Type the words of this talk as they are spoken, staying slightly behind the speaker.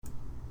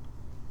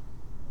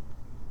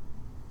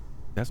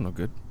That's no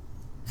good.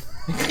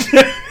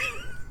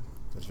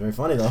 It's very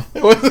funny though.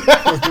 All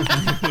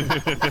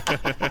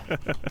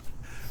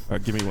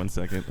right, give me 1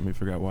 second. Let me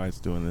figure out why it's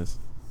doing this.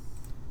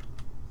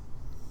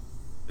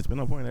 It's been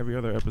on point every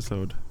other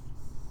episode.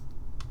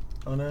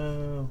 Oh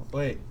no!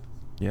 Wait.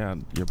 Yeah,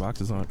 your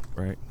boxes aren't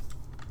right.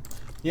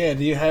 Yeah.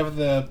 Do you have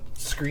the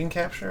screen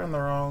capture on the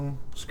wrong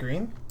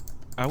screen?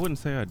 I wouldn't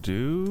say I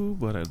do,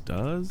 but it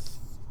does.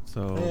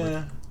 So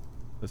Yeah.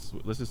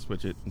 let's just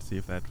switch it and see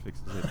if that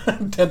fixes it.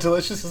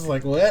 Dentalicious is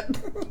like, what?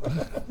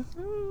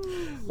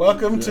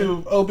 Welcome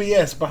to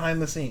OBS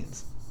behind the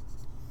scenes.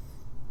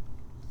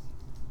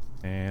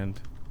 And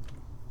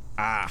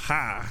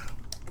aha!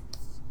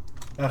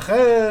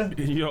 Aha!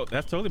 You know,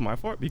 that's totally my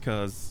fault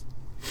because,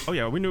 oh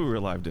yeah, we knew we were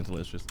live,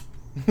 Dentalicious.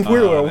 We That's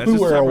were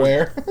just type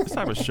aware. Of, this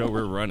type of show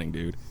we're running,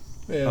 dude.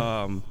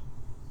 Yeah.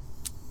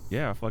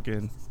 Yeah,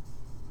 fucking.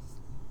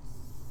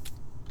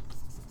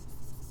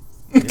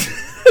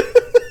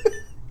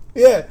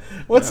 Yeah.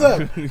 What's Yeah.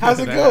 up? How's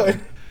it going?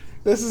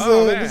 This is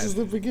man. this is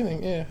the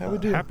beginning. Yeah. How we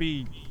doing?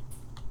 Happy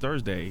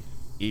Thursday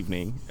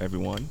evening,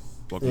 everyone.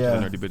 Welcome Yeah. to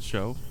the Nerdy Bit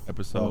Show,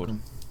 episode,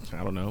 Welcome.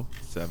 I don't know,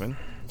 7,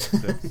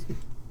 6,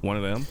 one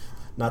of them.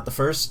 Not the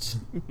first.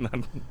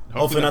 Not-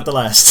 Hopefully not the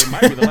last. It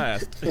might be the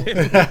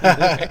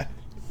last.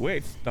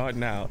 Wait, start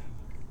now.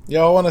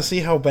 Y'all want to see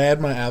how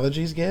bad my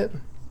allergies get?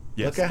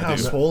 Yes, Look at I how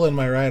do. swollen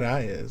my right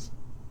eye is.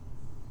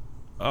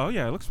 Oh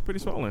yeah, it looks pretty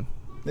swollen.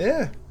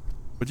 Yeah.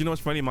 But you know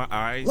what's funny? My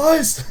eyes,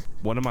 Lies.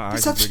 one of my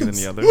eyes is bigger than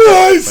the other.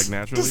 Lies! Like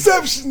naturally.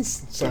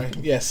 Deceptions! Sorry.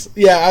 Yes.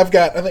 Yeah, I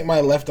think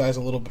my left eye's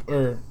a little,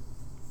 or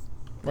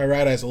my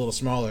right eye's a little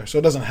smaller, so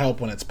it doesn't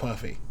help when it's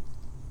puffy.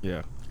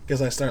 Yeah.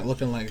 Because I start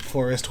looking like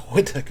Forrest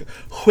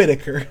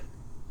Whitaker.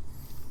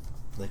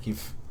 Like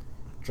you've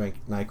drank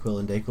NyQuil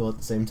and DayQuil at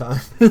the same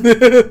time.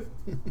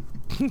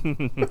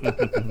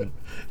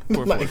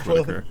 Poor Like, Forrest well-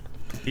 Whitaker.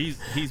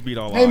 He's beat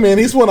all. Hey odds, man,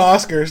 dude. he's won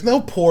Oscars.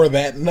 No poor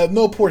that.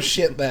 No poor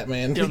shit that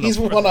man. Yeah, no, He's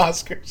won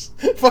Oscars.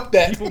 Fuck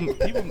that.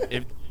 People,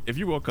 if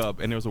you woke up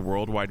and there was a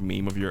worldwide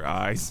meme of your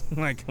eyes,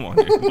 like come on,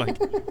 dude. Like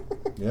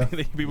Yeah.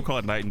 people call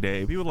it night and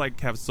day. People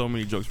like have so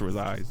many jokes for his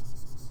eyes.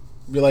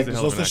 Be like, He's a there's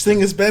hell no of an such actor.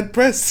 thing as bad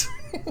press.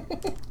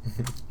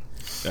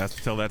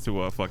 Tell that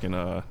to fucking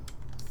yeah.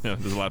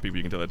 There's a lot of people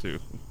you can tell that to.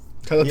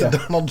 Tell it Yeah. to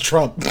Donald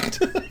Trump.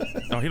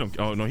 No, he don't.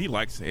 Oh no, he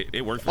likes it.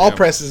 It works. For all him.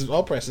 press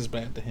is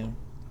bad to him.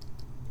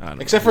 I don't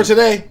know. Except for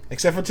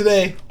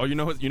today. Oh, you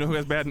know who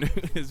has bad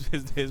news?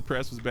 His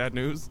press was bad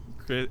news.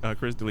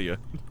 Chris D'Elia.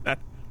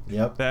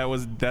 Yep.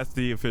 That's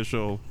the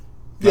official.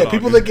 Yeah, not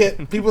people August.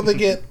 that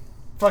get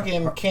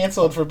fucking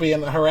canceled for being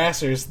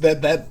harassers.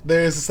 That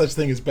there is such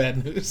thing as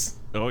bad news.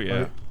 Oh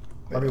yeah.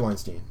 Harvey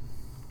Weinstein.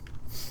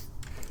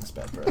 That's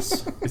bad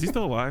press. Is he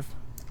still alive?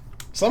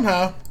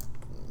 Somehow.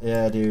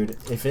 Yeah, dude.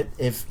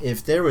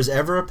 If there was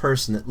ever a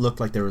person that looked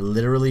like they were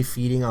literally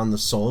feeding on the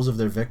souls of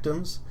their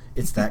victims,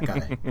 it's that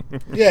guy.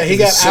 Yeah, he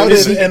got As soon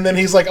as outed, he- and then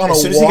he's like on As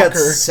a soon as he got walker.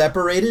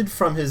 separated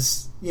from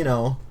his,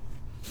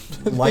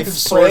 life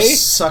His prey?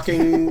 source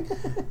sucking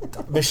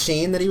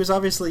machine that he was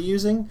obviously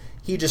using,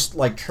 he just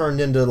like turned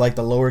into like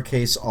the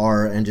lowercase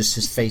r, and just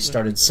his face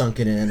started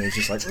sunken in, and it's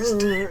just like,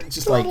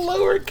 just like.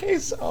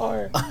 lowercase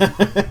r.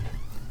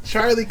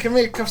 Charlie, come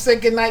here. Come say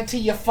goodnight to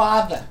your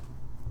father.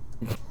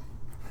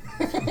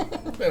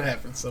 That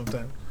happens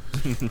sometimes.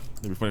 It'd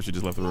be funny if she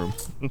just left the room.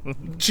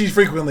 She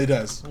frequently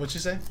does. What'd she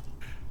say?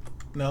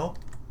 No?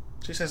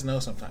 She says no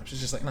sometimes. She's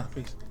just like, no,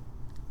 please.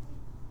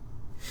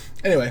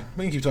 Anyway,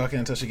 we can keep talking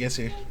until she gets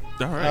here.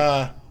 All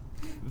right.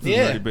 This is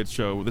yeah. the Nerdy Bit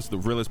Show. This is the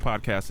realest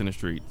podcast in the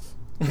streets.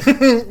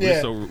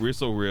 Yeah. We're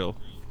so real.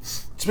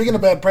 Speaking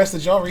of bad press,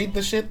 did y'all read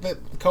the shit that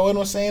Cohen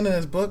was saying in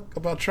his book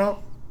about Trump?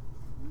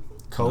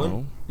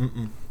 Cohen?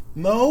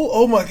 No?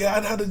 Oh my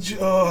god, how did you...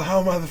 Oh, how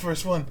am I the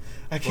first one?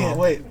 I can't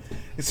wait.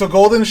 So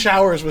Golden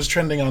Showers was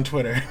trending on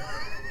Twitter.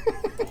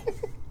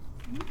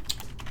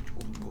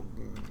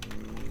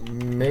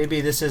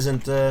 Maybe this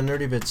isn't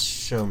Nerdy Bits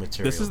show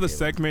material. This is the Caleb.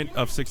 segment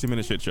of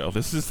 60-minute shit show.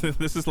 This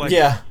is like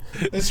Yeah,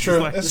 It's true.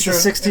 like- It's it's true.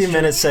 a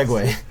 60-minute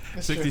segue.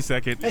 It's true.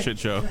 60-second shit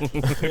show.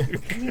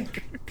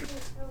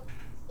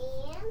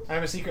 I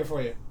have a secret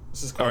for you.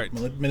 This is All called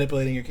right.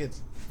 manipulating your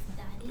kids.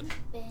 Daddy,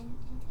 Ben, and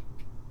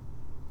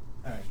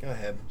Alright, go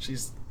ahead.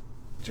 She's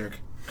a jerk.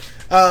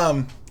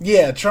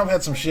 Yeah, Trump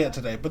had some shit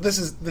today, but this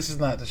is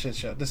not the shit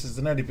show. This is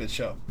the Nerdy Bit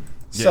show.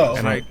 Yeah, So,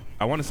 and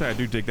I want to say I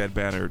do dig that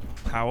banner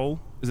towel.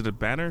 Is it a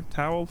banner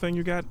towel thing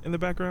you got in the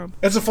background?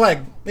 it's a flag.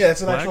 Yeah, it's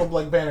an Flag? actual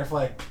like banner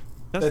flag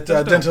That's that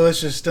dope.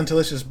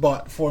 Dentalicious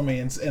bought for me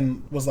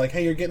and was like,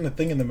 "Hey, you're getting a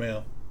thing in the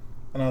mail,"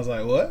 and I was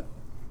like, "What?"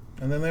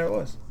 And then there it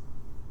was.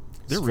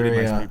 They're It's really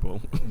very, nice people.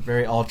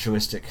 Very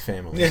altruistic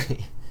family. Yeah.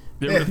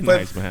 They're Yeah, really but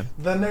nice, man.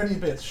 The Nerdy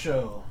Bits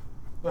show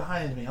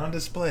behind me on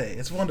display.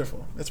 It's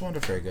wonderful. It's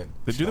wonderful. Very good.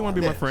 Do they want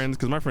to be my Yeah. friends?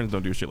 Because my friends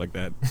don't do shit like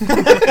that.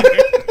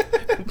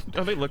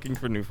 Are they looking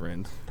for new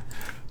friends?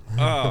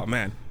 Oh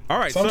man! All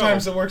right.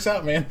 Sometimes it works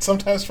out, man.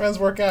 Sometimes friends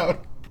work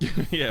out.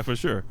 yeah, for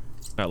sure.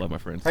 I love my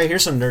friends. Hey,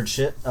 here's some nerd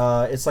shit.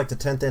 It's like the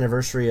 10th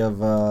anniversary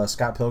of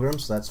Scott Pilgrim,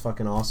 so that's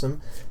fucking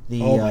awesome.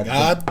 Oh my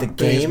God. The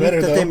Days game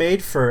better, that though. they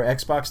made for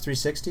Xbox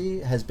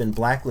 360 has been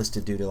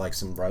blacklisted due to like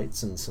some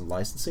rights and some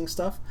licensing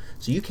stuff.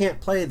 So you can't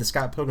play the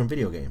Scott Pilgrim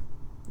video game.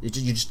 You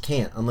just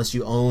can't unless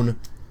you own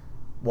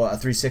a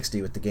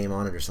 360 with the game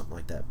on it or something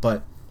like that.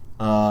 But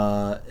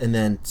and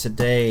then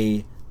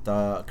today,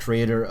 the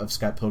creator of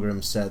Scott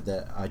Pilgrim said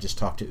that I just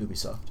talked to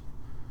Ubisoft.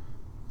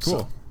 Cool.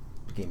 So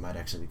the game might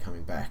actually be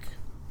coming back.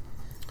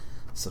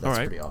 So that's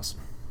Alright. pretty awesome.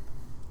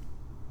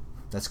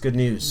 That's good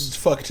news.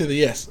 Fuck to the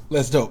yes.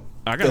 That's dope.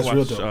 I gotta That's real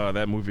watch dope.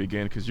 that movie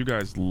again because you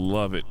guys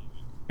love it,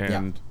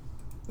 and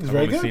It's I've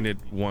very only good. seen it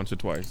once or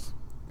twice.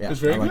 Yeah, It's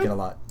very I like good. it a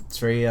lot. It's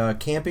very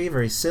campy,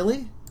 very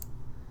silly.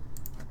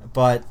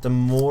 But the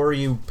more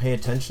you pay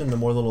attention, the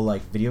more little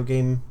like video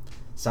game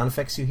sound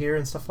effects you hear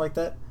and stuff like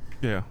that.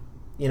 Yeah.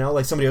 You know,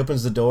 like somebody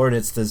opens the door and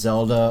it's the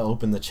Zelda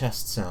open the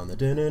chest sound. The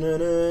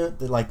da-na-na-na.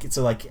 Like it's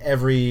like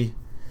every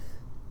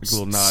Like a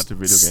little nod to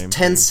video games.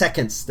 10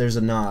 seconds there's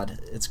a nod.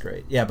 It's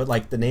great. Yeah, but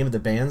like the name of the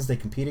bands they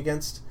compete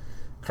against,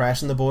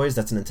 Crash and the Boys,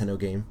 that's a Nintendo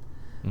game.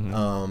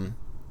 Mhm.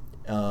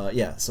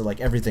 Yeah, so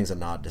like everything's a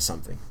nod to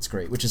something. It's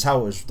great, which is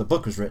how the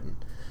book was written.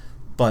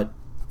 But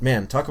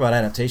man, talk about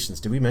adaptations.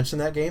 Did we mention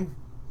that game?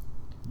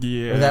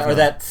 Yeah. Or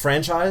that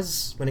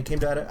franchise when it came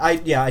to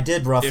I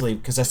did roughly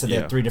because I said they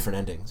yeah. had 3 different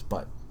endings.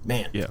 But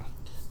man, Yeah.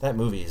 that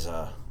movie is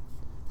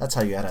that's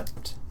how you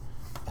adapt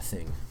a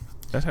thing.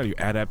 That's how you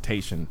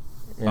adaptation.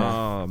 Yeah.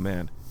 Oh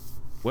man.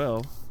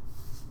 Well,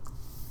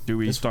 do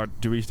we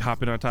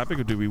hop in our topic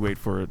or do we wait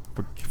for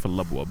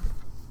Lubwub?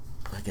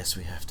 I guess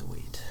we have to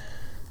wait.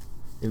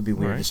 It would be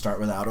weird Alright. to start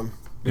without him.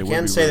 It We would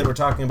can be say weird. that we're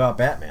talking about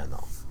Batman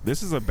though.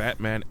 This is a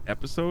Batman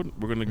episode.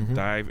 We're going to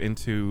dive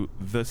into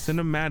the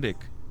cinematic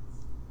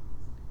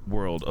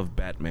world of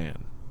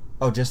Batman.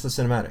 Oh, just the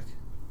cinematic.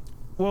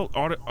 Well,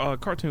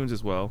 cartoons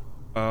as well.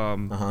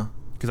 Uh-huh.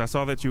 Because I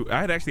saw that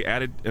I had actually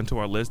added into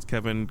our list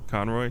Kevin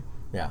Conroy,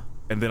 Yeah.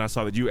 and then I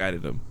saw that you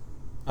added him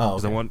Oh,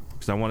 because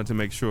okay. I wanted to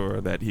make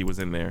sure that he was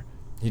in there.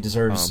 He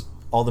deserves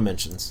all the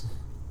mentions.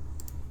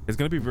 It's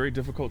going to be very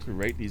difficult to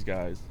rate these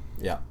guys.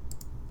 Yeah.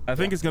 I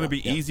think it's going to be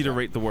yeah, easy to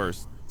rate the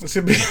worst. It's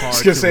gonna be. I was hard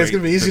gonna to say it's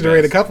gonna be rate easy the to rate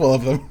a best. couple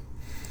of them.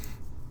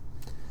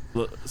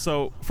 Look,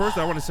 so first,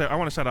 I want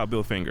to shout out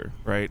Bill Finger.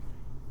 Right?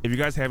 If you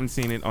guys haven't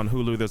seen it on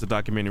Hulu, there's a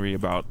documentary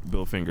about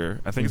Bill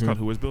Finger. I think it's called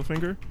 "Who Is Bill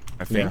Finger?"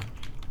 I think.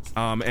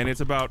 And it's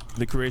about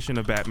the creation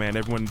of Batman.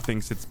 Everyone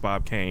thinks it's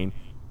Bob Kane,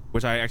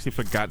 which I actually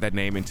forgot that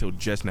name until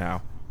just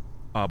now.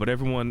 But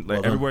everyone,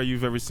 Well done. everywhere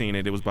you've ever seen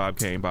it, it was Bob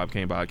Kane.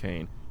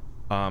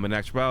 In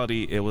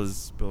actuality, it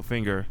was Bill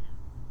Finger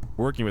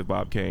working with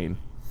Bob Kane,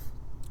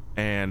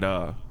 and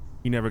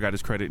he never got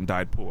his credit and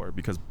died poor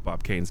because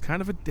Bob Kane's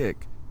kind of a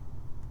dick.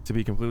 To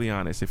be completely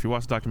honest, if you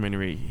watch the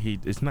documentary,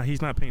 he's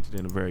not painted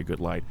in a very good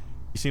light.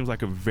 He seems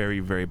like a very,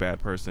 very bad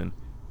person.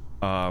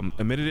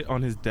 Admitted it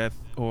on his death,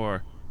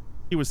 or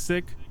he was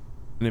sick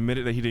and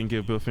admitted that he didn't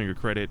give Bill Finger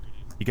credit.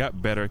 He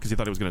got better because he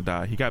thought he was going to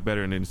die. He got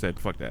better and then said,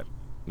 fuck that.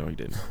 No, he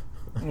didn't.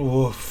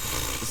 Oof.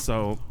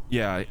 So,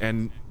 yeah,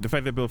 and the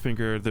fact that Bill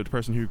Finger, the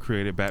person who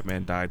created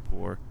Batman, died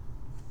poor,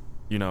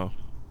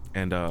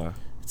 and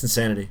It's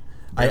insanity.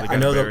 barely I got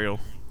know a that burial.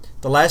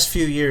 the last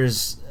few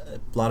years, a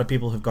lot of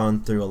people have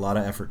gone through a lot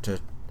of effort to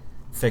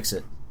fix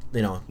it.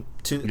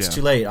 It's Yeah.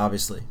 too late,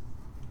 obviously.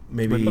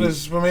 Maybe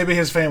But maybe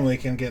his family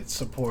can get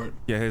support.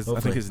 Yeah, I think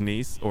Hopefully. his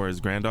niece or his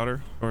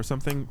granddaughter or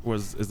something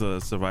is a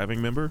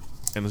surviving member,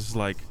 and it's just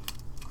like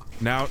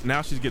now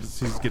she's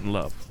getting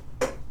love,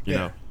 you Yeah.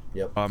 know.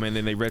 Yep. And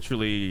then they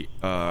retroly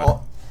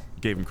All-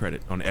 gave him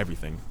credit on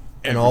everything.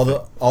 And all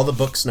the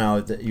books now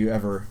that you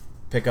ever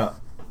pick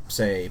up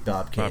say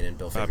Bob Kane and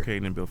Bill Finger. Bob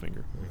Kane and Bill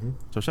Finger.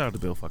 So shout out to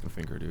Bill fucking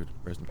Finger, dude.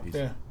 Rest in peace.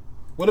 Yeah.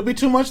 Would it be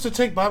too much to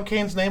take Bob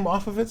Kane's name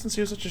off of it since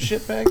he was such a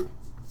shitbag?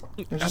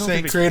 And I just don't say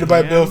think they created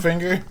by can. Bill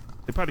Finger?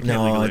 They probably can't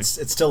No, legally.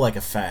 it's still like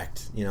a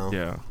fact,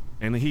 Yeah,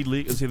 and see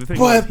the thing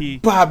was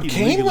But Bob he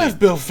Kane legally- left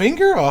Bill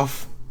Finger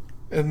off,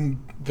 and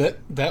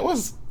that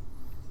was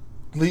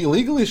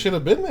legally should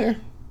have been there.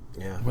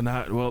 Yeah.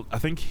 Well, I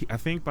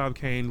think Bob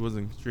Kane was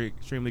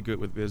extremely good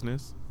with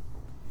business.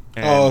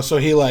 And Oh, so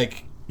he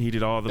he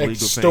did all the legal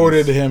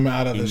extorted things him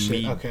out of the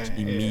shit. Okay,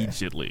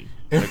 immediately.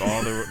 Like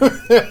all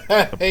the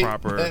I hate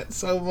proper- that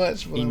so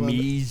much. But I love it.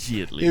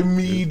 immediately.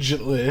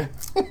 Immediately.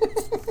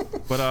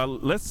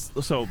 But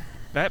so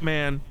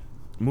Batman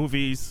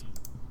movies.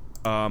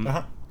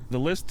 Uh-huh. The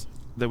list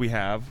that we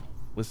have.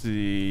 Let's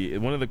see.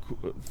 One of the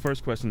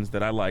first questions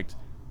that I liked: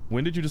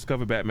 when did you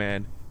discover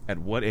Batman? At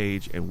what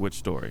age and which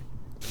story?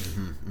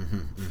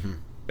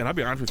 And I'll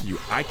be honest with you,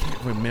 I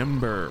can't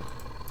remember.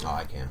 Oh,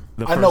 I can.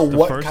 I know the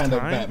what first kind of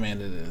time. Batman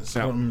it is. I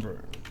Yeah. don't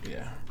remember.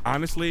 Yeah.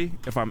 Honestly,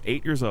 if I'm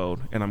 8 years old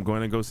and I'm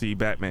going to go see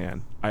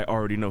Batman, I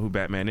already know who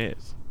Batman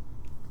is,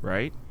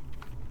 right?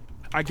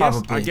 I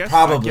guess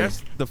Probably.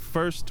 the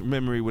first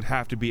memory would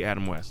have to be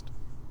Adam West.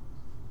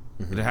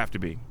 It'd have to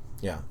be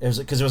Yeah. It was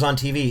because it was on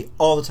TV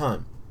all the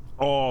time.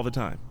 all the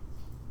time.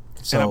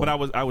 So, But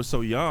I was so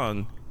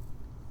young,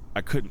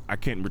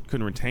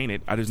 couldn't retain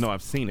it. I just know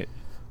I've seen it.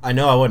 I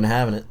know I wasn't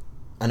having it.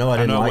 I know I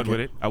didn't like wasn't with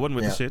it. I wasn't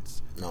with the Yeah.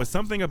 shits. No. But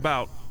something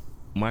about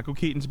Michael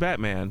Keaton's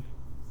Batman.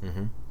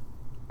 Mhm.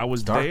 I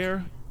was Dark.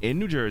 there in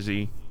New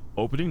Jersey,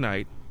 opening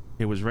night.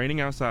 It was raining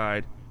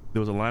outside. There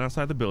was a line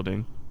outside the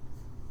building.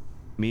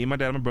 Me and my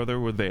dad and my brother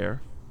were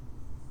there,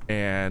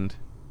 and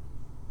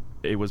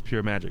it was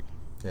pure magic.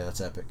 Yeah,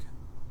 that's epic.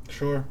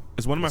 Sure.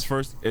 It's one of my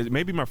first. It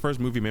may be my first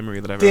movie memory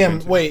that I've ever Damn, been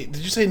to. wait,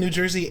 did you say New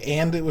Jersey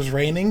and it was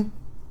raining?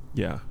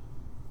 Yeah.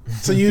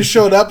 So you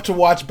showed up to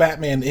watch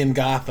Batman in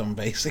Gotham,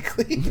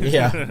 basically.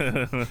 Yeah.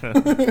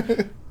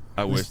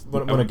 I wish.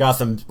 What a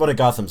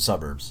Gotham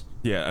suburbs.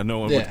 Yeah, no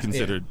one Yeah, would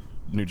consider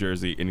New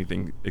Jersey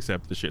anything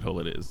except the shithole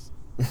it is.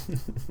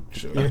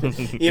 Sure.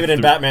 Even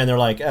in Batman, they're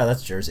like, oh,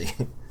 that's Jersey.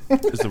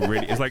 It's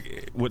it's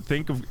like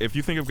if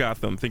you think of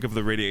Gotham, think of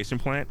the radiation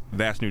plant.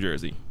 That's New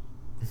Jersey.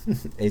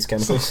 Ace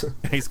Chemicals.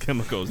 Ace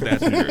Chemicals.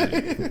 That's New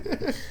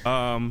Jersey.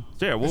 So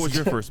yeah, what was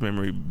your first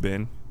memory,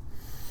 Ben?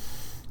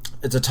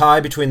 It's a tie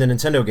between the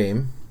Nintendo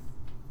game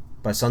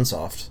by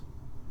Sunsoft.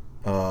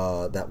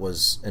 That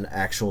was an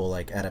actual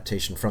like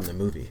adaptation from the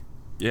movie.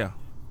 Yeah.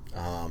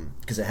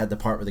 Because it had the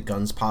part where the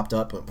guns popped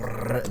up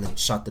and then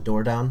shot the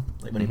door down,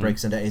 like when he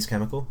breaks into Ace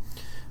Chemical.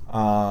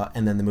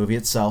 And then the movie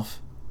itself.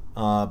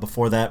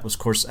 Before that was, of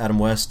course, Adam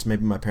West.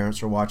 Maybe my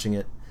parents were watching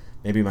it.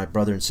 Maybe my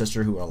brother and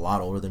sister, who were a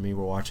lot older than me,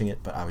 were watching it.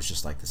 But I was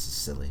just like, this is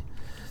silly.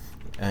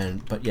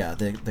 But yeah,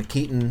 the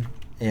Keaton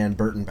and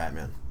Burton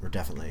Batman were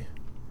definitely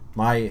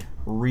my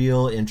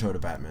real intro to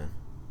Batman.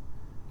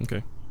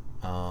 Okay.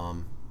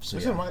 So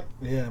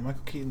yeah.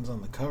 Michael Keaton's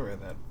on the cover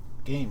of that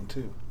game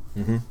too.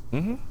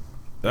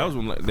 That was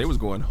when they was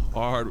going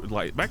hard.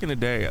 Like back in the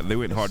day, they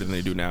went harder than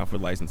they do now for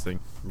licensing.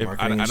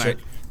 Marketing and shit.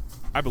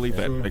 I believe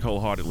that Sure. like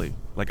wholeheartedly.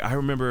 Like I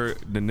remember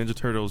the Ninja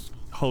Turtles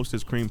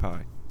Hostess cream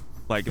pie.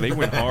 Like they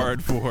went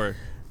hard for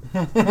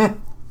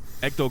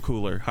Ecto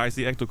Cooler, High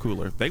C Ecto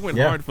Cooler. They went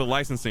Yeah. hard for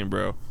licensing,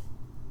 bro.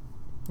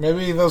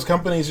 Maybe those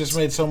companies just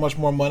made so much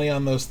more money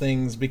on those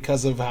things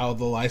because of how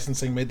the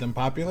licensing made them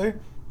popular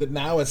that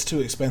now it's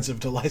too expensive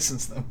to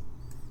license them.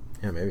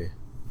 Yeah, maybe.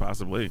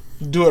 Possibly.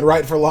 Do it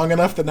right for long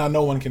enough that now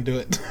no one can do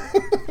it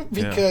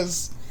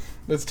because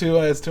it's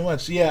too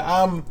much.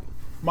 Yeah.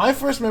 My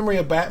first memory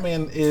of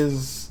Batman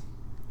is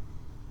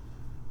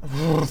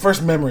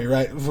first memory,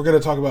 right? If we're gonna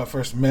talk about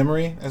first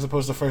memory as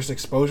opposed to first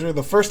exposure,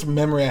 the first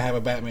memory I have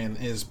of Batman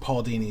is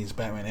Paul Dini's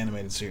Batman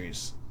animated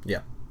series Yeah.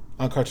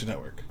 on Cartoon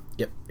Network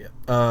Yep. Yep.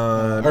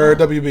 or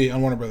WB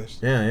on Warner Brothers.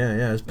 Yeah.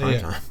 It's prime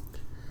Yeah.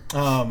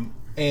 time.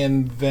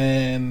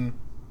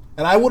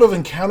 And I would have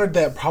encountered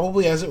that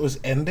probably as it was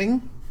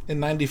ending in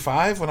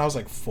 '95 when I was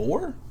like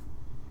 4,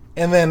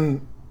 and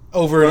then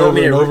over and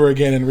over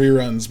again in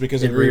reruns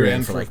because it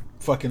reran for like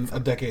fucking a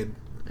decade.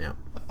 Yeah.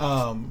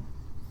 Um,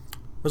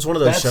 It was one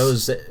of those That's-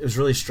 shows that it was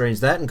really strange.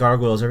 That and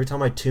Gargoyles, every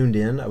time I tuned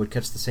in, I would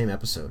catch the same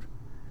episode.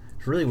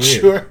 It's really weird.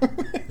 Sure.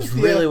 It's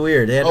really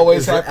weird.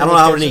 Always I happened don't know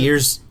how with many Ghost.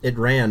 years it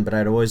ran, but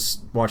I'd always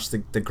watch the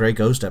Grey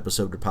Ghost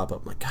episode would pop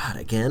up. I'm like, God,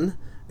 again?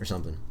 Or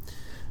something.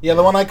 Yeah,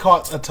 the one I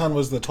caught a ton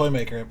was the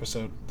Toymaker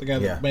episode. The guy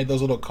that Yeah. made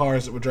those little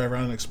cars that would drive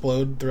around and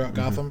explode throughout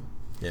Gotham.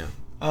 Yeah.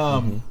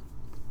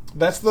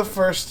 That's the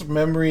first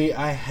memory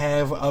I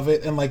have of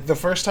it, and like the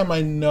first time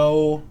I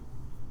know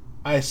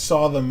I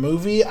saw the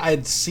movie,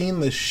 I'd seen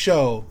the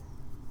show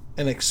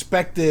and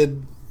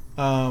expected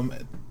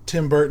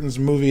Tim Burton's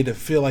movie to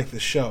feel like the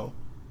show,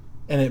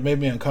 and it made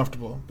me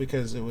uncomfortable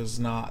because it was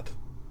not.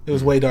 It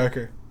was way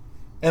darker.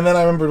 And then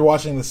I remember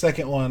watching the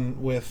second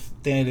one with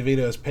Danny DeVito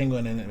as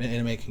Penguin and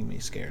it making me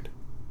scared.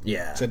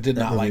 Yeah. So I did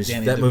not like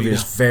Danny That movie DeVito.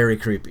 is very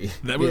creepy.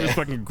 That movie was Yeah.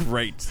 fucking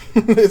great.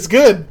 It's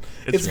good.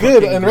 It's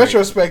good fucking in great.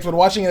 retrospect, but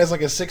watching it as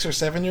like a 6 or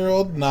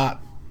 7-year-old, not.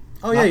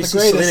 Oh, Not yeah, you the see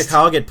Selena greatest.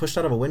 Kyle get pushed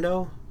out of a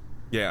window?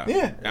 Yeah.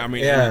 Yeah. I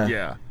mean, Yeah.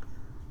 yeah.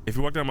 If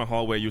you walk down my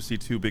hallway, you'll see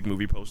 2 big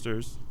movie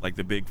posters, like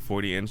the big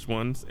 40-inch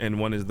ones, and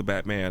one is the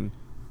Batman,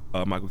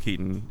 Michael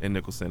Keaton and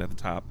Nicholson at the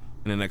top,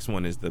 and the next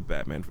one is the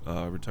Batman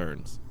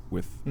Returns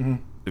with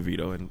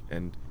DeVito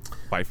and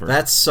Pfeiffer.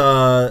 That's,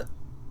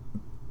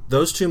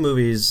 those 2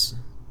 movies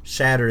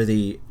shatter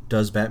the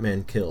does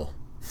Batman kill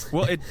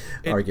well,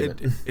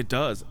 argument. It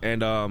does,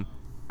 and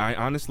I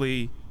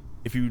honestly,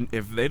 if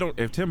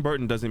Tim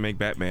Burton doesn't make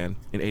Batman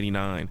in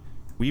 '89,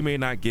 we may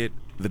not get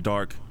the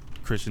dark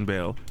Christian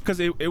Bale because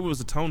it was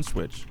a tone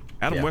switch.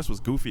 Adam Yeah. West was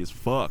goofy as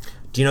fuck.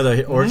 Do you know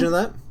the origin of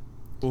that?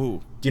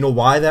 Ooh, Do you know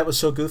why that was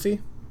so goofy?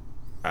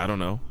 I don't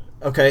know.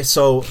 Okay,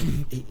 so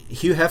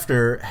Hugh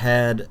Hefner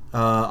had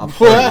a Well,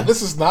 party.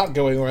 this is not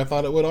going where I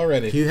thought it would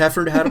already. Hugh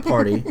Hefner had a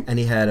party, and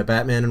he had a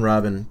Batman and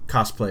Robin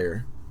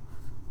cosplayers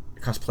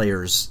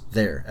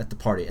there at the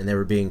party, and they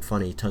were being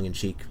funny,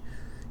 tongue-in-cheek,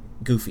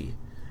 goofy,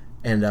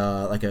 and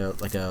like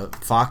a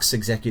Fox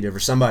executive or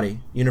somebody,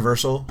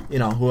 Universal,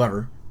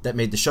 whoever that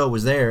made the show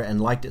was there and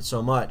liked it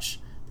so much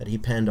that he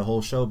penned a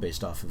whole show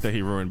based off of That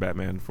he ruined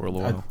Batman for a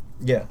little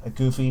while. a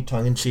goofy,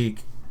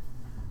 tongue-in-cheek,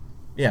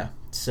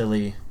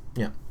 silly,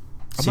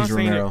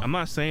 I'm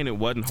not saying it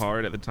wasn't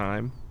hard at the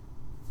time.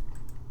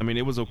 I mean,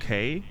 it was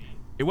okay.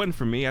 It wasn't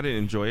for me. I didn't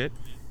enjoy it.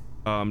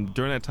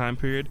 During that time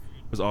period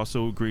was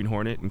also Green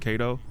Hornet and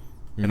Kato.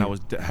 and I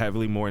was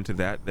heavily more into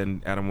that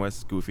than Adam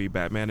West's goofy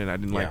Batman, and I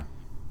didn't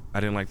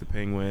like the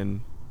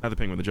Penguin, not the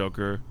Penguin, the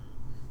Joker.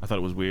 I thought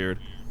it was weird.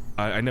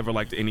 I never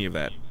liked any of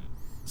that.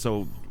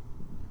 So,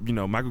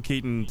 Michael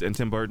Keaton and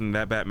Tim Burton,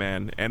 that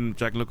Batman, and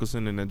Jack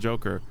Nicholson and the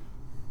Joker,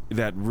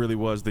 that really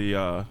was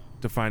the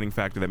defining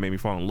factor that made me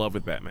fall in love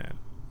with Batman.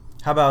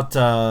 How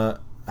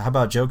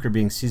about Joker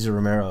being Cesar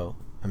Romero,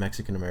 a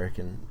Mexican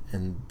American,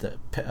 and the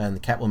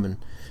Catwoman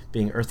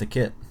being Eartha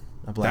Kitt,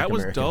 a Black American?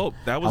 That was dope.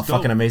 That was How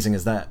fucking amazing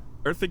is that?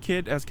 Eartha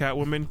Kitt as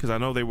Catwoman, because I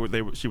know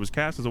she was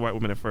cast as a white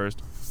woman at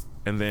first,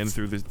 and then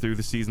through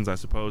the seasons, I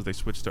suppose they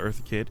switched to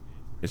Eartha Kitt,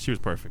 and she was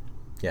perfect.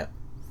 Yeah.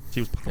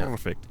 She was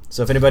perfect.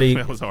 So if anybody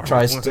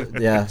tries to,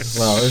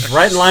 well, it was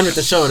right in line with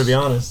the show, to be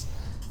honest.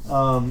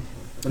 Don't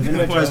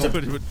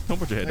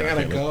put your head down. I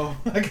gotta go.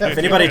 If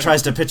anybody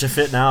tries to pitch a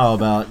fit now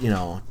about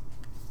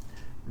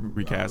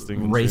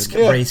recasting, race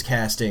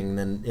casting,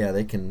 then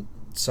they can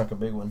suck a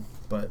big one.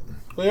 But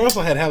we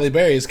also had Halle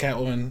Berry as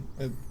Catwoman,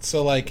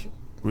 so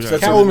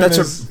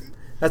Catwoman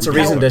that's a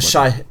reason to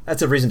shy.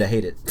 That's a reason to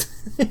hate it.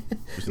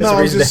 No,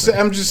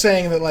 I'm just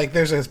saying that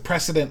there's a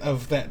precedent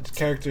of that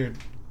character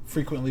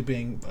frequently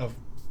being of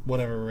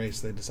whatever race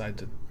they decide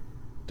to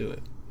do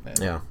it.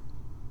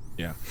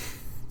 Yeah.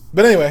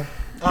 But anyway,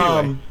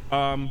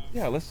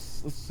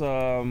 let's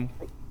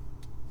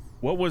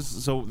what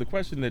was the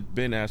question that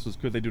Ben asked was,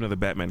 could they do another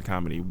Batman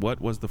comedy? What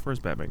was the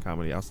first Batman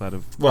comedy outside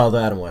of the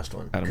Adam West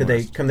one? Could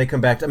they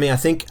come back?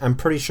 I'm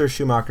pretty sure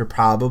Schumacher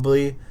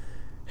probably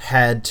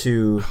had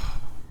to.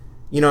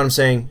 You know what I'm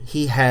saying?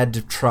 He had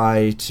to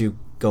try to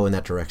go in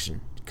that direction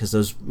because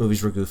those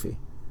movies were goofy.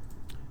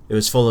 It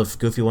was full of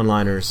goofy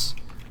one-liners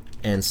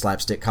and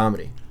slapstick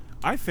comedy.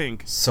 I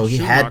think so.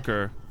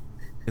 Schumacher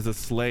is a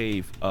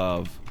slave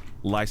of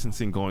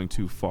licensing going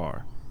too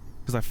far,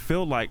 because I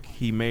feel like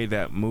he made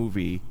that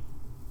movie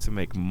to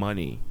make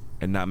money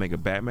and not make a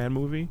Batman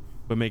movie,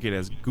 but make it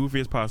as goofy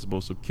as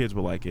possible so kids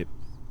will like it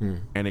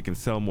and it can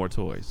sell more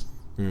toys.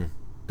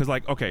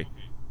 Because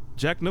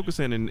Jack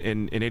Nicholson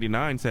in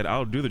 89 said,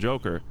 I'll do the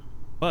Joker,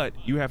 but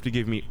you have to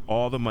give me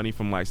all the money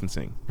from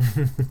licensing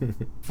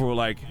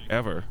for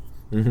ever.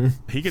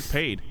 He gets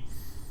paid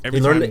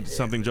every time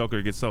something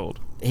Joker gets sold.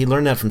 He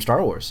learned that from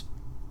Star Wars.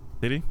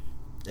 Did he?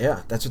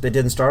 Yeah, that's what they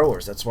did in Star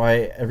Wars. That's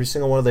why every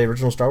single one of the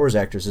original Star Wars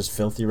actors is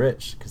filthy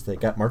rich, because they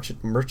got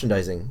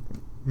merchandising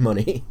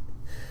money.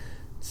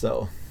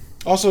 So,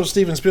 also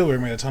Steven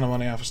Spielberg made a ton of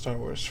money off of Star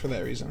Wars for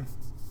that reason.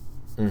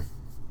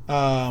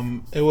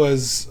 It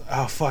was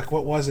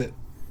what was it?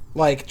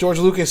 George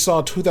Lucas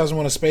saw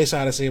 2001: A Space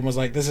Odyssey and was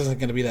like, "This isn't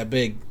going to be that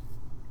big.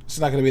 It's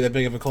not going to be that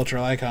big of a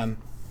cultural icon,"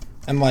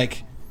 and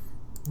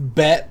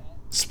bet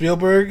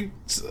Spielberg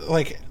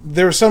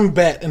there was some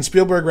bet, and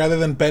Spielberg, rather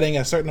than betting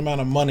a certain amount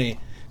of money,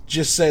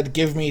 just said,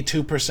 "Give me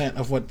 2%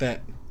 of what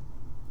that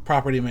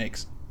property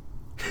makes."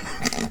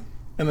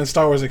 And then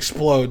Star Wars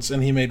explodes,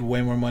 and he made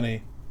way more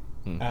money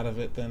out of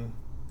it than.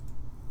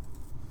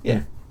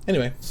 Yeah.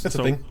 Anyway, that's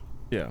a thing.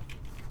 Yeah.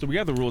 So we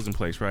got the rules in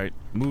place, right?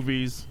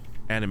 Movies,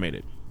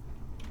 animated.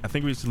 I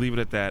think we should leave it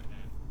at that.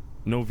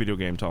 No video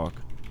game talk.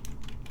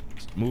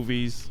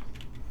 Movies.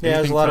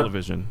 There's a lot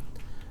television.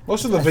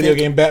 Most of the video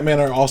game Batman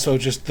are also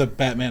just the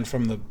Batman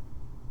from the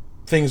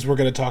things we're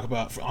going to talk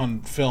about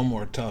on film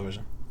or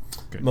television.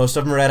 Okay. Most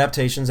of them are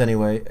adaptations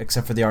anyway,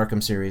 except for the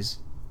Arkham series.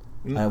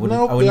 The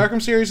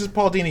Arkham series is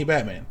Paul Dini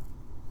Batman.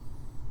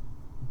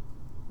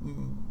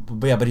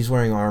 But he's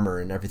wearing armor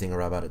and everything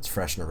about it's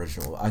fresh and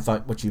original. I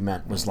thought what you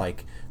meant was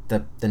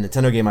the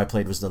Nintendo game I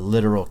played was the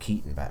literal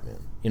Keaton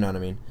Batman. You know what I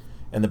mean?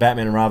 And the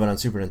Batman and Robin on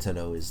Super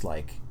Nintendo is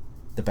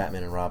the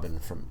Batman and Robin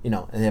from and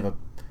they have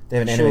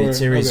an animated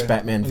series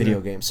Batman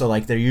video game. So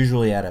they're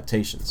usually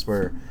adaptations.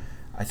 Where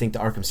I think the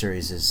Arkham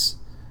series is,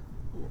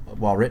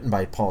 while written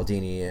by Paul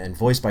Dini and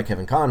voiced by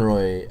Kevin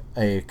Conroy,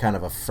 a kind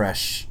of a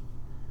fresh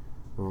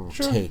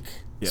take,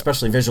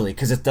 especially visually,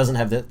 because it doesn't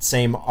have the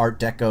same Art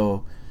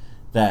Deco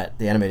that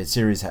the animated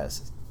series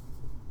has.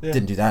 Yeah.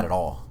 Didn't do that at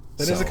all.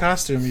 That is a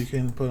costume you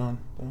can put on.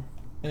 So.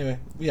 Anyway,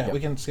 we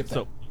can skip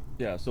that.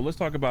 So let's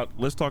talk about.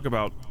 Let's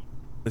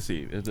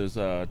see. There's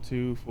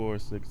 2, 4,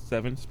 6,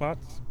 7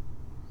 spots,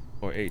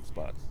 or 8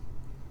 spots.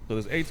 So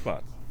there's 8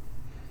 spots.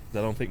 I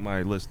don't think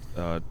my list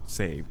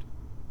saved.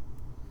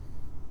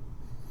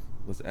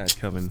 Let's add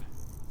Kevin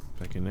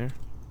back in there,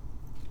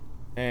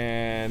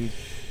 and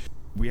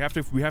we have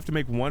to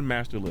make one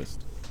master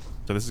list.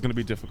 So this is going to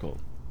be difficult.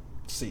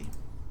 Let's see.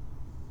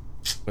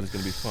 But it's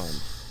going to be fun.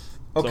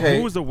 Okay. So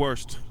who was the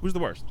worst? Who's the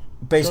worst?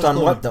 Based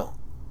on what, though?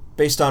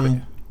 Based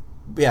on...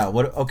 Yeah,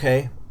 what...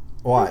 Okay.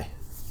 Why?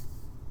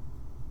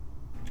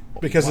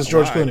 Because it's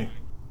George Clooney.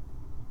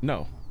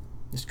 No.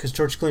 It's because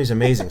George Clooney's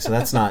amazing, so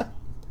that's not...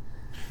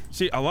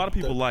 See, a lot of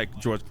people like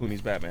George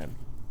Clooney's Batman.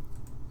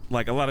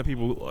 A lot of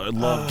people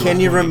love Can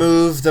you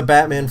remove the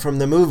Batman from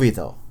the movie,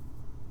 though?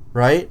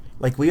 Right?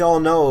 We all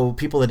know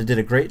people that did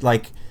a great...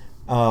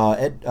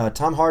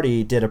 Tom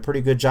Hardy did a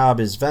pretty good job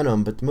as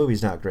Venom, but the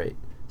movie's not great.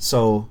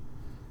 So,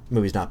 the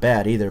movie's not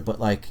bad either, but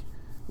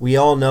we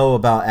all know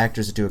about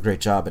actors that do a great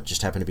job but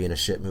just happen to be in a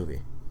shit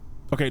movie.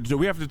 Okay, do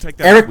we have to take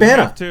that? Eric We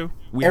Bana. have to.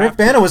 We Eric have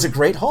to. Bana was a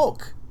great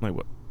Hulk. Like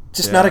what?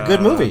 Just not a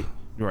good movie.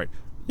 You're right.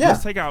 Yeah.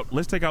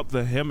 Let's take out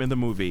the him in the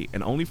movie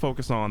and only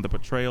focus on the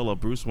portrayal of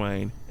Bruce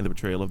Wayne and the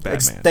portrayal of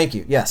Batman. Thank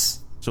you.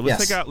 Yes. So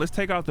let's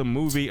take out the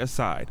movie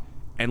aside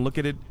and look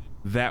at it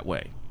that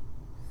way.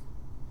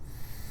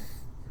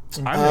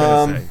 I'm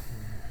gonna say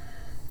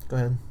Go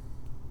ahead.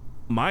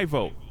 my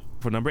vote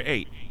for number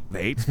 8, the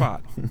 8th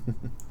spot,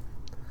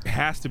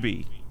 has to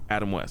be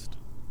Adam West.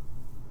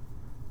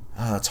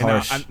 Oh, that's And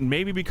harsh.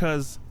 maybe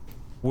because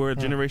we're a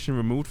generation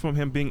removed from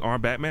him being our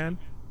Batman,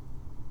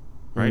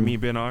 right? Me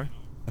and Ben are.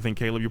 I think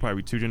Caleb, you're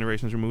probably 2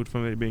 generations removed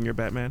from it being your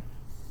Batman.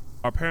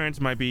 Our parents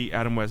might be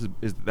Adam West.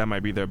 That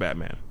might be their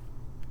Batman.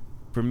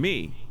 For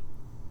me,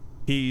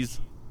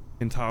 he's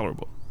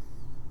intolerable.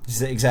 He's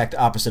the exact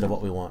opposite of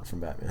what we want from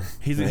Batman.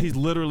 He's Right? he's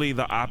literally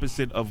the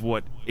opposite of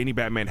what any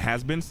Batman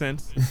has been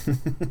since,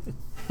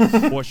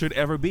 or should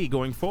ever be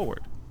going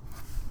forward.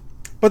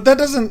 But that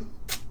doesn't.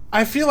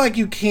 I feel like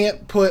you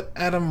can't put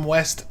Adam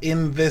West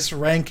in this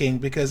ranking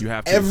because You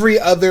have to. every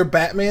other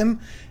Batman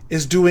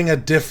is doing a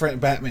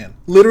different Batman.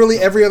 Literally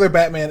every other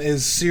Batman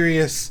is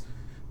serious,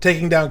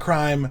 taking down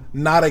crime,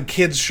 not a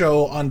kids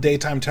show on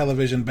daytime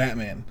television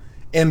Batman.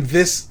 And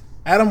this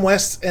Adam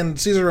West and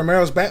Cesar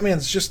Romero's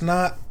Batman's just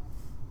not.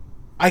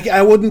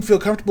 I wouldn't feel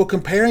comfortable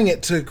comparing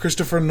it to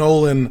Christopher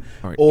Nolan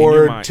All right, in or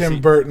your mind, Tim see,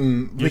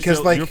 Burton You're because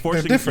still- like you're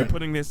they're different. You're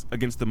putting this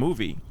against the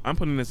movie. I'm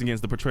putting this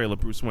against the portrayal of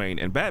Bruce Wayne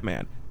and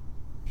Batman.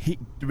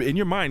 In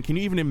your mind, can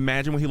you even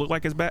imagine what he looked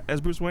like as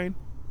Bruce Wayne?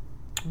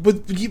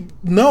 But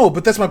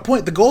but that's my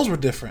point. The goals were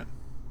different.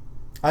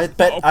 I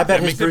bet that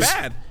his makes it Bruce.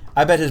 bad.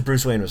 I bet his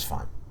Bruce Wayne was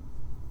fine.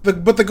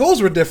 But the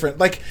goals were different.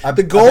 Like I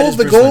the bet goal, his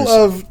the Bruce goal Wayne's-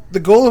 of the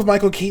goal of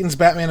Michael Keaton's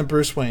Batman and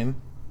Bruce Wayne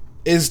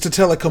is to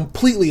tell a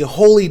completely,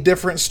 wholly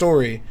different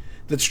story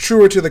that's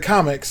truer to the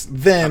comics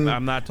than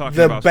I'm not talking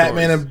the about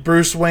Batman stories. and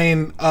Bruce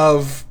Wayne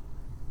of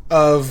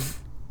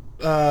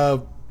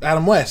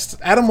Adam West.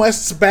 Adam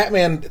West's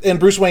Batman and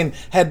Bruce Wayne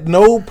had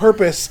no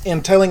purpose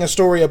in telling a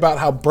story about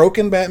how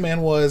broken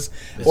Batman was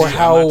or See,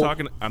 how.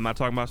 I'm not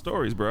talking about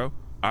stories, bro.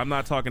 I'm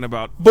not talking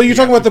about. But you're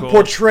talking about the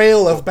theatrical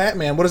portrayal of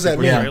Batman. What does that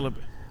mean? portrayal of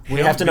We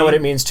him have to know what it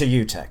being- means to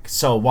you, Tech.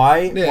 So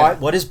why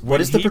what is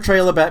When the he-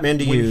 portrayal of Batman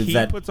to When you he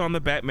that puts on the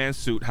Batman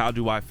suit, how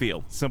do I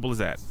feel? Simple as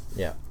that.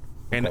 yeah.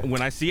 And Okay.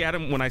 when I see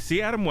Adam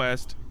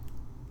West,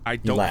 I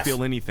don't laugh.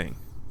 feel anything.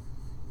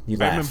 You I'm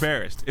laugh.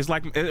 embarrassed. It's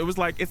like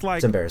It's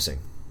embarrassing.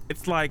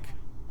 it's like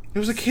It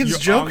was a kids' your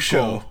joke uncle,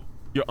 show.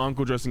 Your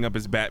uncle dressing up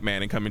as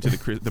Batman and coming to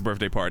the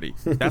birthday party.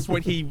 That's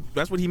what he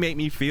made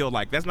me feel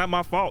like. That's not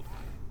my fault.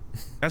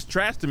 That's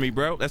trash to me,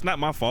 bro. That's not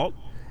my fault.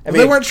 I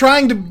They weren't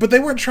trying to, but they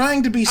weren't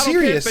trying to be I don't care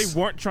serious. if they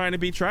weren't trying to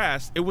be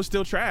trash. It was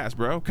still trash,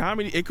 bro.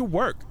 Comedy, it could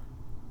work.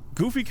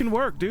 Goofy can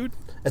work, dude.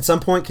 at some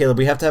point, Caleb,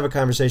 we have to have a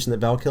conversation that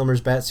Val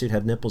Kilmer's batsuit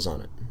had nipples on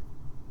it.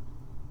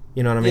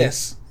 You know what I mean?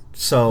 Yes,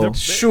 So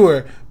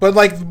sure,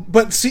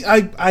 but see,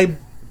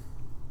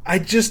 I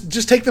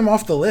just take them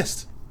off the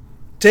list.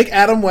 Take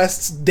Adam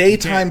West's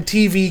daytime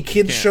TV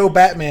kids can't. show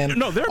Batman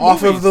No, they're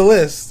off movies. of the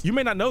list. You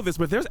may not know this,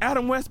 but there's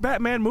Adam West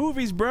Batman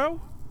movies, bro.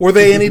 Were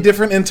they any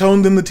different in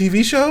tone than the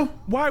TV show?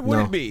 Why would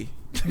No. it be?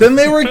 Then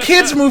they were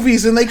kids'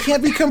 movies, and they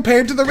can't be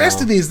compared to the rest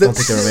No, of these don't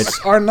that think they were made-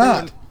 are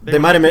not. They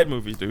might have made made-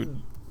 movies, dude.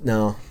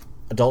 no,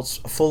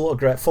 adults, full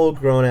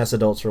grown ass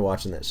adults were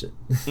watching that shit.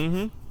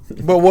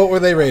 But what were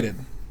they rated?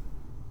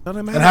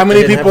 Doesn't matter. And how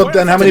many They didn't people? have-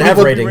 And how they many didn't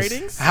have people?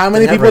 ratings. How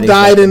many Didn't have people ratings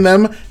died back in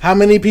them? How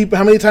many people?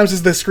 How many times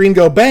does the screen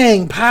go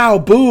bang, pow,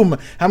 boom?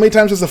 How many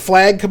times does a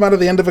flag come out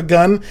of the end of a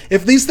gun?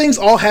 If these things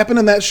all happen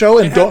in that show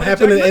and It don't happened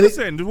happen to in Jack any,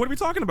 Nicholson, dude. What are we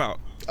talking about?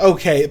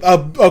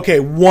 okay,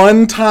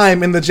 one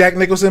time in the Jack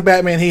Nicholson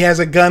Batman, he has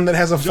a gun that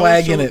has a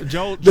flag in it.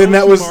 Then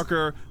that was,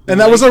 Schumacher and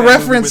that was a laced movie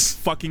reference.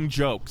 with fucking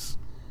jokes.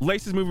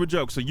 Lace this movie with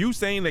jokes. So you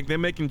saying like they're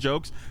making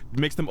jokes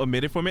makes them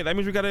omitted from it? That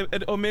means we gotta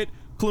omit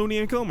Clooney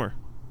and Kilmer.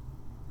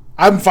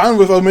 I'm fine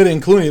with omitting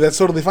Clooney. That's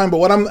totally fine. But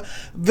what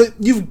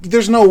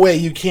there's no way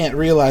you can't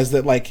realize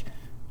that like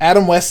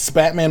Adam West's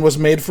Batman was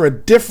made for a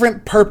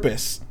different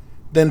purpose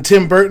than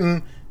Tim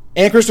Burton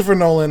and Christopher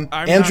Nolan,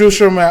 and Joel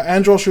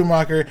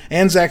Schumacher,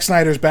 and Zack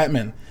Snyder's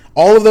Batman.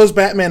 All of those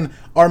Batmen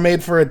are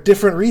made for a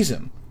different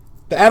reason.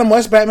 The Adam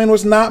West Batman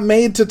was not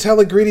made to tell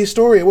a greedy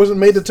story. It wasn't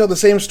made to tell the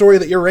same story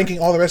that you're ranking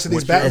all the rest of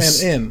these What you're- Batman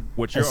Yes. in.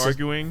 What you're That's just-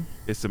 arguing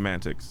is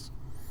semantics.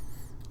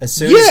 As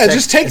soon Yeah, as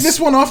just take this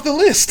one off the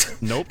list.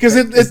 Nope. Because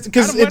Adam it West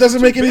doesn't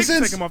is make too any big to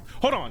sense. take him off.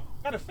 Hold on.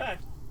 Matter of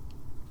fact,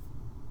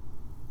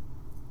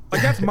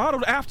 like that's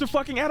modeled after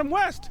fucking Adam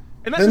West,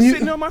 and that's Then just you-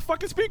 sitting on my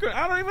fucking speaker.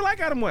 I don't even like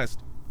Adam West,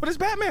 but it's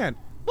Batman.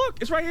 Look,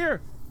 it's right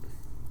here.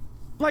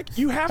 Like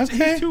you have to.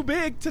 Okay. He's too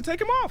big to take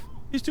him off.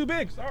 He's too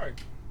big. Sorry.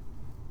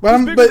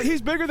 But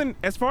He's bigger than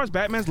as far as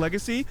Batman's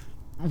legacy.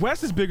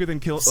 West is bigger than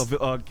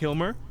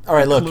Kilmer. All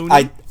right, look, Clooney,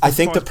 I as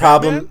think far the as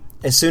problem. Batman.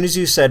 As soon as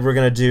you said we're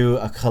gonna do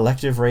a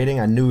collective rating,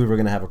 I knew we were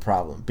gonna have a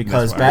problem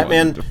because That's why I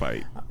Batman. wanted to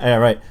fight. Yeah,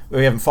 right.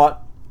 We haven't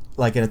fought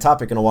like in a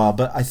topic in a while,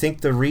 but I think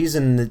the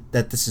reason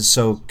that this is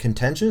so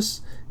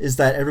contentious is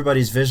that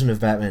everybody's vision of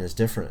Batman is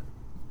different.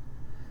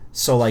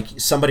 So like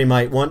somebody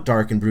might want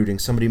dark and brooding,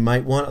 somebody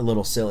might want a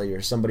little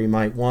sillier, somebody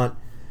might want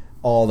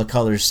all the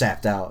colors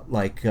sapped out,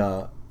 like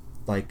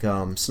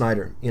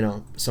Snyder. You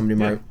know, somebody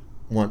might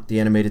want the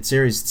animated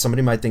series.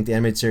 Somebody might think the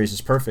animated series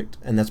is perfect,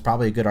 and that's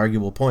probably a good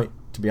arguable point,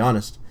 to be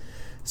honest.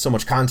 So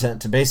much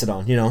content to base it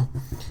on, you know.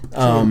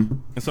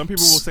 And some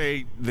people will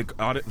say the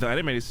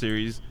animated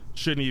series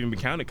shouldn't even be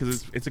counted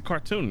because it's a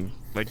cartoon.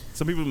 Like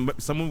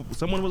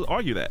someone will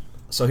argue that.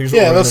 So here's what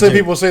they'll say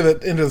people say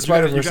that Into the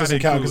Spider-Verse doesn't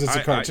count because it's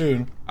a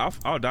cartoon.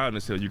 I'll die on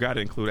this hill. You got to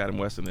include Adam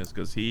West in this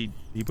because he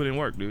put in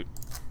work, dude.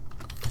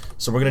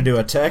 So we're gonna do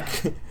a tech,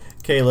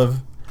 Caleb.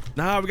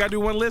 Nah, we gotta do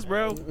one list,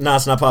 bro. No,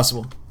 it's not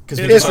possible. Because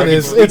Yes, it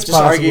is. It's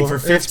just argued possible.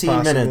 for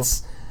 15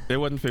 minutes It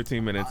wasn't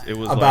 15 minutes. It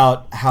was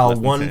about like how less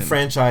than one 10.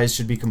 franchise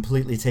should be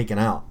completely taken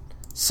out.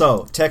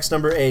 So text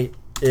number 8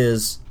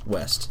 is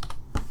West.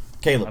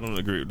 Caleb. I don't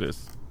agree with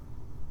this.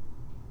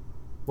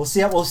 We'll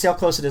see how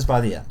close it is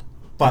by the end.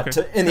 But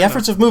Okay. in the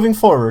efforts of moving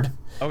forward,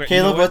 Okay,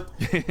 Caleb,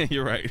 you know what?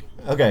 You're right.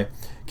 Okay,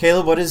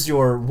 Caleb, what is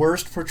your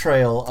worst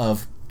portrayal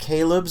of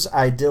Caleb's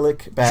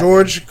idyllic Batman?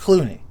 George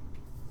Clooney.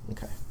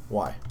 Okay,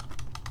 why?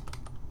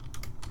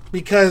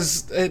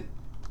 Because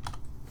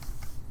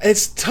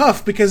it's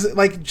tough because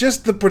like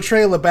just the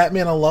portrayal of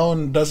Batman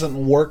alone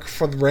doesn't work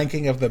for the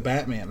ranking of the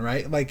Batman,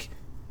 right? Like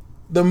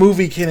the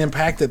movie can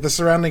impact it. The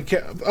surrounding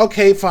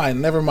okay, fine,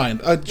 never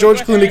mind.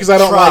 George Clooney because I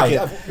don't like it.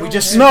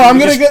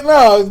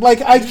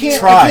 I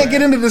can't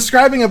get into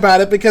describing about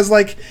it because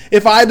like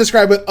if I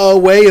describe it a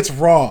way, it's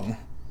wrong.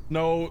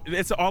 No,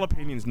 it's all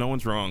opinions. No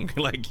one's wrong.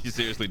 Like,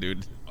 seriously,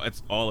 dude.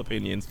 It's all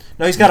opinions.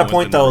 No, he's got a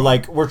point, though.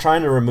 Like, we're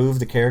trying to remove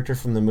the character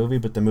from the movie,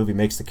 but the movie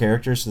makes the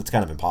character, so it's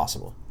kind of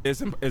impossible. It's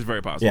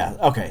very possible. Yeah,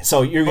 okay.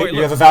 So you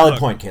have a valid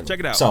point, Caleb.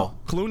 Check it out. So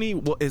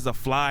Clooney is a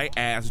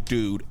fly-ass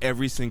dude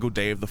every single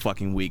day of the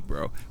fucking week,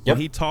 bro. Yep.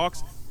 When he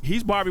talks,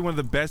 he's probably one of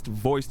the best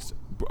voiced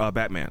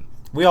Batman.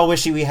 we all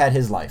wish we had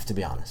his life, to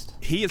be honest.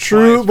 He is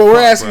true, but we're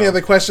asking you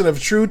the question of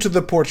true to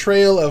the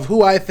portrayal of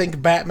who I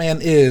think Batman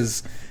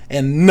is,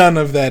 and none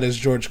of that is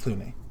George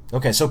Clooney.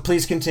 Okay, so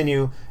please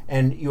continue,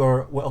 and you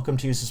are welcome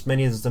to use as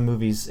many of the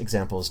movie's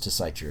examples to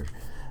cite your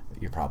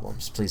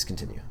problems. Please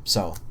continue.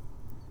 So,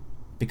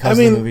 because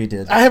the movie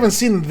did... I haven't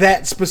seen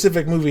that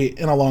specific movie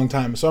in a long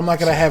time, so I'm not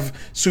going to have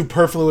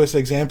superfluous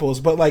examples,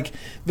 but, like,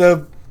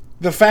 the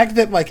fact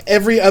that, like,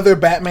 every other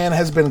Batman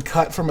has been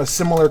cut from a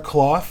similar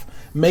cloth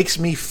makes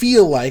me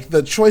feel like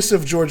the choice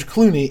of George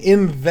Clooney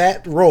in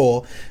that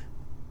role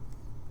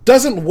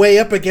doesn't weigh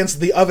up against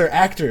the other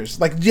actors.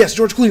 Like, yes,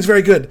 George Clooney's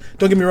very good.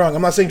 Don't get me wrong.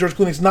 I'm not saying George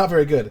Clooney's not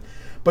very good.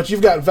 But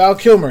you've got Val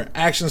Kilmer,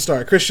 action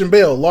star. Christian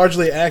Bale,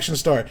 largely action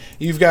star.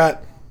 You've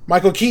got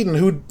Michael Keaton,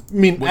 who,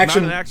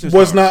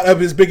 was not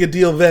as big a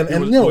deal then.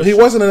 He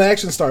wasn't an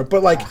action star.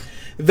 But, like,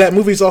 that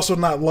movie's also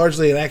not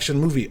largely an action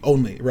movie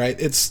only, right?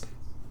 It's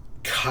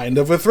kind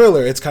of a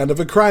thriller. It's kind of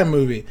a crime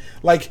movie.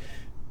 Like,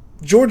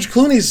 George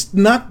Clooney's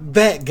not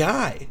that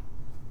guy.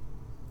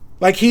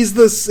 Like,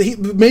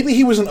 maybe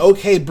he was an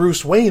okay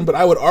Bruce Wayne, but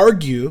I would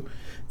argue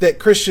that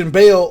Christian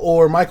Bale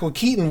or Michael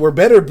Keaton were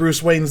better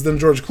Bruce Waynes than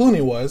George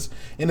Clooney was.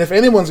 And if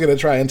anyone's going to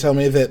try and tell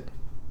me that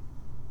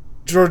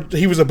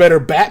he was a better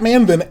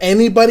Batman than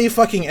anybody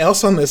fucking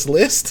else on this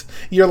list,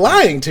 you're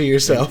lying to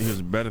yourself. He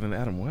was better than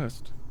Adam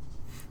West.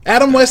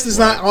 Adam West is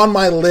not on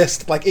my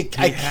list. Like,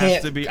 I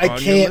can't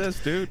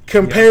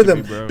compare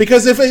them.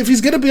 Because if he's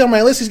going to be on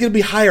my list, he's going to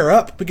be higher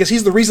up because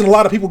he's the reason a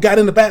lot of people got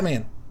into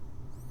Batman.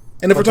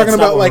 And if we're talking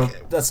about,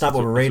 like... That's not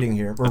what we're rating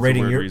here. We're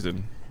rating your...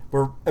 reason.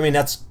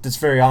 That's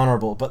very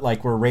honorable, but,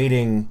 like, we're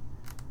rating,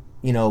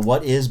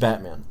 what is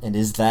Batman? And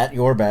is that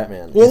your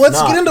Batman? Well,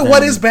 let's get into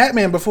what is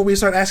Batman before we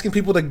start asking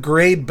people to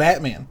grade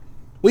Batman.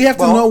 We have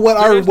to know what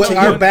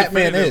our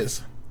Batman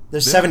is.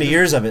 There's 70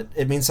 years of it.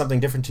 It means something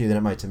different to you than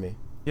it might to me.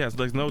 Yes,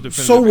 there's no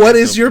definitive. So what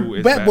is your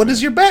what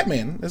is your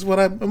Batman? Is what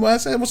I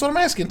said. What's what I'm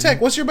asking.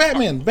 Tech, what's your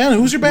Batman? Ben,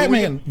 who's your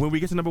Batman? When we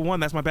get to number 1,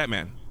 that's my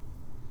Batman.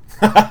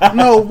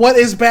 No, what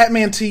is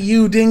Batman to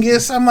you,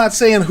 dingus? I'm not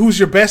saying who's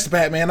your best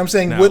Batman. I'm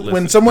saying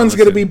when someone's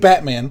going to be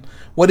Batman,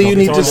 what do you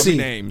need to see?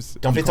 Names.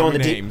 Don't be throwing the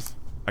names.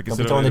 I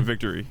consider that a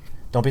victory.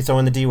 Don't be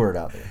throwing the D word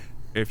out there.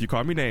 If you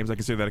call me names, I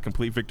consider that a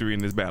complete victory in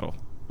this battle.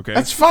 Okay,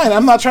 that's fine.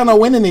 I'm not trying to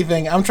win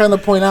anything. I'm trying to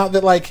point out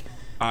that, like,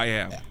 I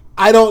am.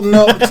 I don't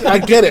know. I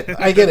get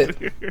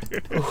it.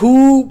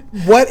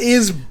 What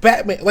is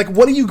Batman? Like,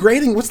 what are you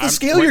grading? What's the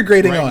scale you're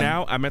grading on? Right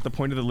now, I'm at the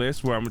point of the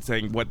list where I'm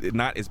saying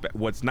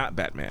what's not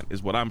Batman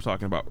is what I'm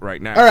talking about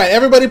right now. All right,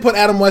 everybody put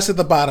Adam West at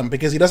the bottom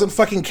because he doesn't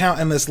fucking count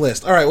in this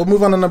list. All right, we'll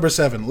move on to number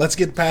 7. Let's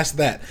get past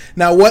that.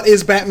 Now, what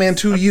is Batman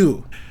to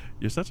you?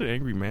 You're such an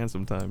angry man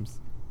sometimes.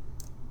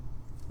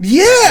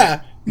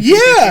 Yeah,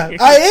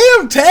 I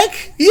am,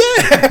 Tech.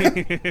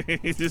 Yeah.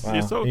 You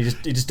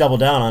just double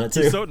down on it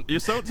too.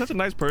 You're such a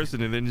nice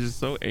person, and then you're just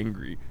so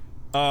angry.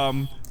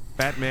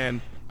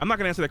 Batman. I'm not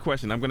gonna answer that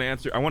question. I want to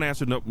answer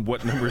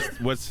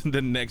what's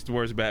the next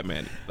worst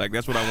Batman. Like,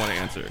 that's what I want to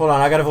answer. Hold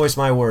on, I gotta voice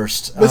my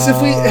worst. But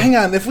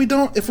if we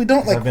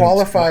don't like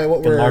qualify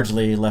what we're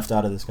largely left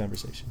out of this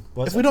conversation.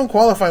 If we don't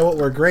qualify what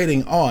we're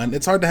grading on,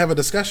 it's hard to have a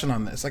discussion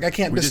on this. Like, I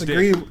can't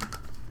disagree.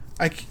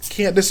 I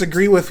can't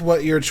disagree with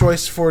what your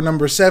choice for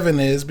number 7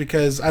 is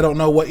because I don't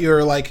know what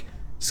your like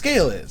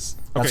scale is.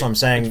 That's Okay, what I'm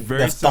saying. it's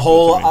very The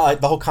simple to me.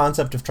 whole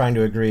concept of trying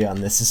to agree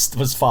on this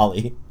was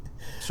folly.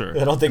 Sure.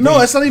 I don't think. No,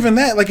 we, it's not even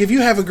that. Like, if you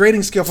have a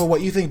grading scale for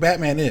what you think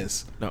Batman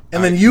is, No,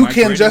 and then you my can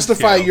grading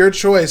justify scale- your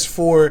choice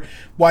for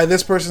why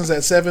this person's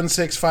at 7,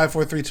 6, 5,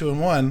 4, 3, 2, and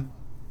 1.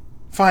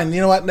 Fine.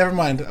 You know what? Never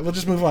mind. We'll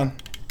just move on.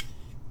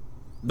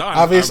 No,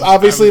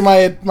 Obviously, my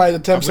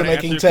attempts I'm at gonna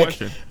making answer your tech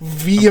question.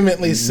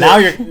 vehemently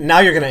sick. now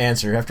you're gonna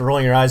answer after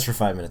rolling your eyes for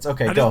 5 minutes.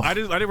 Okay, I go.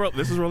 didn't roll.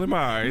 This is rolling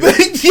my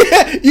eyes.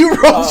 Yeah, you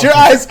rolled your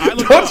eyes. I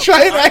looked Don't up.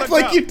 try and I act looked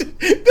like up. you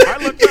did. I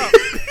looked up.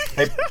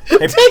 Hey,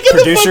 the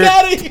fuck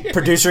outta here.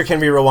 producer, can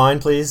we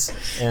rewind, please,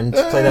 and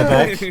play that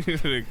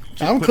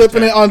back? I'm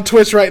clipping it on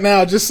Twitch right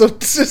now, just so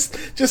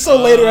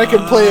later I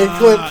can play a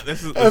clip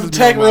this is of me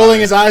Tech on my rolling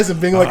eyes. his eyes and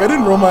being like, "I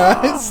didn't roll my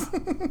eyes."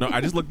 No, I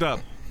just looked up.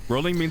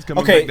 Rolling means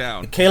coming Okay, back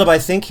down. Caleb, I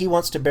think he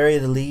wants to bury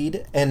the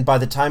lead, and by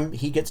the time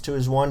he gets to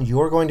his 1,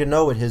 you're going to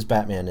know what his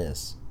Batman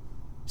is.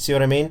 See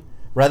what I mean?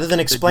 Rather than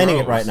explaining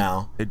it grows. right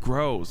now, It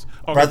grows.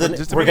 Okay, rather but than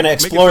just to we're make going to make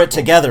explore it simple.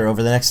 together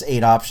over the next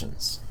 8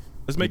 options.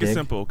 Let's make You it dig?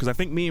 simple, because I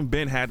think me and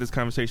Ben had this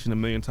conversation a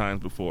million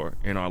times before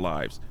in our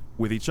lives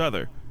with each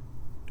other.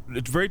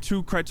 It's very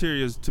two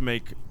criteria to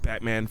make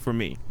Batman for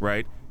me,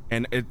 right?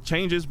 And it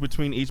changes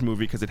between each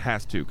movie because it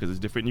has to, because it's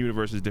different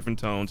universes, different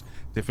tones,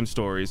 different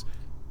stories.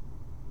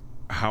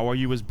 How are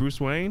you as Bruce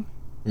Wayne?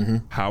 Mm-hmm.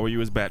 How are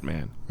you as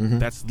Batman?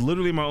 That's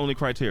literally my only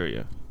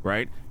criteria,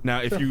 right?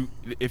 Now,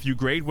 if you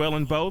grade well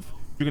in both,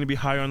 you're going to be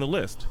higher on the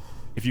list.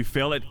 If you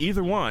fail at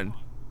either one,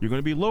 you're going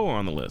to be lower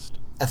on the list.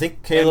 I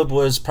think Caleb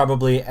was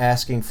probably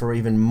asking for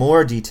even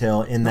more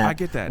detail in that. I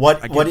get that. What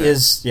I get what that.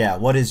 is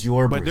what is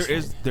your But Bruce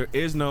Wayne? there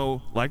is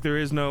no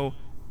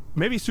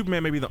maybe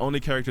Superman may be the only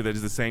character that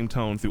is the same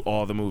tone through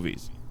all the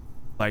movies,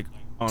 like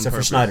on Except for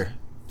purpose. Snyder.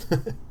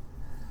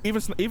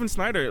 Even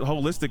Snyder,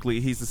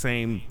 holistically, he's the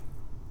same.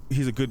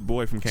 He's a good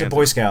boy from He's a Kansas.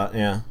 Boy Scout,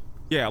 yeah.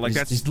 Yeah, like he's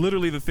that's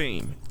literally the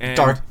theme. And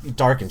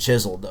Dark and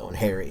chiseled though, and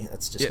hairy.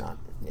 That's just not.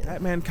 Yeah.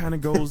 Batman kind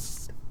of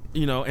goes,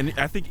 and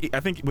I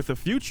think with the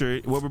future,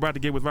 what we're about to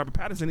get with Robert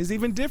Pattinson is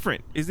even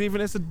different. It's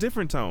a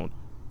different tone.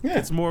 Yeah,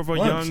 It's more of a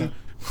 100%. young,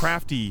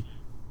 crafty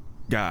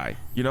guy.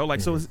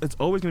 So it's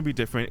always going to be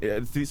different.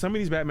 Some of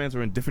these Batmans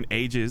are in different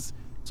ages,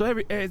 so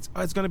it's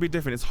going to be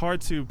different. It's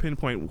hard to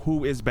pinpoint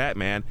who is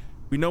Batman.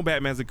 We know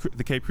Batman's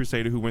the Cape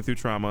Crusader who went through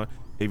trauma,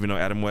 even though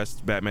Adam West's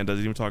Batman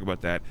doesn't even talk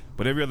about that.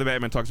 But every other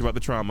Batman talks about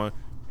the trauma,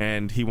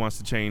 and he wants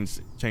to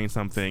change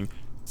something.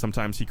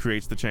 Sometimes he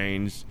creates the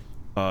change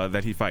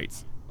that he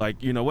fights.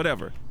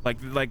 Whatever. Like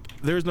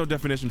there is no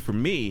definition for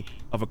me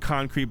of a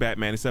concrete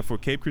Batman except for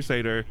Cape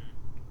Crusader,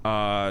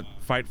 crime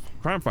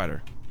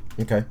fighter.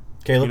 Okay,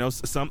 Caleb.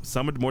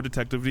 Some are more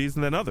detective-y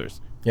than others.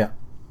 Yeah.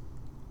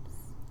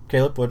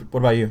 Caleb, what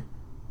about you?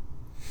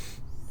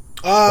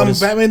 What is-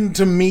 Batman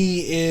to me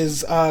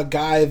is a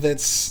guy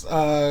that's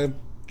I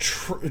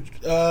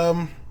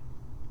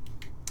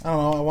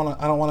don't know.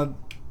 I don't want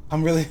to.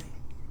 I'm really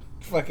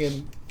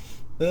fucking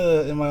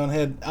in my own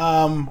head.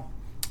 I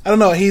don't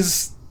know.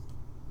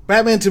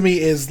 Batman to me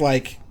is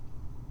like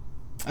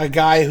a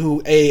guy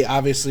who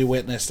obviously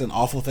witnessed an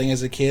awful thing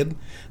as a kid,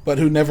 but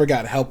who never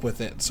got help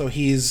with it. So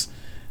he's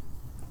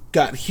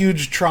got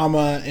huge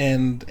trauma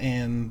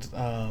and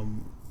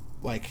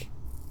like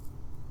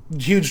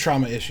huge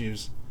trauma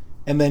issues.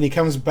 And then he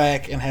comes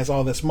back and has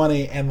all this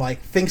money and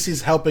like thinks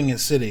he's helping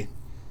his city.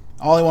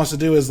 All he wants to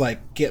do is like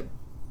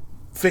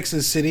fix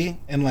his city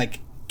and like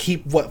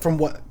keep what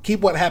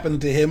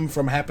happened to him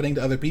from happening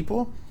to other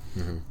people.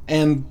 Mm-hmm.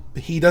 And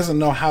he doesn't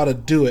know how to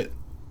do it.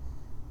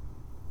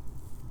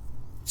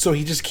 So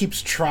he just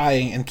keeps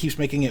trying and keeps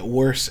making it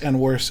worse and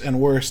worse and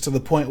worse to the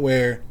point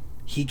where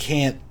he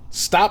can't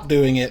stop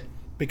doing it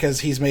because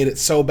he's made it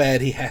so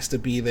bad he has to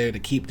be there to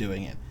keep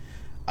doing it.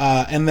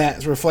 And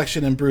that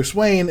reflection in Bruce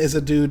Wayne is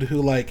a dude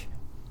who, like,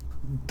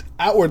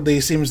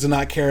 outwardly seems to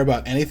not care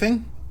about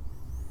anything.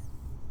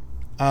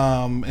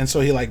 And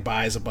so he, like,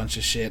 buys a bunch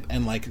of shit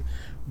and, like,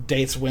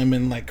 dates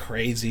women like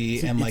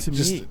crazy and, like,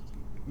 just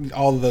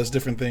all of those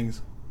different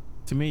things.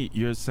 To me,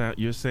 you're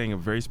saying a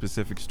very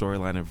specific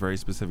storyline, a very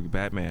specific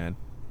Batman,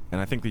 and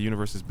I think the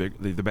universe is big.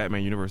 The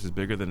Batman universe is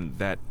bigger than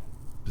that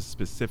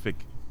specific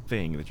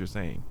thing that you're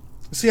saying.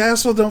 See, I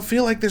also don't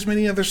feel like there's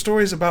many other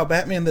stories about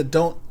Batman that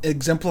don't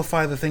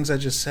exemplify the things I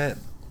just said.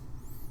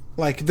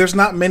 Like, there's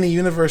not many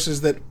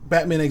universes that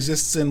Batman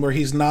exists in where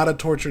he's not a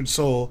tortured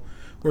soul,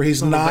 where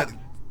he's not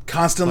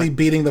constantly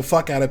beating the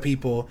fuck out of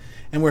people,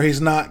 and where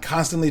he's not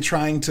constantly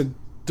trying to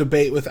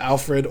debate with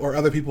Alfred or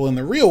other people in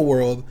the real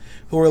world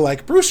who are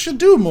like, Bruce should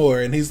do more,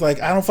 and he's like,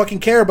 I don't fucking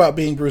care about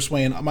being Bruce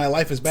Wayne. My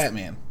life is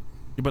Batman.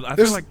 But I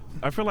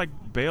feel like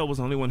Bale was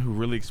the only one who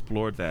really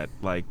explored that.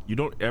 Like, you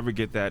don't ever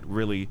get that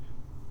really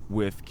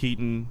with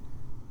Keaton.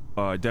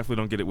 Definitely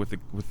don't get it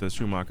with the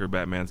Schumacher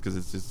Batmans, because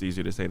it's just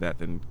easier to say that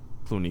than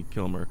Clooney,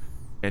 Kilmer.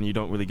 and you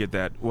don't really get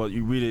that. Well,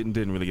 you really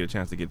didn't really get a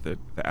chance to get the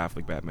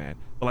Affleck Batman.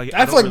 But like,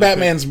 I I don't feel like really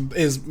Batman's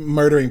is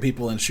murdering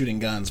people and shooting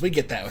guns. We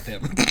get that with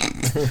him.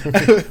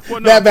 Well,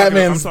 no, that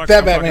I'm talking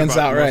Batman's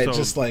about outright more so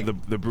just like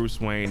the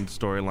Bruce Wayne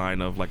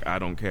storyline of like, I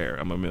don't care,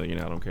 I'm a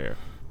millionaire, I don't care.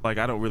 Like,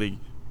 I don't really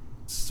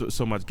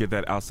so much get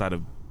that outside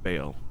of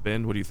Bale.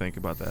 Ben, what do you think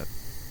about that?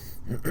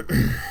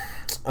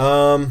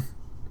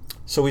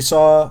 So we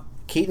saw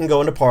Keaton go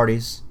into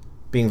parties,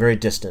 being very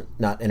distant,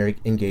 not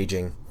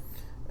engaging,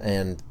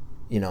 and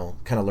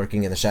kind of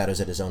lurking in the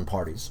shadows at his own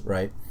parties,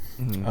 right?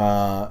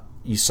 Mm-hmm.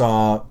 You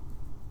saw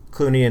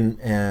Clooney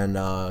and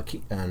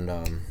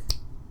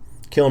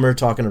Kilmer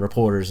talking to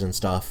reporters and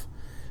stuff.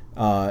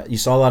 You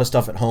saw a lot of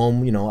stuff at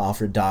home.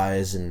 Alfred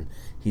dies, and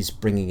he's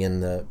bringing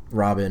in the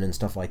Robin and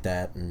stuff like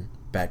that, and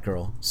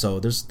Batgirl. So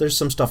there's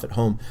some stuff at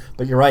home.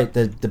 But you're right.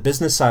 The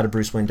business side of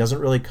Bruce Wayne doesn't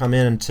really come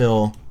in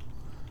until,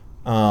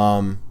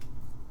 I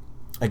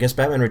guess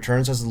Batman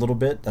Returns has a little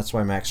bit. That's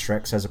why Max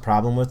Schreck has a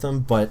problem with him.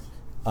 But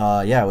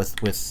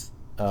with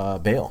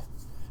Bale.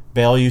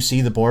 Bale, you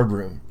see the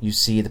boardroom, you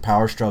see the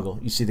power struggle,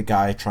 you see the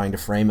guy trying to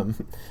frame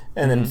him,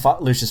 and then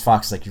Lucius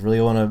Fox is like, you really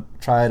want to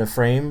try to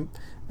frame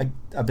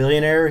a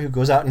billionaire who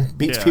goes out and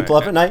beats people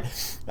up at night?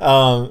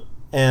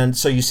 And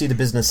so you see the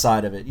business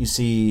side of it. You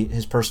see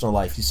his personal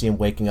life. You see him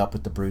waking up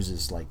with the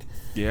bruises. Like,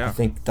 I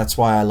think that's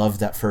why I love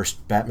that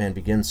first Batman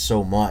Begins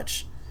so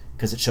much,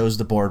 because it shows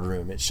the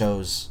boardroom. It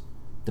shows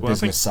the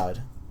business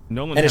side.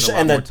 Nolan and had a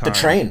lot more time. The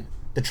train.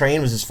 The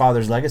train was his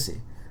father's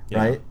legacy,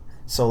 right?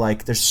 So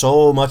like, there's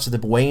so much of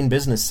the Wayne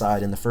business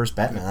side in the first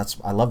Batman.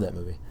 I love that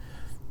movie.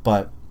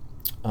 But,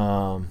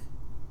 and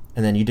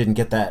then you didn't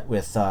get that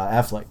with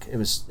Affleck. It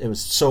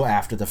was so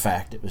after the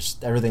fact. It was,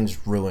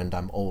 everything's ruined.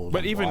 I'm old.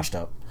 But I'm washed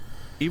up.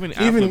 Even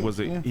Affleck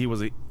was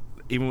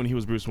even when he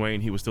was Bruce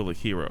Wayne, he was still a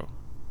hero.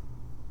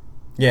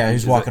 Yeah, he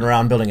was walking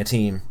around building a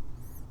team.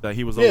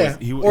 He was always,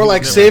 or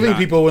like saving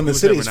people when the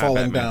city's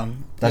falling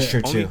down. That's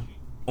true too.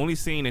 Only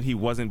scene that he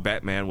wasn't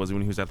Batman was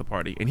when he was at the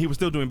party, and he was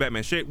still doing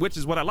Batman shit, which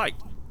is what I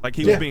liked. Like,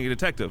 he was being a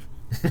detective.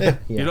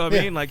 You know what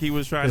I mean? Like, he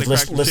was trying to crack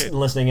some shit.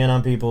 Listening in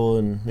on people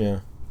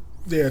and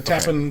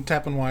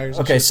tapping wires.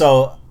 Okay,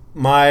 so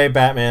my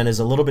Batman is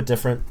a little bit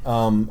different.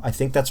 I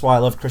think that's why I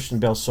love Christian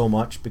Bale so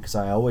much,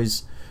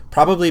 because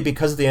probably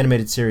because of the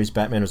animated series,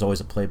 Batman was always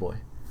a playboy,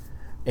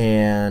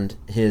 and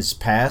his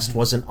past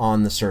wasn't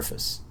on the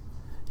surface.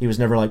 He was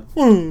never like,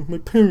 oh, my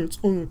parents.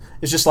 Oh.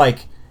 It's just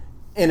like,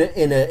 in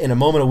a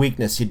moment of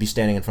weakness, he'd be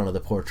standing in front of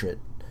the portrait,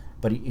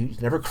 but he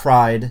never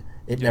cried.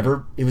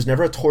 He was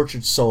never a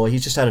tortured soul. He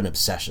just had an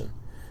obsession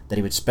that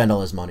he would spend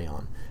all his money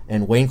on.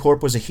 And Wayne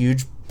Corp was a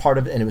huge part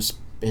of it, and it was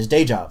his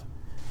day job.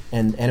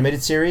 And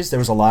animated series, there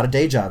was a lot of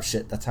day job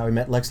shit. That's how he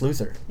met Lex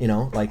Luthor.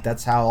 Like,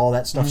 that's how all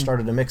that stuff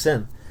started to mix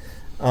in.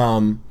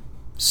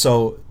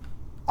 So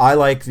I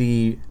like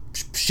the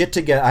shit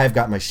together. I have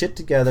got my shit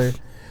together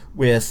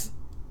with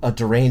a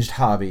deranged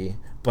hobby,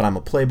 but I'm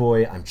a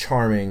playboy. I'm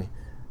charming.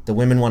 The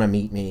women want to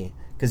meet me.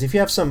 Because if you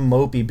have some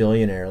mopey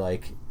billionaire,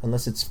 like,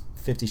 unless it's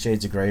 50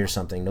 Shades of Grey or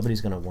something,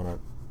 nobody's going to want to,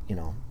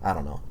 I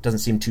don't know. It doesn't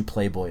seem too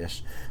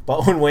playboyish.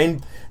 But when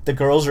Wayne, the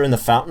girls are in the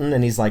fountain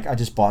and he's like, I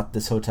just bought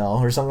this hotel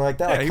or something like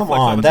that. Like, come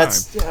on.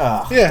 That's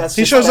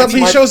he shows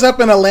up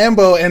in a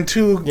Lambo and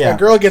a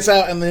girl gets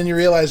out, and then you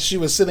realize she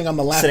was sitting on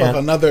the lap of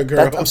another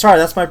girl. I'm sorry,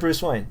 that's my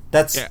Bruce Wayne.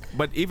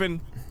 But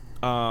even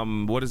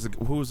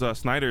who's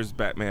Snyder's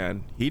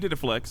Batman? He did a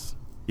flex.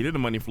 He did a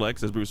money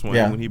flex as Bruce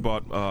Wayne when he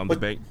bought the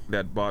bank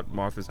that bought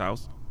Martha's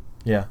house.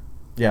 Yeah.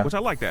 Yeah. Which I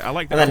like that.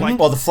 And then,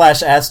 the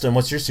Flash asked him,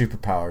 what's your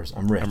superpowers?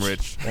 I'm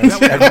rich.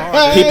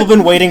 People have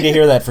been waiting to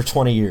hear that for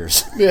 20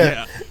 years.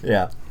 Yeah.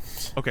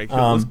 Okay,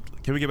 can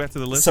we get back to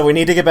the list? So we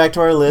need to get back to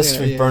our list.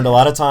 We've burned a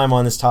lot of time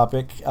on this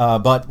topic.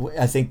 But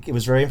I think it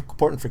was very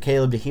important for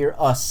Caleb to hear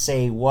us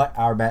say what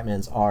our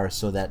Batmans are,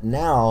 so that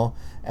now,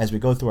 as we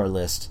go through our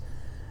list,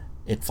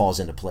 it falls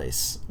into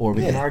place. Or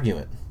we can argue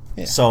it.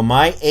 Yeah. So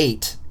my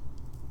 8...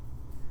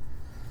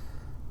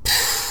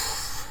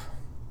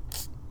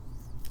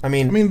 I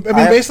mean,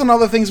 based on all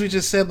the things we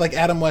just said, like,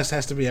 Adam West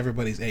has to be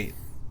everybody's 8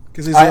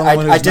 because he's the only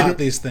one who's not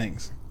these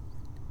things.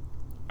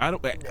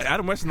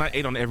 Adam West is not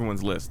 8 on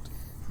everyone's list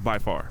by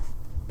far.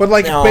 But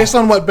based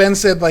on what Ben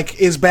said, like,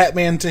 is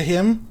Batman to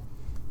him?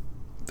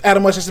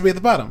 Adam West has to be at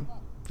the bottom,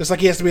 just like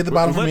he has to be at the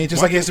bottom for me,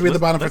 just like he has to be at the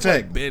bottom for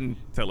Tech. Ben,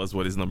 tell us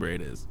what his number 8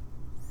 is.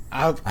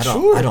 I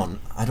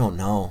don't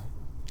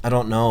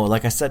know.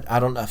 Like I said, I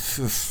don't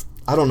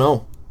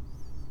know.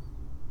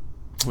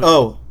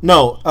 Oh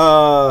no.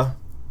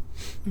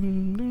 I'm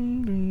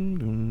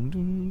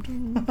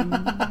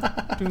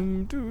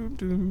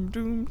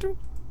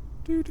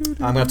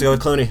gonna have to go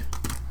with Clooney.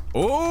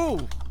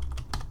 Oh,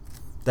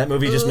 that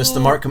movie just missed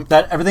the mark.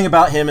 Everything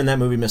about him in that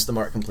movie missed the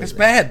mark completely. It's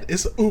bad.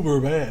 It's uber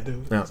bad,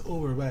 dude. Yeah. It's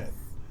uber bad.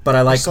 But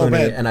I like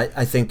Clooney, and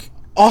I think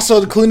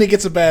also Clooney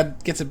gets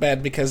it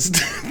bad because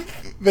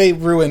they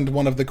ruined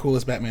one of the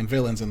coolest Batman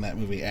villains in that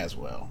movie as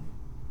well.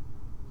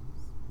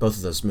 Both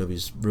of those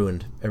movies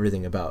ruined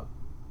everything about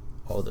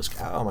all of those.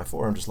 Oh, my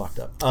forearm just locked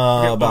up.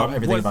 About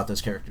everything about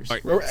those characters.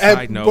 Like,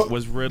 side note,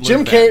 was Riddler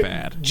Jim that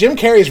bad? Jim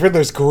Carrey's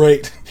Riddler's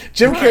great.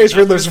 Jim Right, Carrey's I was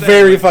Riddler's gonna say,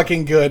 very like,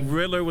 fucking good.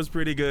 Riddler was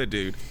pretty good,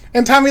 dude.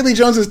 And Tommy Lee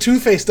Jones's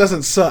Two-Face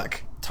doesn't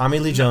suck. Tommy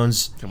Lee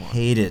Jones Come on.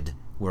 hated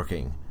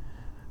working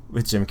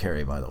with Jim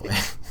Carrey, by the way.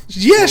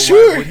 Yeah, Well,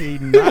 sure. why would he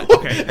not?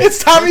 Okay.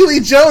 It's Tommy Lee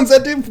Jones.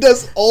 That dude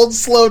does old,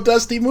 slow,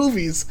 dusty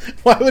movies.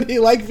 Why would he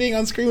like being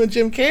on screen with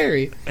Jim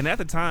Carrey? And at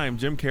the time,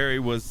 Jim Carrey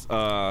was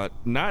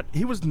not.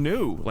 He was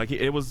new. Like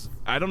it was.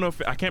 I don't know if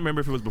I can't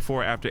remember if it was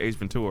before or after Ace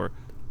Ventura,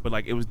 but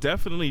like it was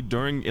definitely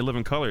during In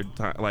Living Color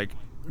time. Like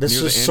This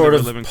near was the end sort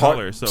of of Living part,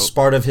 Color. So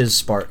start of his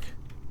spark.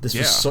 This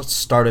Yeah. was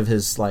start of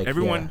his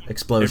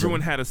explosion.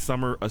 Everyone had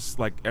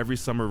like every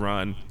summer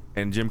run,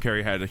 and Jim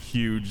Carrey had a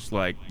huge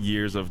like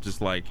years of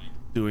just like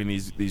doing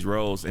these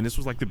roles, and this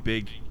was like the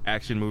big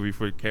action movie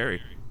for Carrey,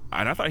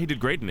 and I thought he did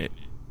great in it.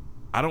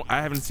 I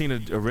haven't seen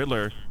a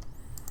Riddler.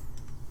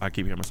 I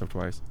keep hearing myself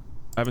twice.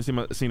 I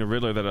haven't seen a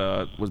Riddler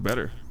that was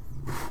better.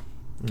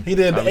 He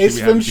did Obviously, Ace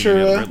we haven't seen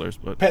any other Ventura, Riddlers,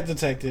 but- Pet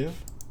Detective,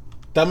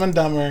 Dumb and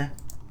Dumber,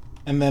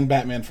 and then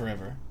Batman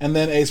Forever, and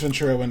then Ace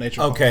Ventura: When Nature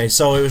Calls. Okay,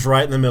 so it was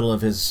right in the middle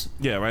of his.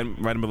 Yeah, right in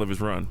the middle of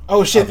his run.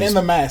 Oh shit! Obviously. And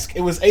The Mask.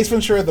 It was Ace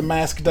Ventura, The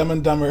Mask, Dumb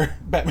and Dumber,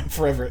 Batman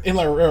Forever in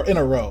a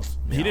row.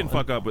 He didn't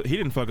fuck up. But he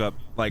didn't fuck up.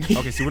 Like,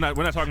 okay, so we're not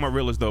talking about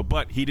Riddlers though.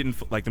 But he didn't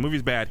like the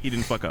movie's bad. He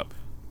didn't fuck up.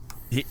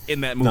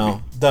 In that movie.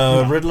 No,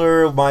 the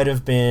Riddler might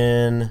have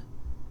been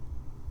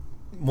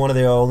one of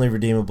the only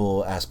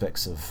redeemable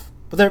aspects of.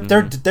 But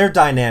their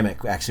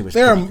dynamic actually was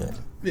They're pretty good.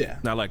 yeah.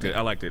 I liked it.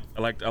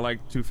 I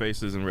liked Two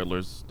Faces and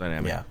Riddler's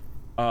dynamic. Yeah.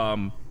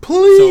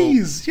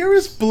 Please, you're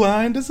as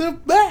blind as a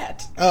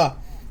bat.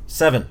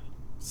 7.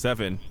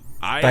 7.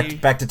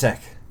 Back to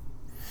tech.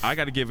 I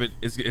got to give it.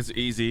 It's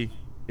easy.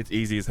 It's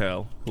easy as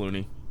hell.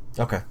 Clooney.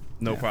 Okay.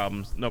 No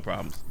problems.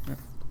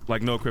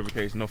 Like no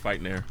equivocation. No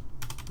fighting there.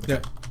 Yeah.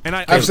 And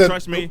I've said-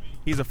 trust me,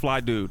 he's a fly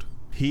dude.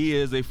 He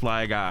is a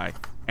fly guy,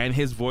 and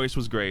his voice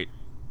was great.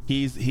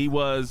 He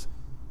was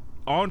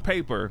on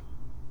paper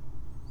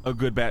a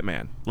good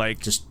Batman. Like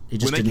He just when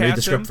they didn't read the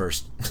cast script him-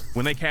 first.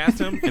 When they cast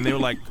him and they were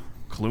like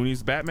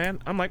Clooney's Batman,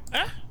 I'm like,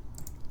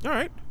 all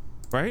right,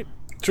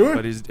 Sure.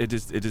 But it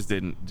just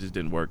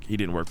didn't work. He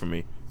didn't work for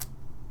me.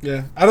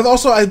 Yeah. I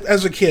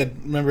as a kid,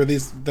 remember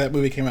that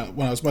movie came out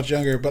when I was much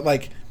younger, but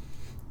like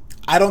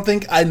I don't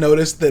think I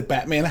noticed that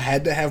Batman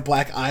had to have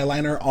black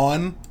eyeliner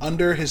on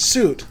under his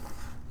suit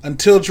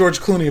until George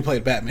Clooney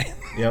played Batman.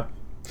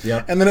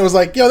 Yep. And then it was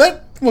like, yo,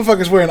 that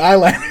motherfucker's wearing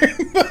eyeliner.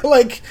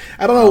 Like,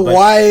 I don't know but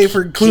why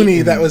for Clooney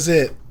Keaton- that was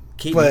it.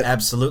 Keaton But-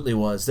 absolutely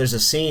was. There's a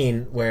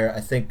scene where I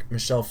think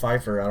Michelle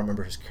Pfeiffer, I don't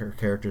remember his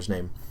character's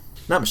name.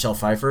 Not Michelle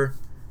Pfeiffer.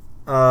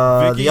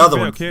 Vicky The other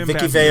Vale, one. Kim Vicky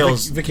Basinger.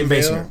 Vale's Vicky Kim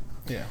Vale. Basinger.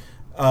 Yeah.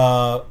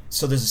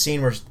 So there's a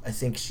scene where I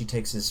think she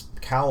takes his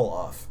cowl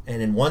off,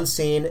 and in one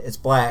scene it's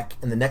black,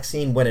 and the next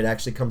scene when it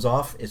actually comes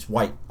off, it's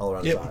white all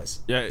around Yep. his eyes.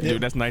 Yeah,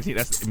 dude, that's 19.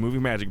 That's movie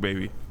magic,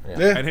 baby.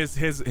 Yeah. And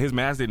his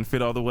mask didn't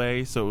fit all the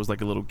way, so it was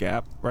like a little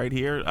gap right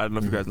here. I don't know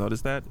if you guys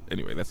noticed that.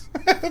 Anyway, that's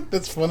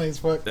That's funny as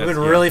fuck. It would have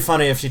been really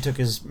funny if she took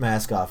his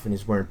mask off and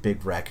he's wearing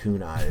big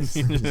raccoon eyes.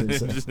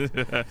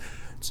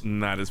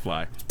 not as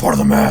fly. Part of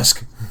the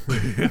mask.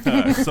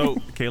 So,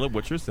 Caleb,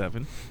 what's your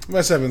 7? My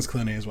 7's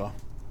Clooney as well.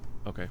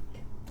 Okay.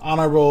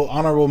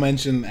 Honorable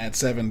mention at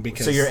 7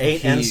 because So your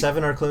 8 and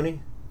 7 are Clooney?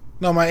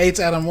 No, my 8's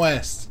Adam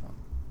West,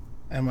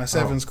 and my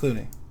 7's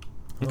Clooney.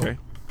 Okay.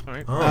 All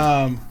right.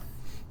 Oh.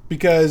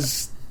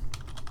 Because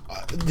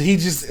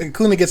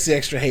Clooney gets the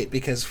extra hate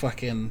because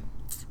fucking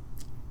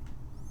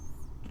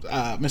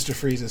Mr.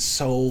 Freeze is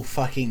so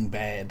fucking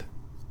bad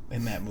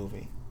in that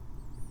movie.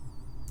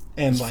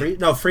 And like,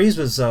 Freeze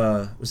was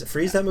it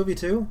Freeze that movie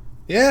too?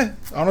 yeah,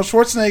 Arnold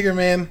Schwarzenegger,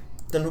 man.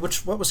 Then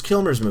what was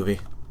Kilmer's movie?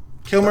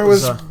 Kilmer That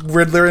was, was,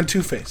 Riddler and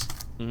Two-Face.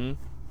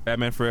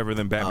 Batman Forever,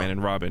 then Batman Oh.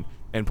 and Robin.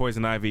 And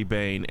Poison Ivy,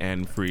 Bane,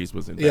 and Freeze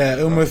was in Yeah, Batman and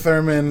Uma Robin.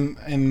 Thurman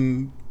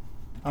and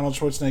Arnold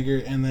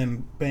Schwarzenegger, and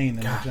then Bane and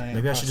the giant.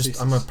 Maybe I should just.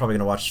 prosthesis. probably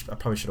gonna watch. I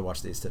probably should have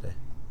watched these today.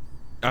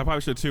 I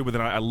probably should too, but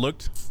then I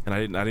looked, and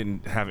I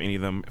didn't have any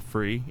of them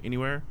free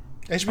anywhere.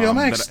 HBO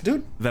Max,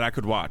 dude. That I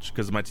could watch,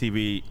 because my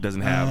TV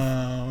doesn't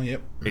have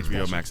Yep.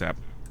 HBO Max app.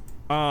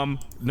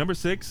 Number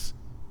 6,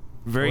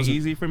 very Was it?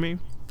 easy for me.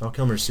 Val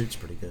Kilmer's suit's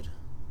pretty good.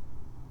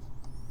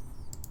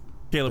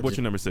 Caleb, what's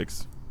your number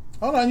 6?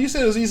 Hold on, you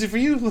said it was easy for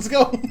you. Let's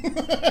go.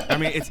 I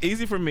mean, it's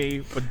easy for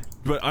me,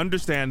 but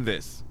understand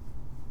this.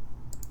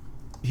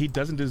 He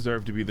doesn't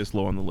deserve to be this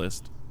low on the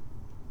list.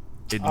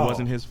 It Oh.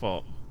 wasn't his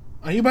fault.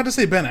 Are you about to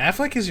say Ben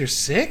Affleck is your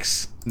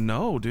 6?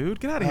 No, dude,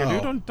 get out of here,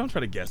 Oh. dude. Don't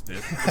try to guess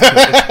this.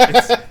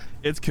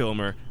 It's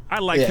Kilmer. I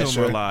like Yeah, Kilmer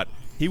sure. a lot.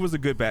 He was a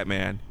good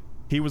Batman.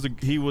 He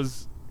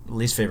was.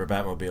 Least favorite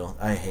Batmobile.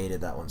 I hated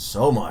that one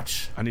so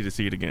much. I need to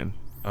see it again.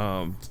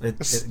 It's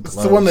It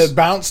the one glows. that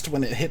bounced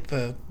when it hit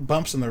the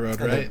bumps in the road,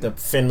 And right? the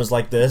fin was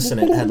like this,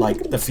 and it had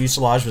like the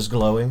fuselage was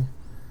glowing.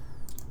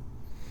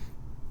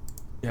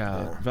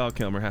 Yeah, Val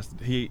Kilmer has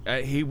to. He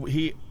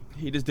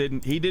just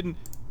didn't. He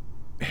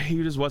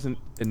just wasn't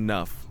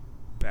enough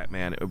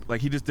Batman.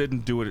 Like he just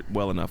didn't do it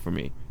well enough for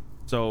me.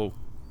 So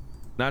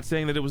Not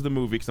saying that it was the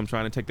movie, because I'm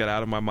trying to take that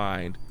out of my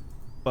mind,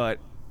 but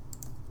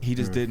he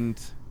just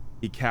didn't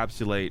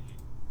encapsulate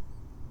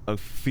a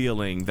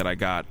feeling that I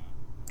got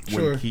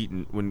when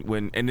Keaton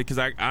and because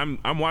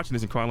I'm watching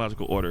this in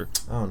chronological order.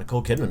 Oh,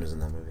 Nicole Kidman was in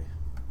that movie.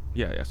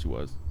 Yeah, she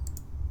was.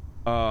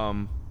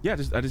 He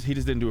just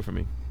didn't do it for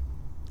me.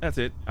 That's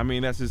it. I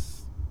mean, that's just.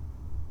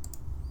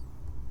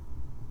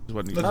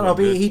 No,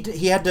 but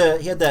he had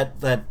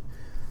that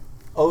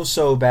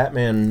oh-so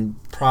Batman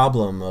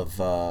problem of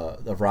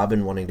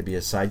Robin wanting to be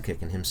a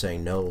sidekick and him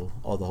saying no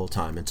all the whole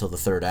time until the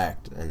third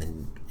act, and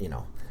then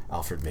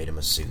Alfred made him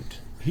a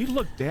suit. He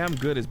looked damn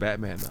good as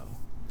Batman, though.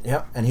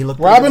 Yep, and he looked.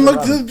 Robin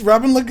looked good.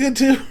 Robin looked good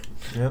too.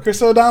 Yep.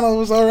 Chris O'Donnell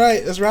was all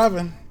right as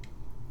Robin.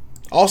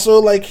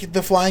 Also, like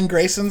the Flying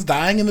Graysons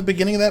dying in the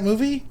beginning of that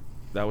movie.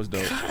 That was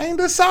dope.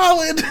 Kinda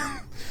solid.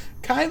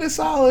 Kinda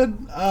solid.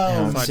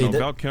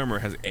 Val Kilmer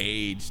has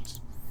aged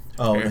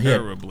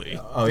terribly. He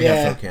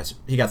got throat cancer.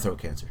 He got throat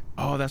cancer.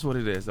 Oh, that's what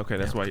it is. Okay,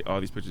 that's why all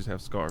these pictures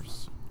have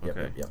scarves.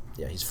 Okay. Yep.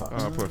 Yeah, he's fucked.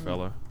 Oh, poor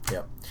fella.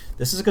 Yep.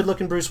 This is a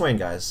good-looking Bruce Wayne,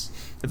 guys.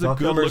 It's a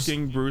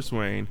good-looking Bruce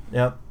Wayne.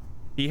 Yep.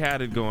 He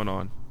had it going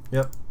on.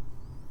 Yep.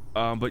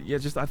 But yeah,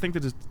 just I think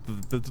that just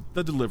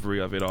the delivery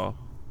of it all.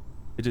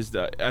 It just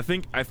I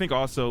think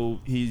also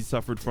he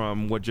suffered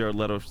from what Jared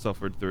Leto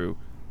suffered through.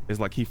 Is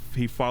like he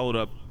followed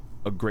up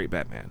a great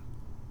Batman.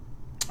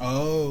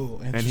 Oh,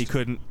 and he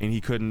couldn't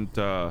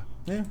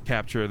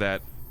capture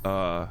that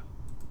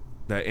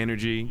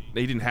energy.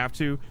 He didn't have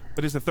to,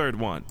 but it's the third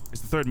one.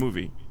 It's the third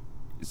movie,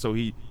 so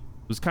he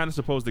was kind of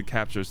supposed to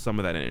capture some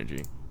of that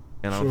energy,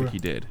 and I don't think he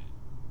did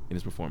in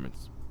his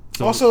performance.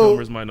 So also,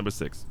 Kilmer's my number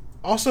 6.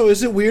 Also,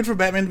 is it weird for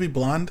Batman to be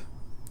blonde?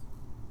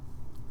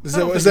 Is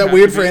that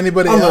weird for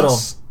anybody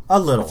else? A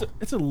little.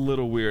 It's a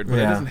little weird, but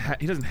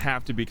he doesn't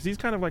have to be, because he's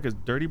kind of like a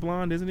dirty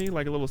blonde, isn't he?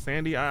 Like a little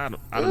sandy. I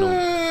don't know.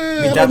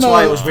 I mean, that's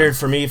why it was weird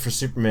for me for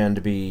Superman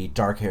to be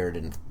dark haired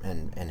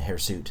and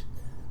hirsute.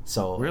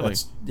 So really,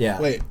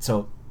 Wait.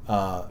 So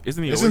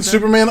isn't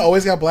Superman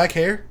always got black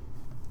hair?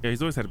 Yeah,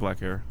 he's always had black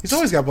hair. He's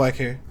always got black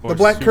hair. The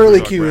black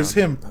curly Q is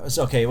him. It's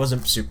okay. It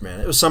wasn't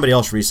Superman. It was somebody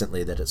else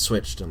recently that it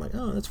switched. I'm like,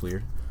 oh, that's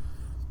weird.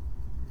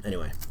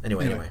 Anyway.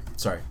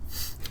 Sorry.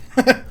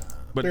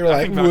 But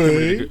I think Val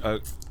Kilmer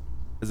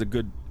is a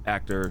good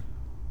actor,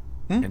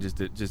 and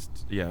just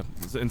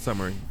in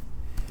summary,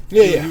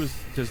 he was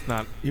just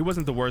not. He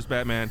wasn't the worst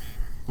Batman.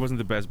 He wasn't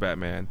the best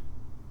Batman.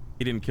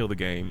 He didn't kill the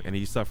game, and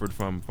he suffered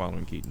from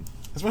following Keaton.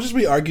 As much as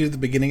we argued at the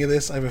beginning of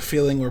this, I have a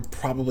feeling we're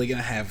probably going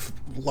to have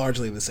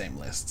largely the same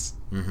lists.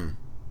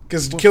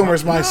 Because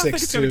Kilmer's my 6 too. I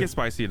think it's going to get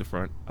spicy at the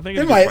front. I think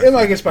it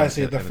might get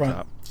spicy at the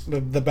front.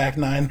 The back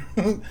 9.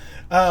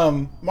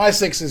 My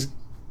 6 is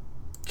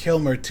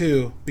Kilmer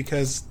too,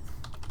 because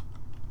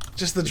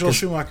just the Joel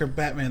Schumacher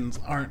Batmans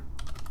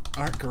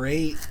aren't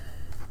great,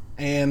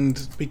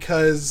 and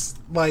because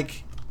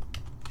like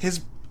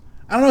his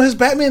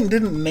Batman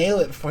didn't nail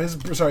it for his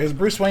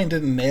Bruce Wayne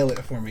didn't nail it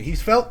for me. He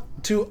felt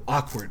too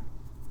awkward.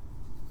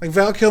 Like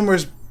Val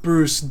Kilmer's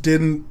Bruce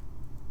didn't.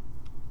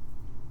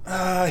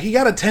 He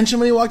got attention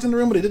when he walked in the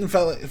room, but he didn't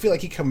feel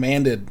like he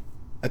commanded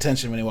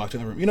attention when he walked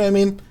in the room. You know what I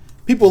mean?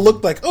 People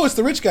looked like, oh, it's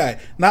the rich guy,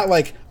 not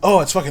like,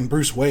 oh, it's fucking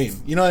Bruce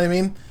Wayne. You know what I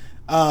mean?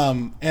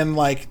 And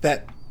like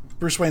that.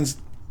 Bruce Wayne's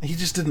he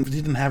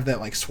didn't have that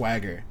like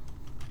swagger.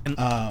 He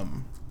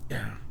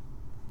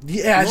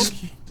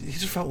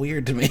just felt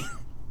weird to me.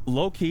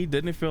 Low key,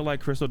 didn't it feel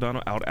like Chris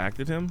O'Donnell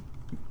outacted him?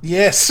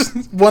 Yes,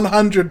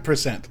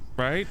 100%.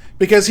 Right?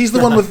 Because he's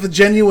the one with the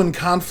genuine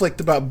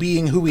conflict about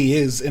being who he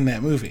is in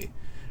that movie.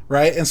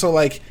 Right? And so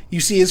like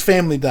you see his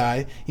family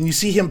die, and you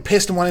see him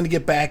pissed and wanting to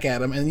get back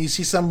at him, and you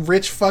see some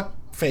rich fuck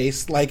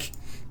face like,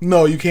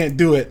 no, you can't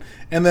do it.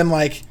 And then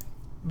like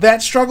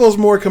that struggle is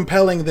more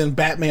compelling than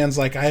Batman's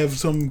like, I have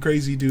some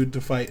crazy dude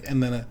to fight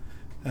and then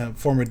a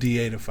former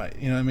DA to fight.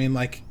 You know what I mean?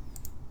 Like,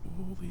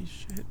 holy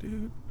shit,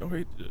 dude. Oh,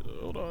 wait,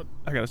 hold on.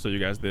 I gotta show you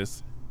guys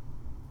this.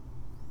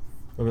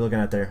 What are we looking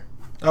at there?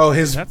 Oh,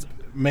 that's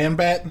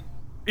Man-Bat?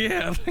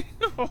 Yeah.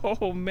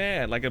 Oh,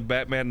 man. Like a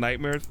Batman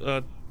Nightmare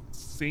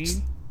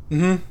scene?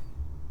 Mm-hmm.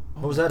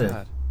 What was that in?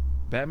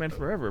 Batman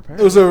Forever,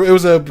 apparently. It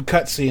was a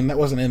cut scene. That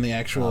wasn't in the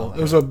actual... Oh, okay.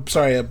 It was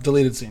a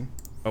deleted scene.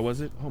 Oh,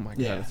 was it? Oh my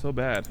god, it's so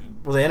bad.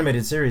 Well, the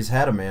animated series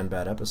had a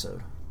Man-Bat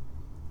episode.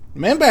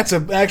 Man-Bat's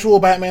an actual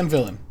Batman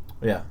villain.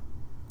 Yeah.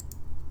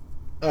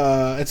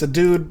 It's a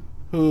dude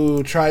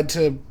who tried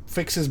to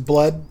fix his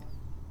blood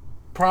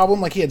problem,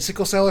 like he had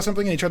sickle cell or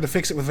something, and he tried to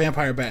fix it with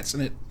vampire bats,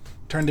 and it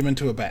turned him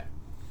into a bat.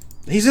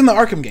 He's in the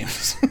Arkham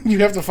games. You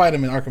have to fight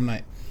him in Arkham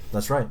Knight.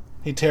 That's right.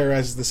 He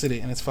terrorizes the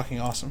city, and it's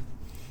fucking awesome.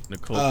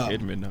 Nicole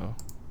Kidman, no.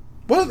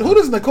 Who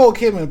does Nicole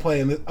Kidman play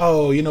in this?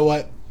 Oh, you know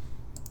what?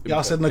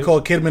 Y'all said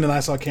Nicole Kidman, and I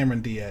saw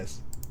Cameron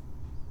Diaz.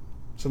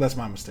 So that's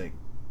my mistake.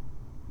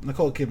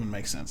 Nicole Kidman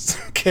makes sense.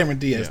 Cameron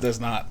Diaz does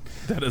not.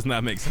 That does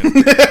not make sense.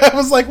 I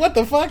was like, what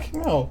the fuck?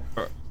 No.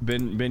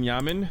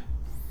 Benjamin?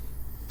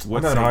 I'm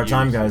having a hard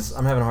time, guys.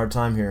 I'm having a hard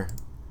time here.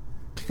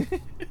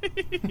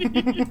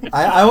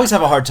 I always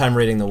have a hard time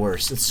rating the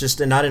worst. It's just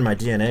not in my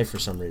DNA for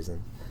some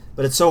reason.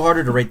 But it's so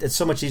harder to rate. It's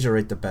so much easier to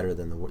rate the better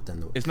than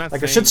the. It's not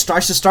like saying, I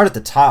should start at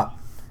the top.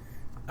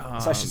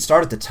 So I should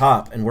start at the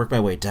top and work my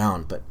way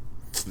down. But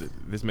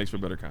this makes for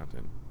better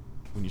content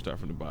when you start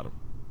from the bottom.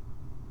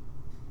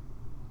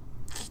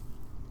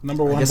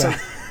 Number one.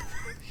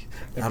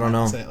 I don't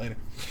know. Say it later.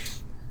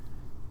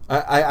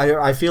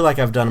 I feel like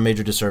I've done a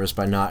major disservice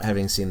by not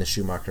having seen the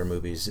Schumacher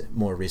movies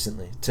more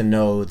recently to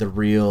know the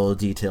real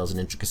details and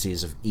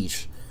intricacies of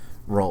each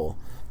role.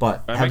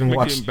 But I having make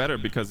watched it better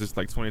because it's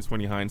like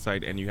 20/20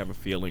 hindsight, and you have a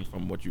feeling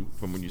from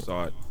when you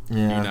saw it.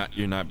 Yeah.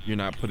 You're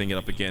not putting it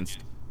up against.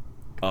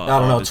 I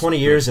don't know. 20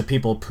 years of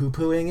people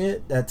poo-pooing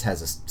it, that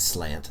has a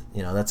slant.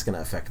 You know, that's going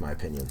to affect my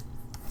opinion.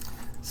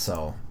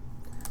 So,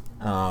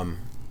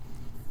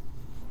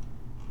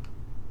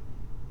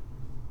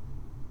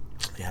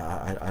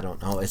 yeah, I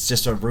don't know. It's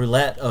just a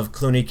roulette of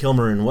Clooney,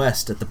 Kilmer, and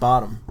West at the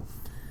bottom.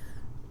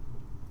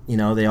 You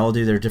know, they all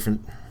do their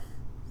different.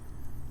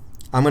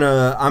 I'm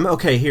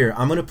okay here.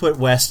 I'm gonna put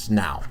West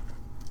now,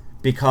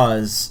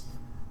 because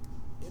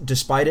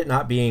despite it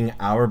not being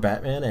our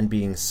Batman and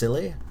being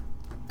silly,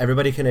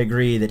 everybody can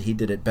agree that he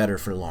did it better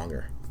for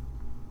longer.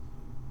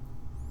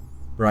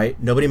 Right?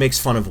 Nobody makes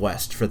fun of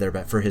West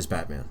for his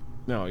Batman.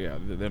 No, yeah,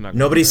 they're not.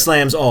 Nobody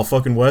slams, "Oh,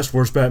 fucking West,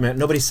 worst Batman."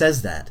 Nobody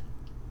says that.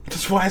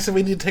 That's why I said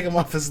we need to take him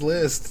off his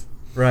list.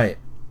 Right.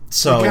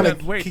 So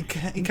he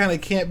kind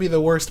of can't be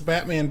the worst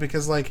Batman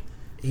because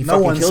he no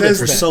fucking one killed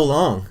says it for that. so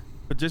long.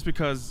 But just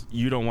because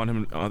you don't want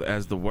him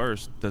as the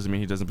worst doesn't mean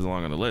he doesn't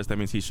belong on the list. That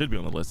means he should be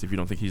on the list if you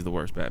don't think he's the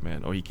worst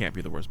Batman, or he can't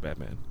be the worst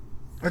Batman.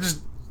 I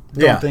just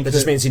don't think that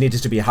just means he needs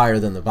to be higher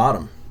than the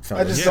bottom.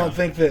 I just don't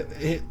think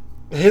that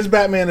his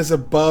Batman is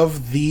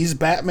above these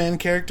Batman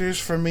characters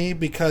for me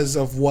because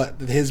of what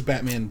his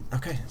Batman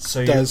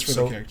does for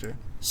the character.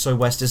 So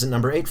West isn't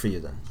number 8 for you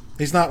then?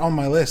 He's not on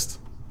my list.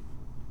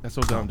 That's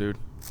so dumb, dude.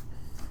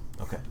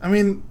 Okay. I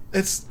mean,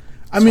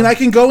 I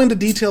can go into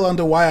detail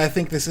onto why I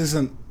think this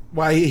isn't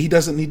why he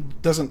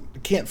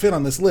can't fit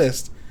on this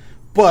list,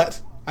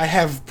 but I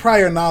have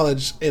prior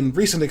knowledge and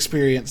recent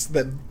experience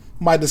that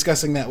my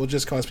discussing that will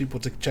just cause people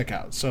to check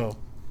out. So,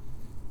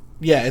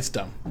 yeah, it's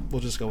dumb.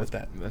 We'll just go with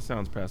that. That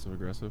sounds passive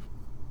aggressive.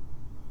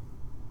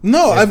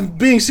 No, I'm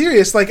being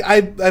serious.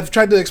 I've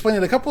tried to explain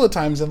it a couple of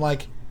times, and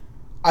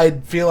I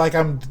feel like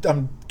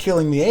I'm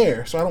killing the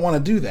air, so I don't want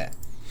to do that.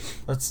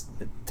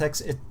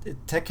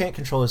 Tech can't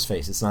control his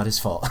face. It's not his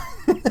fault.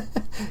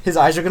 His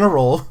eyes are gonna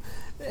roll,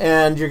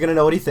 and you're gonna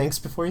know what he thinks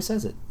before he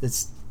says it.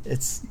 It's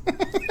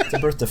a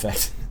birth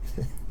defect.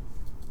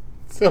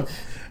 So,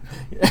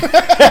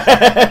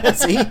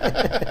 see,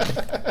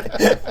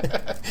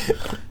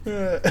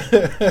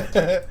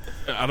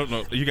 I don't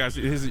know. You guys,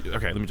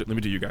 okay? Let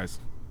me do you guys.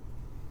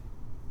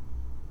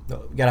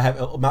 No, you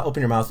gotta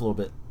open your mouth a little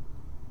bit.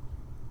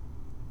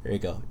 There you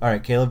go. All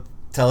right, Caleb,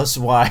 tell us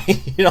why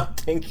you don't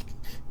think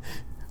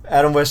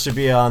Adam West should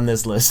be on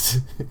this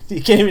list.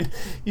 You can't even.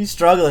 He's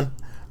struggling.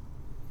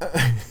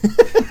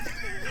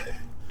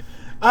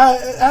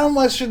 Adam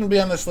West shouldn't be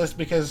on this list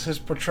because his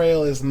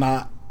portrayal is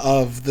not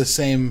of the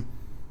same.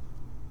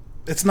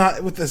 It's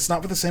not with the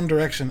same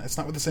direction. It's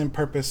not with the same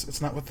purpose.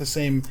 It's not with the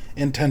same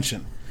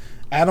intention.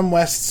 Adam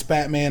West's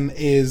Batman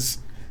is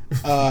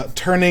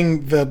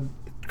turning the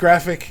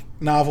graphic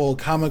novel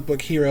comic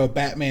book hero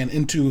Batman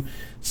into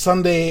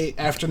Sunday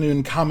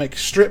afternoon comic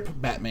strip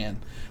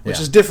Batman, which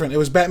is different. It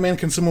was Batman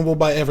consumable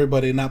by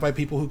everybody, not by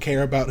people who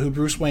care about who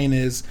Bruce Wayne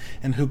is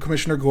and who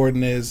Commissioner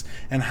Gordon is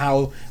and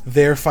how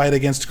their fight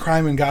against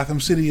crime in Gotham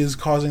City is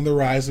causing the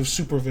rise of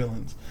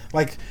supervillains.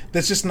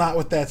 That's just not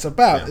what that's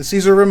about. Yeah.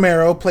 Cesar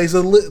Romero plays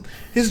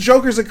his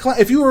Joker's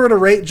if you were to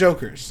rate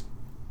Jokers,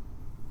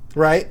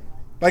 right?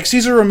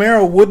 Cesar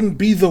Romero wouldn't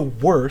be the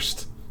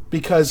worst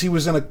because he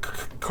was in a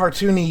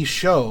cartoony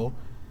show.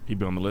 He'd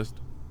be on the list.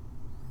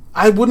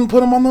 I wouldn't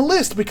put him on the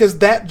list because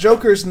that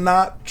Joker's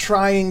not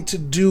trying to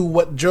do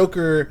what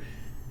Joker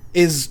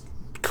is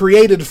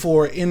created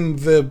for in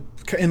the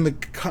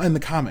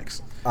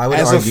comics. I would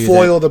as a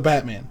foil to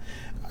Batman.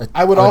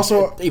 I would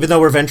also, even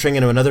though we're venturing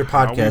into another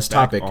podcast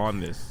topic,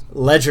 on this.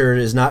 Ledger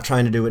is not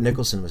trying to do what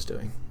Nicholson was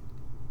doing.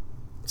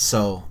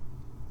 So,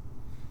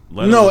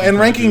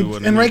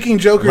 ranking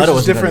Jokers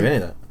is different. Any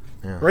of that.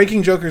 Yeah.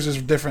 Ranking Jokers is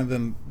different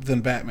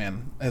than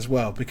Batman as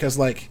well because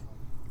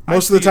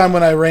most of the time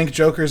when I rank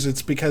Jokers,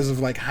 it's because of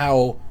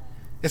how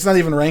it's not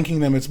even ranking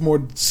them. It's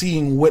more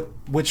seeing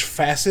which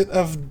facet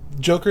of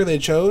Joker they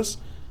chose.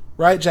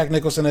 Right, Jack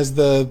Nicholson as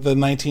the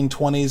 1920s,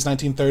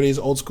 1930s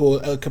old school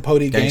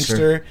Capote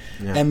gangster.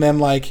 Yeah. And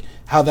then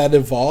how that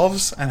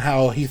evolves and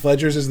how Heath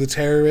Ledger's is the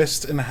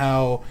terrorist and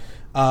how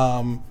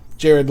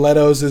Jared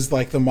Leto's is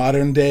the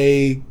modern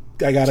day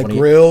I got a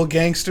grill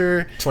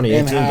gangster.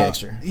 2018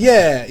 gangster.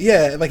 Yeah.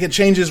 It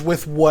changes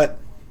with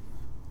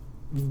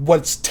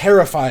what's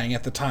terrifying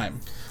at the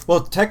time. Well,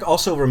 Tech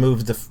also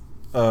removed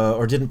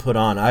or didn't put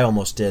on. I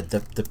almost did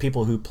the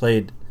people who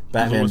played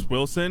Batman. Lewis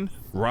Wilson,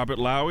 Robert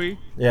Lowery.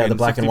 Yeah, the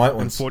black and white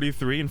ones.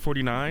 43 and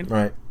 49.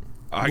 Right.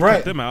 I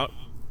cut them out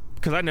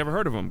because I never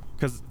heard of them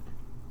because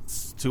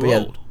it's too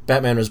old.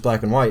 Batman was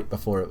black and white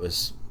before it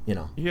was,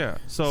 Yeah.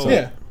 So.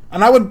 Yeah.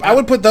 And I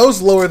would put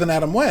those lower than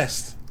Adam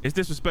West. It's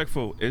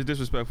disrespectful. It's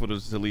disrespectful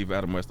to leave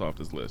Adam West off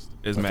this list.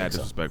 It's mad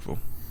disrespectful.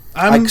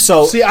 I'm here's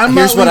not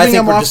what I leaving think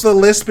him we're off just- the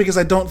list because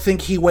I don't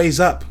think he weighs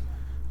up.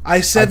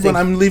 I said when think-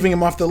 I'm leaving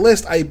him off the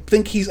list, I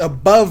think he's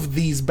above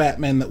these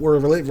Batman that we're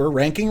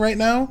ranking right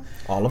now.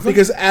 All of them?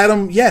 Because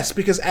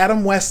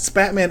Adam West's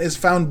Batman is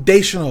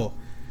foundational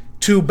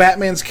to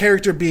Batman's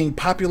character being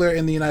popular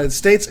in the United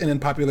States and in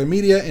popular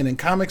media and in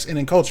comics and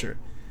in culture.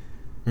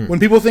 When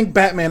people think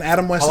Batman,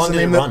 Adam West How is long the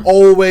did name it that run?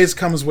 always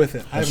comes with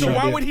it. I have So no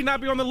why idea. would he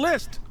not be on the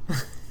list?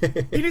 He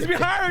needs to be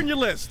higher on your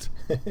list.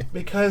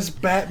 Because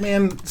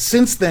Batman,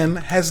 since then,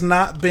 has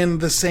not been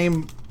the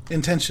same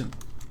intention.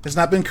 It's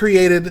not been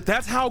created.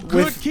 That's how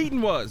good With-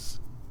 Keaton was.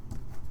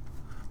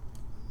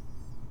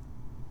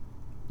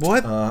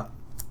 What?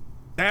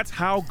 That's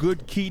how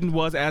good Keaton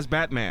was as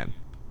Batman.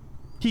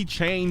 He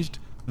changed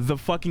the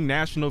fucking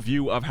national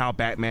view of how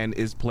Batman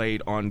is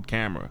played on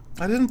camera.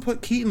 I didn't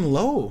put Keaton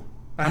low.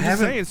 I'm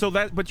just saying. So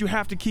but you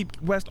have to keep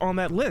West on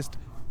that list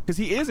because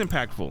he is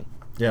impactful.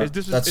 Yeah,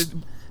 It's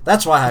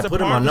that's why I it's a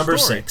put him part on of the number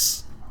story.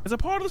 6. It's a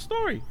part of the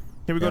story.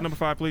 Can we go to number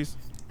 5, please?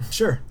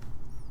 Sure.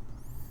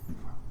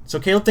 So,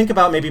 Caleb, think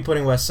about maybe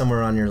putting West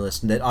somewhere on your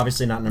list.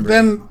 Obviously not number 8.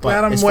 Then But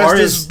Adam as West far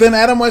is as- then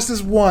Adam West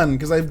is 1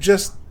 because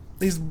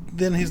he's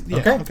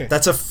yeah, Okay.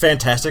 That's a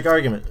fantastic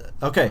argument.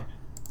 Okay.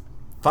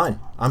 Fine.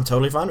 I'm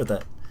totally fine with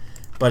that.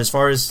 But as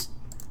far as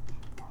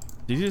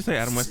Did you just say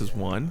Adam West is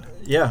 1?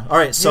 yeah, all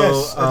right. So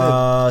Yes,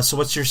 I so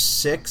what's your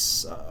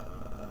 6?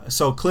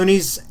 So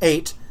Clooney's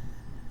 8,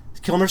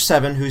 Kilmer's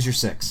 7. Who's your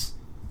 6?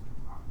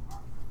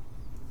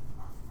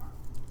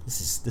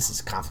 This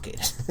is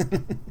complicated.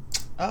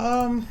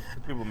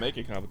 People make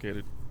it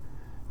complicated.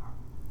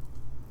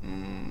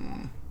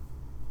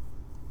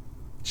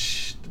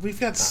 We've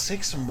got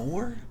 6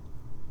 more.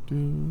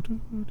 It's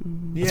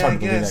Yeah, hard I to believe,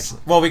 guess.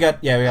 actually. Well, we got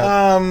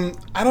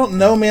I don't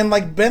know, man.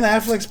 Like Ben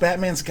Affleck's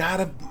Batman's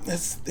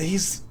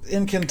he's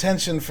in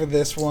contention for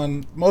this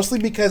one, mostly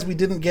because we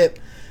didn't get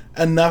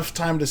enough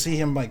time to see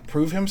him like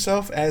prove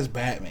himself as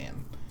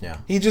Batman. yeah.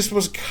 He just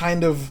was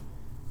kind of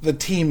the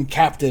team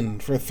captain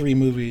for 3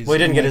 movies. Well, he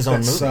didn't and, get his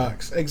own that movie.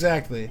 Sucks.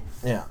 Exactly.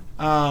 Yeah.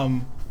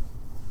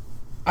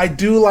 I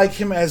do like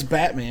him as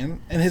Batman,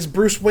 and his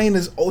Bruce Wayne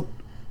is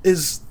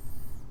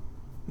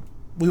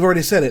we've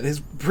already said it. His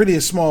pretty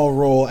small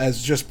role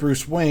as just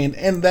Bruce Wayne,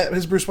 and that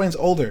his Bruce Wayne's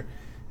older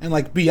and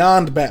like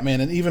beyond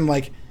Batman, and even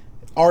like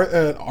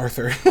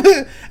Arthur,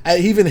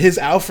 even his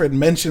Alfred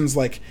mentions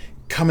like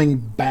coming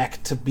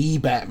back to be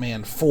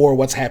Batman for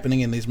what's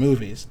happening in these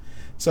movies.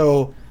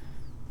 So,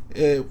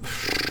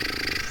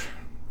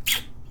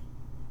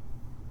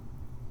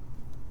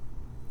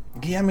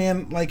 yeah,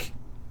 man, like.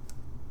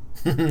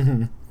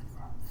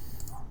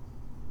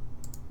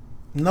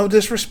 No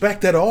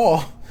disrespect at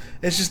all.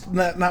 It's just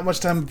not much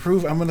time to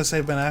prove. I'm gonna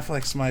say Ben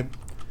Affleck's my.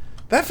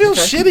 That feels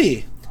Okay.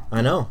 shitty.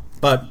 I know.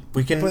 But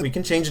we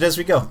can change it as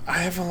we go. I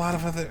have a lot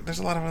of other. There's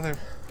a lot of other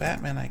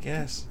Batman, I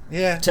guess.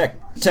 Yeah. Tech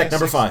Yeah,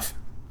 number 6. 5.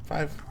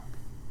 5.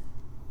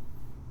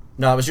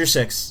 No, it was your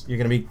 6. You're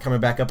going to be coming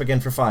back up again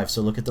for 5,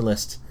 so look at the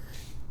list.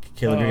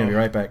 Caleb, you're going to be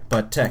right back.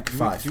 But Tech,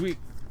 5.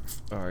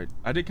 All right.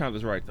 I did count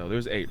this right, though.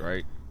 There's 8,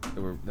 right?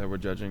 That we're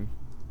judging.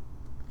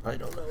 I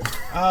don't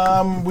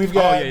know. We've Oh,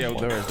 got yeah.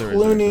 There is.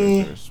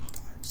 Clooney.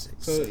 6.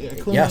 So, yeah,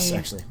 Clooney. Yes,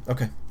 actually.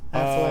 Okay.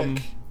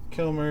 Affleck,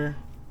 Kilmer,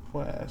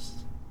 West.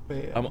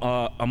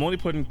 Bale. I'm only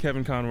putting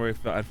Kevin Conroy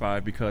at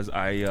 5 because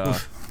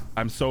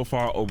I'm so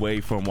far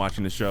away from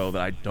watching the show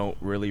that I don't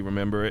really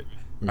remember it.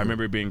 I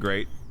remember it being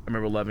great. I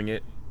remember loving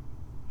it.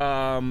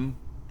 But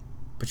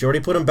you already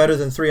put him better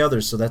than 3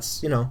 others, so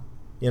that's, you know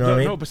what I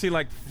mean? No, but see,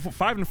 like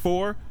 5 and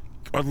 4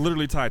 are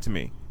literally tied to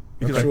me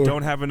because Okay. I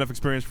don't have enough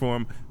experience for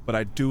them, but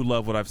I do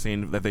love what I've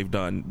seen that they've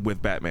done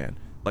with Batman.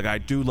 Like I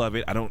do love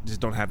it. I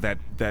don't have that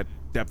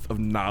depth of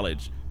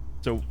knowledge.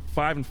 So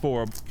 5 and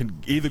 4 can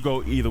either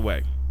go either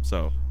way.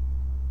 So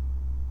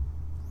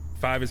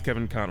 5 is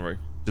Kevin Conroy,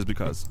 just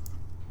because.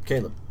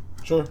 Caleb.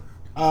 Sure.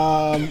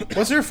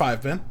 What's your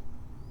 5, Ben?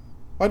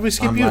 Why'd we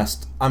skip I'm you?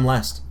 last. I'm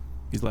last.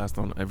 He's last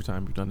on every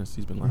time we've done this.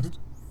 He's been last.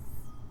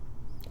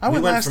 I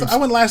went went last. from- I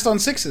went last on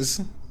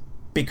 6s.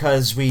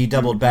 Because we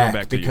doubled back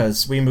back, to you.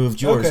 because we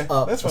moved yours Okay,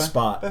 up a that's fine.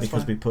 spot That's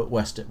because fine. we put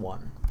West at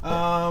 1.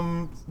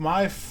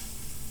 My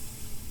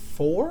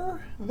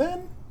 4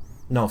 then.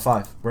 No,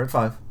 5. We're at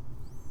 5.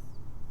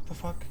 The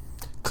fuck.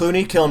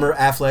 Clooney, Kilmer,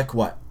 Affleck,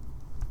 what?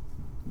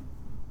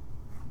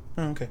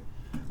 Oh, okay.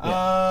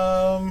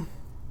 Yeah.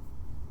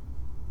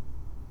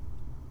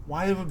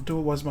 Why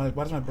does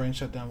my brain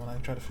shut down when I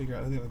try to figure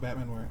out who the other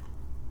Batman were?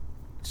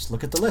 Just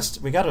look at the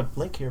list. We got a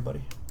link here,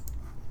 buddy.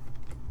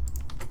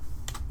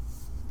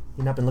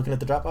 You not been looking at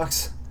the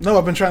Dropbox? No,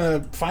 I've been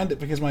trying to find it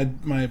because my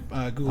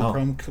Google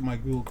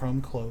Oh.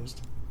 Chrome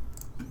closed,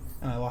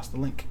 and I lost the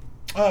link.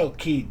 Oh,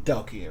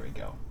 dokie, here we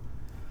go.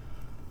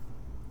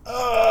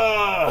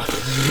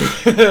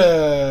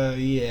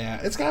 Yeah,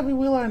 it's gotta be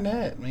Will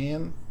Arnett,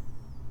 man.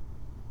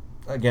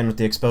 Again, with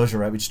the exposure,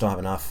 right? We just don't have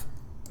enough.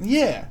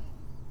 Yeah,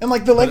 and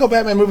like the Lego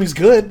Batman movie's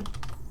good.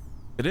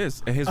 It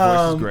is, and his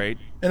voice is great.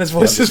 and his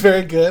voice is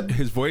very good.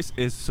 His voice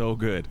is so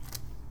good.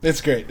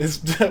 It's great.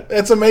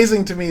 It's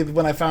amazing to me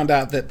when I found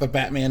out that the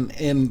Batman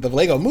in the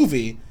Lego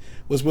Movie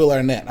was Will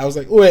Arnett. I was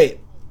like, wait,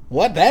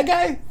 what? That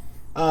guy?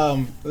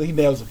 He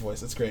nails the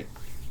voice. It's great.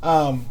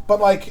 But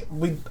like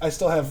I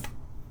still have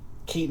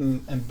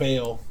Keaton and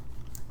Bale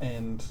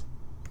and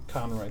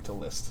Conroy to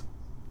list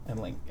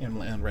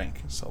and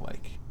rank. So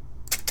like,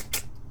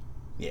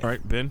 yeah. All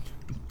right, Ben.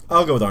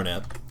 I'll go with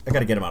Arnett. I got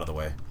to get him out of the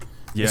way.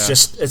 Yeah. It's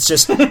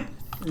just.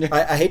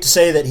 I hate to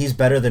say that he's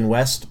better than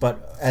West,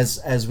 but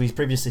as we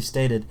previously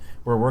stated,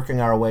 we're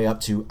working our way up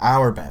to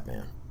our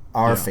Batman,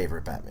 our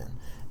favorite Batman,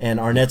 and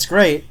Arnett's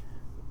great,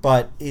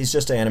 but he's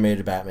just an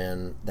animated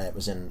Batman that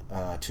was in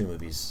 2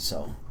 movies.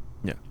 So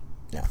Yeah.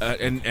 yeah,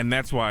 And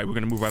that's why we're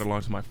gonna move right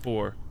along to my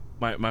 4.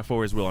 My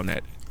 4 is Will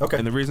Arnett. Okay.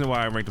 And the reason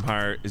why I ranked him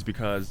higher is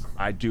because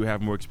I do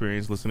have more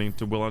experience listening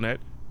to Will Arnett.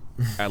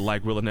 I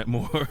like Will Arnett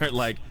more.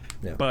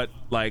 Yeah. But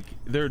like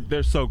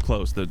they're so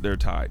close that they're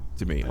tied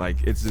to me.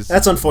 Like it's just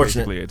That's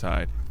unfortunate. Basically a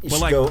tied. You But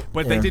should like, go-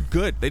 but yeah. they did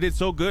good. They did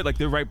so good. Like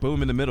they're right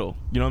boom in the middle.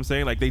 You know what I'm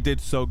saying? Like they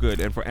did so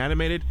good. And for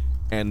animated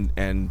and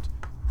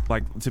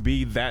like to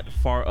be that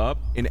far up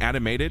in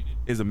animated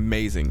is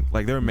amazing.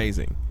 Like they're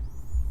amazing.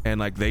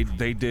 And like they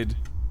did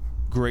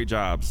great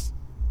jobs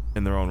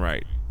in their own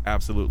right.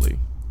 Absolutely.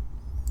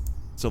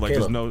 So like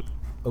Caleb. there's no.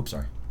 Oh,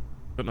 sorry.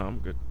 But no, I'm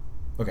good.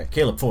 Okay,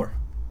 Caleb, 4.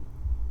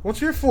 What's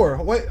your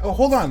 4? Wait,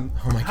 hold on.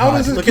 Oh my How god!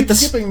 does it Look keep at the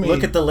skipping me?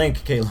 Look at the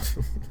link, Caleb.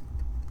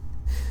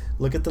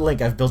 Look at the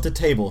link. I've built a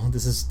table.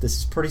 This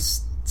is pretty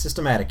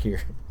systematic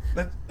here.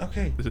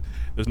 Okay.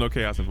 There's no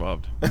chaos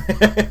involved.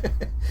 I'm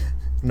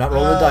not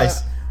rolling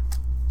dice.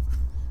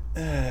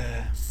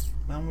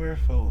 Number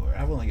 4.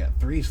 I've only got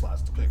 3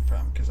 slots to pick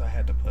from because I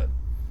had to put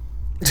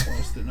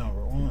West at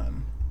number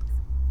 1.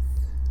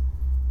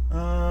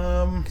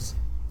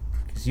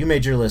 'Cause you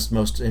made your list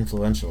most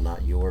influential,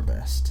 not your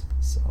best.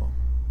 So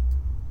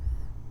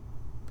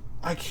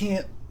I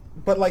can't.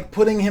 But like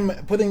putting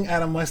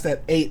Adam West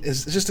at 8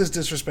 is just as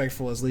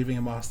disrespectful as leaving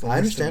him off the list. I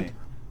understand. To me.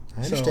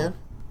 I understand.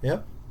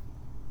 Yep.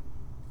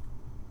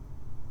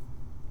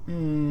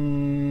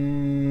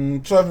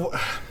 So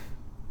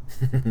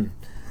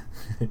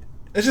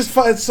it's just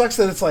fun. It sucks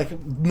that it's like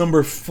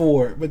number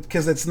 4, but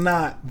because it's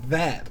not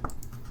that,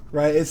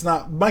 right? It's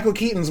not. Michael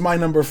Keaton's my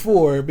number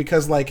 4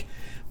 because like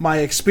my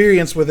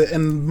experience with it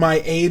and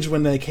my age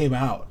when they came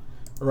out,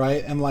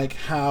 right? And like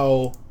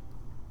how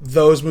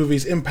those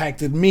movies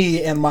impacted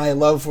me and my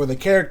love for the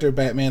character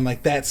Batman.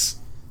 Like that's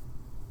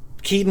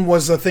Keaton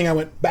was the thing I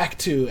went back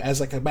to as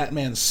like a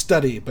Batman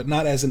study, but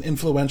not as an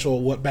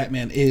influential what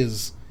Batman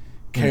is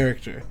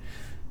character.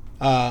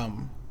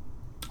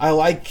 I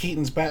like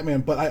Keaton's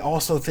Batman, but I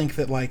also think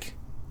that like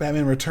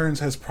Batman Returns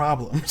has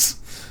problems.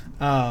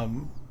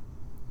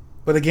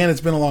 But again,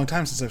 it's been a long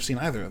time since I've seen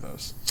either of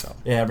those. So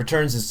Yeah,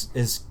 Returns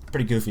is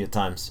pretty goofy at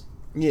times,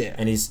 yeah,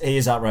 and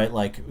he's outright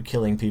like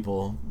killing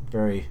people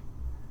very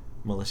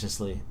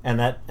maliciously. And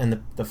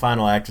the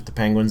final act with the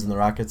penguins and the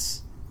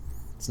rockets,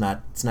 it's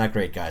not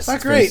great, guys. It's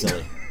not very great.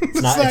 silly.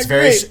 It's not. not It's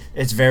very. great.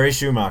 It's very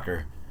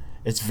Schumacher.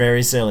 It's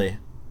very silly.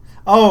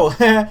 Oh,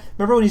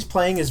 remember when he's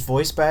playing his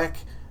voice back?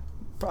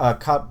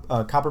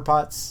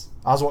 Copperpot's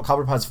Oswald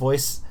Copperpot's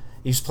voice.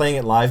 He was playing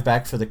it live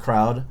back for the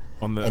crowd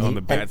On the And on he-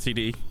 the bad and-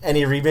 CD. and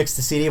he remixed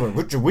the CD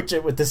with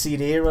it with the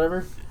CD or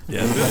whatever,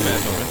 Yeah, this is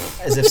bad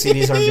moment. as if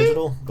CDs aren't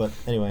digital. But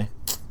anyway,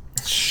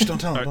 Shh, don't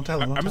tell him. Don't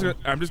tell him.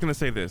 I'm just gonna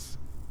say this.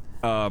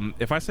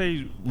 If I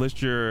say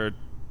list your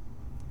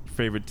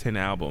favorite 10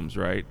 albums,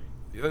 right?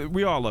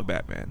 We all love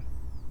Batman.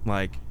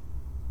 Like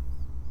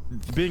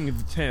being the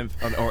 10th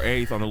or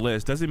 8th on the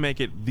list doesn't make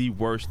it the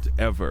worst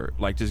ever.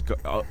 Like just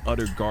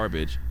utter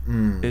garbage.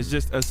 It's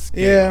just a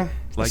scale. Yeah.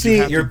 Like See,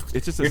 you have your to,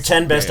 it's just a your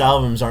 10 best scale.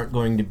 albums aren't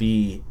going to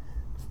be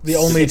The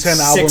only 10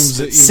 albums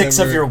that you six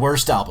ever... of your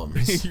worst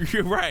albums.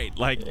 You're right.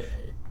 Like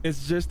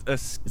it's just a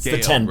scale. It's the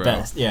 10 bro.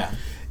 best. Yeah.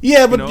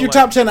 Yeah, but know, your like-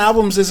 top 10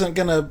 albums isn't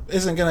gonna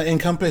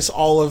encompass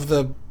all of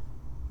the.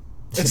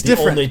 It's The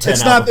different. only 10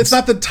 It's not. albums. It's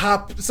not the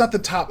top. It's not the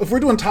top. If we're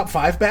doing top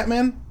 5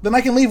 Batman, then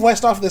I can leave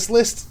West off this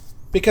list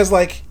because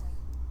like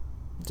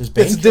Does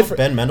Bane it's kill different.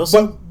 Ben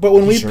Mendelsohn? But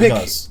when He we sure pick,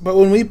 does. but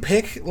when we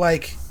pick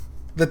like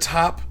the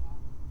top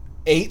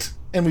 8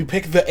 and we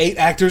pick the 8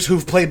 actors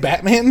who've played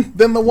Batman,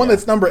 then the one Yeah.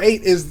 that's number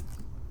 8 is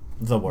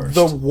The worst.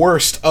 the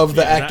worst of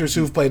the Yeah, that- actors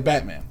who've played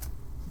Batman.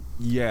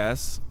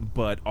 Yes,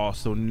 but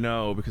also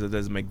no, because it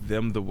doesn't make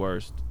them the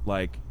worst.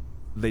 Like,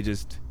 they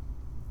just,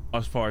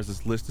 as far as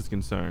this list is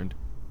concerned,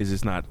 is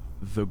just not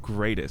the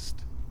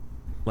greatest.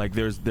 Like,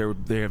 there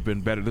have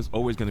been better. There's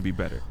always going to be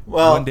better.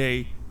 Well, one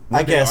day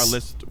I guess- our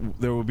list,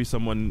 there will be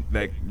someone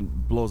that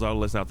blows our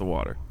list out the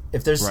water.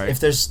 if there's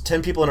right.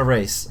 10 people in a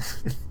race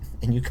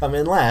and you come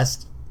in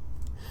last,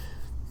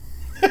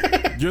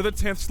 You're the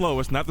 10th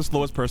slowest, not the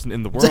slowest person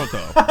in the world,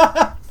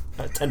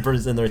 though. 10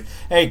 persons in there.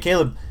 Hey,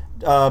 Caleb,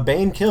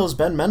 Bane kills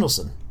Ben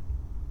Mendelsohn.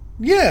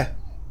 Yeah,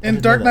 in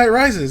didn't Dark know that. Knight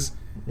Rises.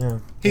 Yeah.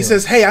 He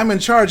says, "Hey, I'm in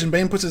charge," and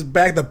Bane puts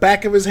the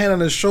back of his hand on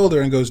his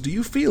shoulder and goes, "Do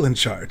you feel in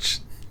charge?"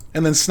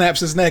 And then snaps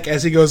his neck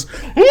as he goes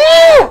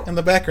 "Woo!" in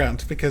the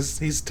background because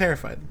he's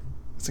terrified.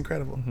 It's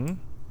incredible.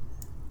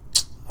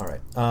 All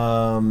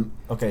right.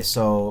 Okay,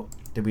 so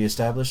did we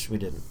establish? We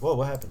didn't. Whoa,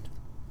 what happened?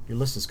 Your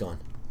list is gone.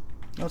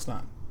 No, it's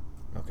not.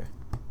 Okay.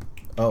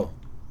 Oh.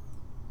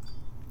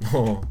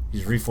 Oh,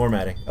 he's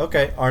reformatting.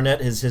 Okay,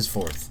 Arnett is his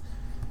fourth.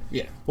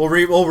 Yeah. We'll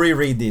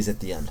reread these at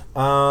the end.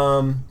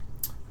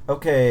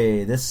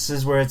 Okay, this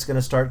is where it's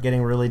gonna start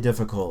getting really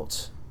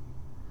difficult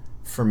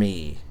for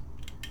me.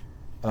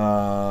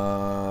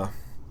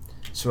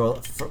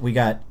 We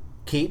got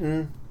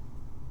Keaton,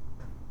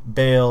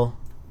 Bale,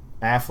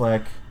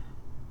 Affleck,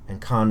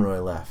 and Conroy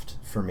left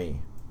for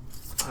me.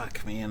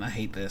 Fuck, man, I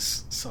hate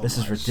this so This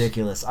much. is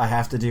ridiculous. I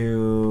have to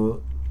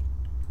do.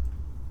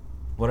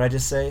 What did I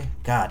just say?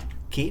 God,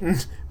 Keaton,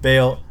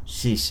 Bale,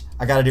 sheesh.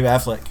 I got to do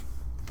Affleck.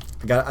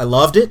 I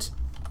loved it,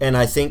 and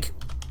I think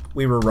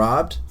we were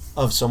robbed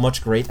of so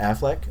much great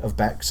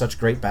Affleck, such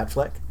great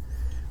Batfleck.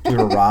 We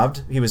were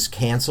robbed. He was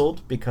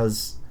canceled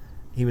because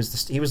he was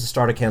the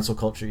start of cancel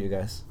culture. You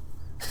guys.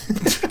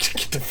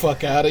 Get the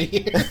fuck out of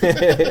here.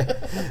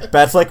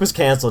 Batfleck was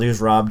canceled. He was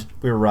robbed.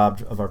 We were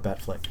robbed of our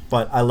Batfleck.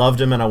 But I loved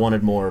him and I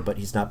wanted more. But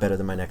he's not better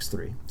than my next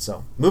three.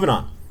 So moving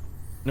on.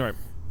 All right,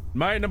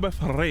 my number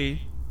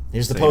 3.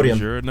 Here's the same podium.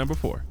 as your number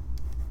 4.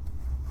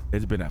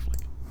 It's Ben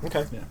Affleck,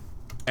 Okay. Yeah.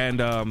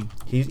 and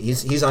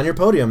He's on your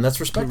podium. That's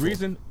respectful.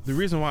 the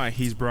reason why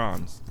he's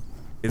bronze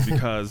is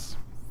because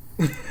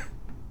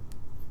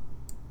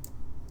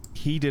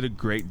he did a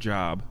great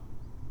job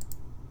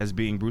as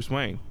being Bruce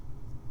Wayne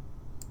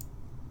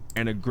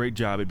and a great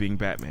job at being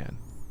Batman.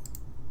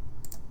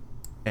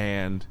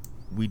 And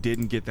we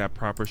didn't get that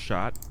proper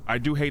shot. I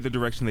do hate the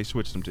direction they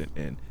switched him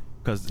in,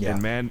 because Yeah.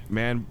 in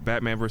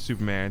Batman vs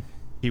Superman,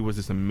 he was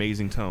this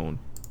amazing tone,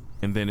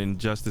 and then in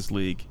Justice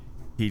League,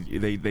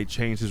 they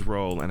changed his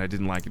role, and I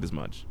didn't like it as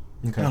much.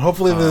 Okay. And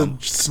hopefully the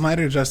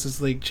Snyder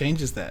Justice League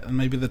changes that, and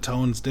maybe the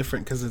tone's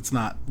different because it's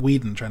not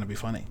Whedon trying to be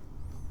funny.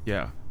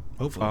 Yeah.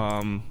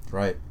 Hopefully.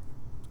 Right.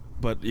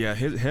 But yeah,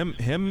 him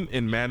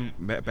in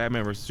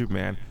Batman vs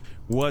Superman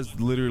was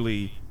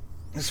literally,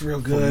 It's real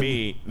good. for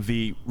me,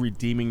 the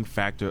redeeming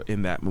factor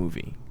in that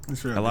movie.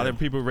 It's real A lot good. of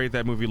people rate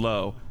that movie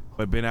low,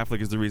 but Ben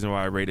Affleck is the reason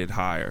why I rate it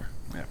higher.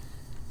 Yeah.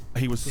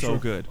 He was so sure.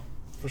 good.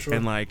 For sure.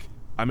 And like,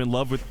 I'm in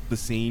love with the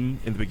scene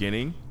in the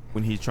beginning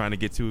when he's trying to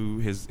get to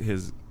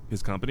his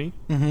company.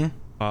 Mm-hmm.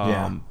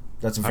 Yeah.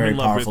 That's a I'm very in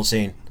love powerful with-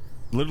 scene.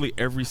 Literally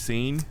every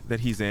scene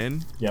that he's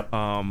in. Yep.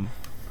 Um,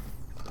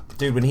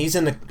 Dude, when he's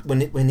in the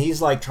when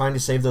he's like trying to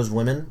save those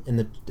women in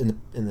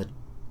the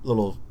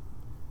little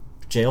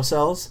jail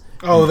cells.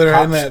 Oh, and they're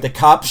cop, in that- The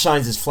cop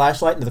shines his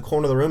flashlight into the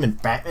corner of the room, and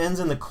Batman's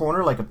in the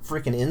corner like a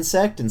freaking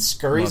insect and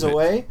scurries Love it.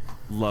 away.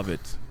 love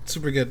it.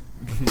 Super good.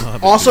 Love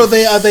it, Also,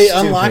 dude. they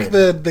unlock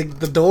Stupid.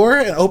 the door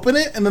and open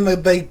it, and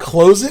then they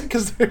close it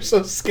because they're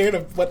so scared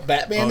of what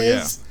Batman Oh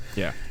yeah, is.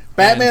 yeah.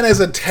 Batman as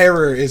a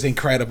terror is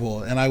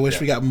incredible, and I wish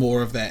we got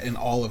more of that in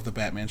all of the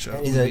Batman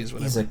shows.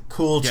 He's a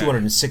cool Yeah.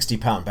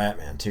 260-pound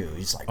Batman too.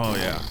 He's like, Oh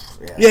yeah.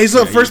 Yeah, he's the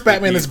Yeah, first he's-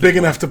 Batman he's that's the big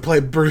cool- enough to play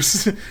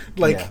Bruce.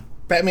 Like, Yeah.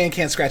 Batman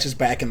can't scratch his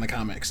back in the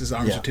comics. His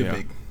arms Yeah. are too Yeah.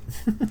 big.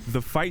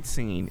 The fight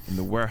scene in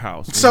the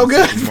warehouse. when So he's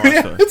good. saving Man,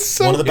 Martha, it's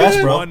so One of the good.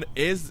 best, bro. One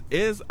is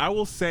I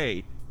will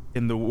say,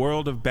 in the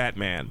world of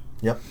Batman,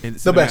 Yep. and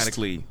The best.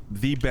 cinematically,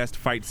 the best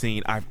fight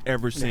scene I've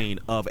ever seen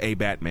of a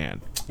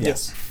Batman.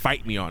 Yes.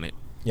 Fight me on it.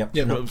 Yep.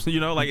 Yeah.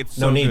 So, like it's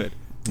No so need. good.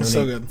 No It's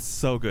so need. good.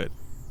 So good.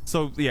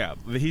 So yeah,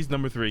 he's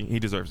number 3. He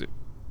deserves it.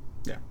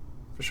 Yeah,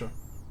 for sure.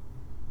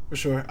 For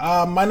sure.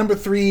 My number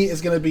 3 is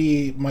going to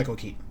be Michael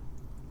Keaton.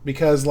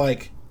 Because,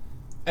 like,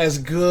 as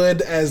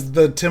good as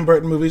the Tim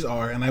Burton movies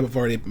are, and I've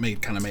already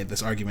made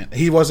this argument,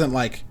 he wasn't,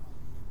 like,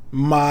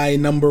 my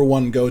number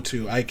one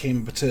go-to. I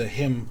came to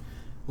him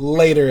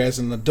later as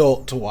an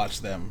adult to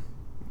watch them,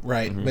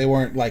 right? They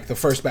weren't, like, the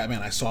first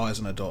Batman I saw as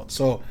an adult.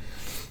 So,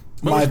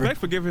 But my... respect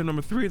for giving him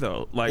number 3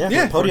 though. Like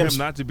Yeah, for him podiums.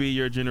 not to be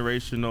your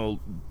generational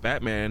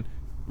Batman.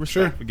 Respect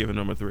Sure. for giving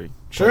number 3.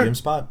 Sure. Podium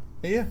spot.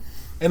 Yeah,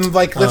 and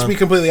like let's be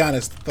completely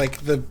honest, like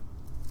the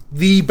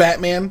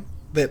Batman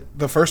that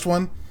the first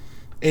one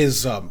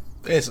is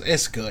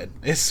it's good.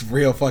 It's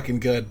real fucking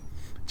good.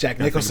 Jack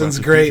Nicholson's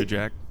Think about the great. future,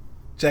 Jack.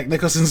 Jack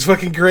Nicholson's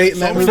fucking great in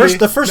that So movie.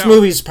 The first No.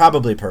 movie's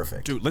probably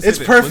perfect. Dude, let's It's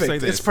say this. Let's perfect. say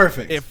this. It's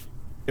perfect.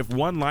 If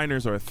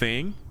one-liners are a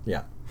thing,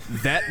 Yeah.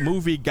 that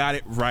movie got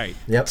it right.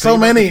 Yep. So Think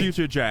about many. The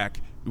future, Jack.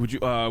 Would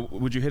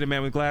you hit a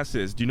man with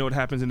glasses? Do you know what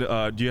happens in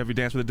the? Do you have your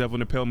dance with the devil in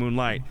the pale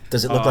moonlight?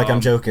 Does it look like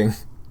I'm joking?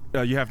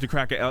 You have to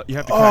crack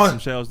Oh. some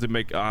shells to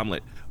make an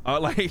omelet.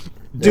 Like,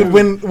 Dude,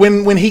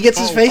 when he gets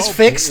his Oh, face oh,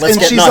 fixed let's and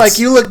get she's nuts. like,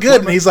 "You look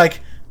good," and he's like,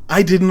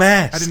 "I didn't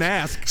ask." I didn't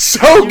ask.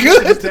 So You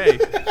to this good. day.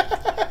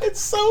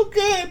 It's so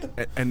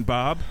good. And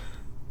Bob,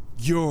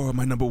 you're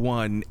my number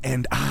one,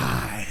 and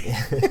I.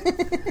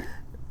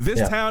 This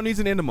Yeah. town needs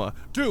an enema,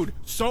 dude.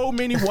 So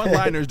many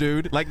one-liners,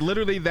 dude. Like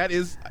literally, that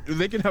is.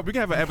 We can have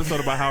an episode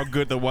about how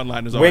good the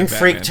one-liners are. Wing in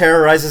Freak Batman.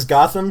 terrorizes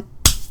Gotham,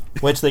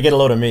 which they get a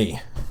load of me.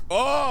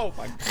 Oh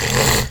my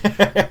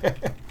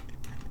god.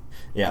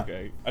 Yeah.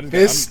 Okay. I just,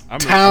 This I'm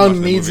town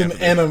watching that needs movie an after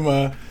this.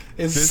 enema.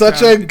 Is This such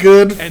town- a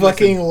good and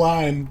fucking listen,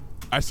 line.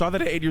 I saw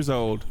that at 8 years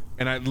old,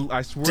 And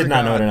I swear Did to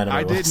not know God, what an enema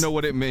I didn't was. know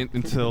what it meant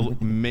until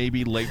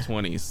maybe late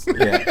 20s.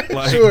 Yeah.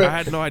 Like, Sure. I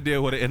had no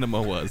idea what an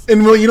enema was.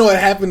 And well, you know what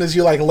happened is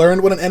you like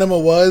learned what an enema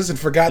was and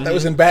forgot that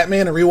was in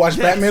Batman and rewatched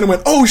Batman and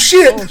went, oh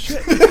shit! Oh,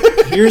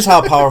 shit. Here's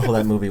how powerful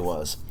that movie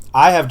was.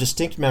 I have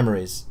distinct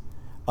memories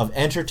of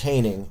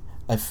entertaining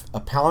a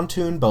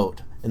pontoon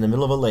boat in the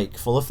middle of a lake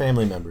full of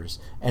family members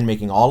and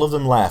making all of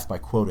them laugh by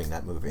quoting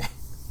that movie.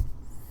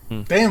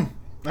 Damn.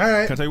 All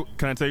right. Can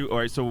I tell you? All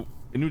right, so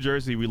in New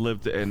Jersey, we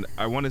lived in,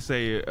 I want to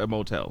say, a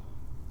motel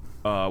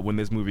when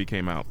this movie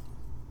came out.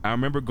 I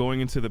remember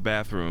going into the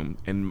bathroom,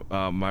 and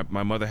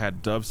my mother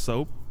had Dove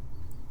soap,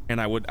 and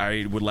I would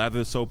lather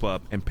the soap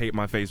up and paint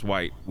my face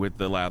white with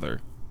the lather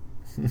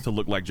to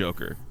look like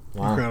Joker.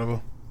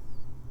 Wow.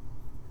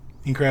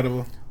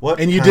 Incredible. What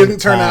And you kind didn't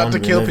of turn town out to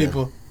do we kill live in?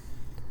 people.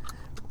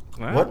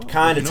 What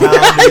kind of you know,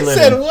 town do I we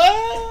said live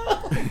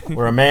what? in?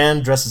 Where a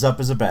man dresses up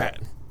as a bat,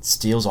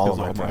 steals all of Steals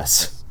my all my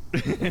press.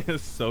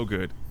 It's so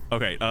good.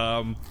 Okay, where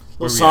Little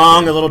we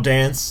song, at? a little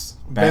dance.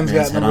 Ben's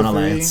Batman's got head on a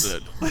number lance.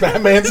 3.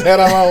 Batman's head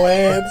on a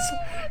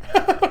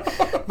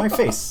lance. My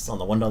face on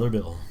the $1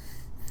 bill.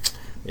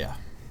 Yeah.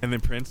 And then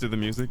Prince did the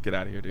music. Get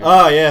out of here, dude.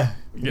 Oh yeah.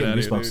 Get out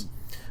of here, Goosebumps. dude.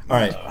 All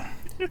right.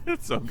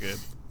 It's so good.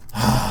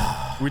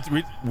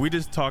 we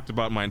just talked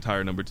about my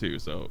entire number 2,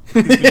 so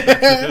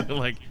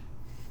like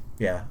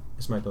Yeah.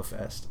 This might go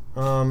fast.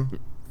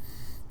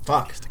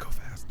 Fuck. to go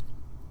fast.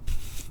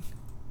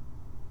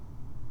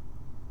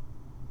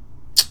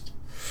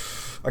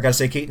 I gotta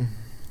say Keaton.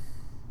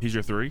 He's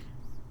your 3.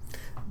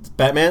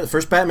 Batman. The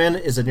first Batman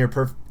is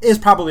is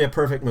probably a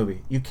perfect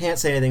movie. You can't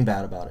say anything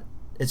bad about it.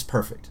 It's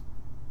perfect.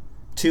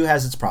 2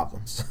 has its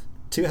problems.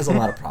 2 has a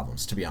lot of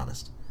problems, to be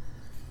honest.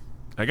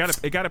 It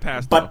got a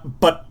pass. Though.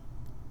 But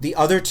the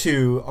other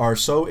 2 are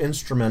so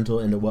instrumental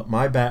into what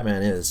my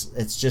Batman is.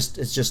 It's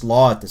just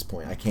law at this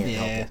point. I can't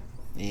help it.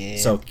 Yeah.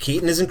 So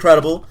Keaton is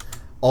incredible.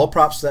 All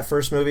props to that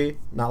first movie.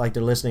 Not like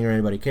they're listening or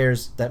anybody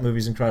cares. That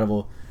movie's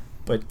incredible.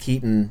 But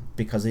Keaton,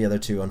 because of the other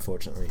 2,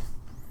 unfortunately,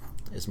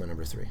 is my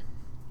number 3.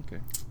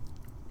 Okay.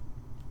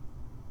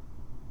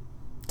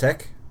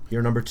 Tech,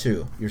 you're number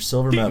 2. Your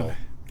silver medal.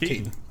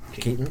 Keaton.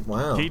 Keaton,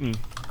 wow. Keaton.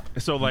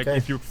 So like Okay.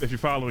 if you're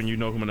following, you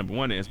know who my number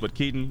 1 is. But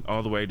Keaton,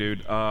 all the way,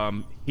 dude.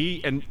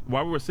 He, and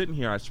while we were sitting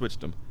here, I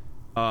switched him.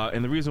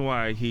 And the reason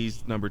why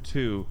he's number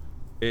 2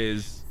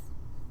 is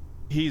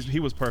he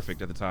was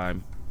perfect at the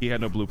time. He had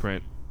no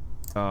blueprint.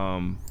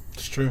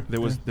 It's true. There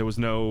was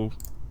no.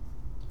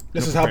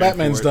 This no is how preparing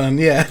Batman's for it. done.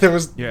 Yeah, there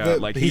was. Yeah,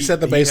 like he set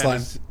the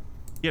baseline.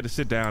 He had to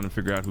sit down and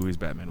figure out who his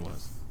Batman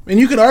was. And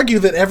you could argue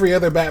that every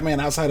other Batman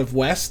outside of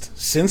West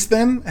since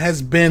then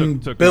has been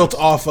Took built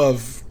notes. off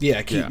of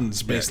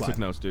Keaton's Yeah, baseline. took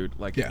notes, dude.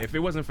 Like Yeah. if it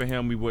wasn't for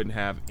him, we wouldn't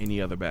have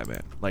any other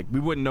Batman. Like we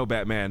wouldn't know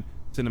Batman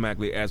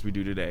cinematically as we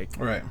do today.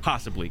 Right.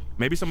 Possibly.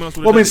 Maybe someone else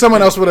would. Well, I mean,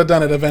 someone else would have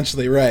done it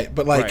eventually, right?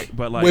 But like, Right,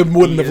 but, like, it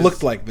wouldn't he have is-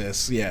 looked like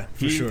this. Yeah,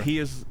 for sure. He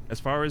is, as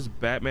far as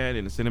Batman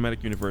in the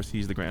cinematic universe,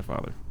 he's the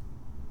grandfather.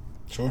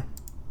 Sure.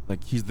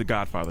 Like he's the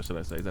Godfather, should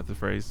I say? Is that the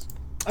phrase?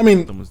 I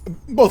mean, Someone's-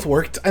 both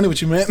worked. I knew what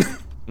you meant.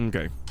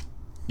 Okay.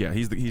 Yeah,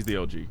 he's the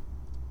OG.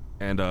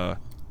 And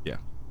yeah.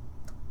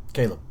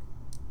 Caleb.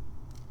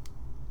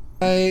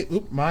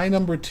 My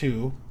number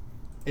 2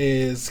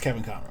 is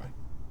Kevin Conroy.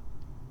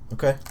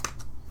 Okay.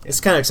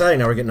 It's kind of exciting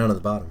now we're getting down to the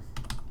bottom.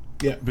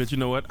 Yeah, But you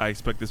know what? I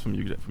expect this from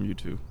you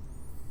too.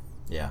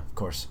 Yeah, of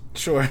course.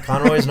 sure.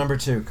 Conroy's number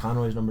 2.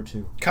 Conroy's number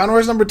 2.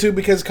 Conroy's number 2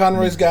 because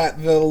Conroy's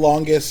got the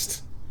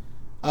longest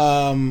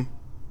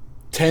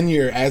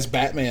tenure as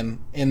Batman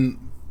in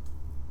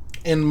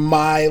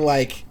my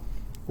like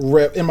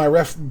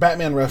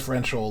Batman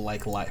referential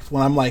like life.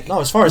 When I'm like No,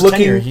 as far as looking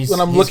tenure, he's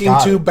looking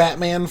got to it.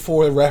 Batman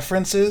for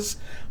references,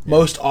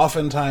 most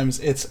oftentimes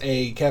it's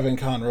a Kevin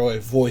Conroy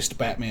voiced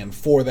Batman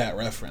for that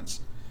reference.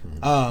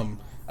 Mm-hmm.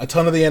 A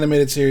ton of the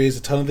animated series,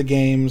 a ton of the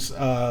games.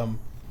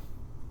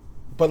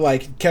 But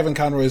like Kevin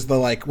Conroy is the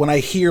like when I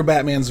hear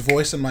Batman's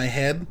voice in my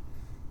head,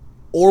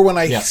 or when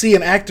I Yeah. see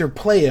an actor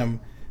play him,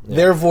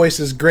 their voice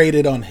is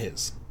graded on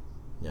his.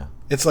 Yeah.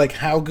 It's like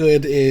how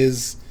good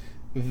is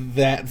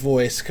that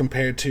voice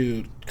compared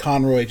to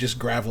Conroy just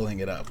graveling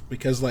it up,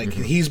 because like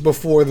he's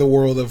before the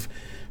world of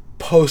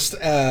post.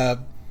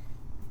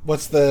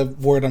 What's the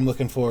word I'm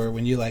looking for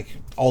when you like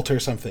alter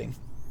something?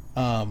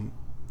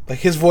 Like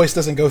his voice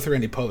doesn't go through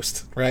any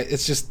post, right?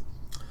 It's just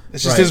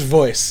Right. his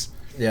voice.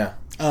 Yeah.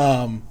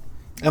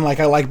 And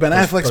like I like Ben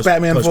Affleck's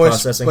Batman voice,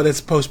 post-processing. but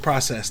it's post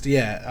processed.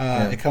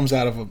 Yeah, it comes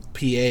out of a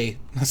PA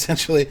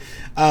essentially.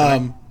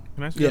 Can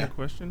I ask you Yeah. a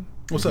question?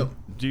 What's up?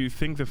 Do you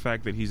think the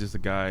fact that he's just a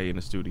guy in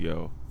a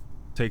studio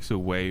takes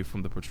away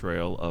from the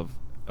portrayal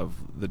of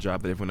the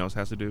job that everyone else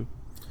has to do?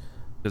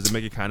 Does it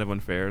make it kind of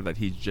unfair that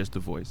he's just a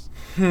voice?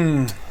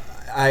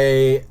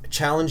 I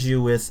challenge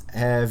you with,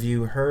 have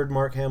you heard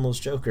Mark Hamill's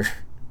Joker?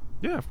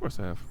 Yeah, of course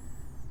I have.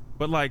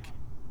 But like,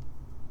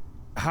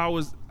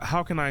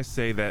 how can I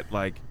say that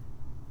like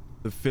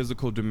the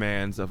physical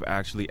demands of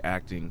actually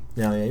acting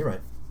Yeah, you're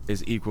right.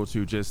 is equal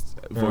to just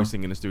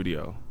voicing in a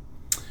studio?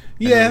 And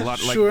Yeah, there's a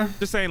lot, like, sure.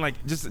 Just saying,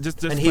 like, just. And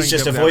playing he's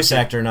just a devil's voice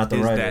advocate, actor, not the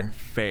is writer. that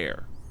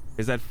fair?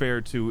 Is that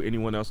fair to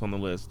anyone else on the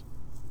list?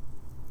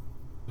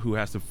 who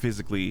has to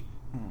physically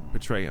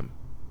portray him.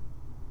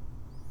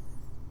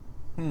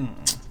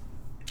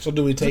 So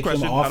do we take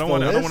him off I don't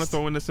want to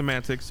throw in the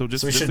semantics, so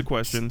just a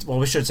question. Well,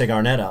 we should take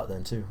Arnett out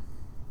then too.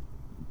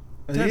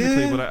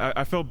 Technically, but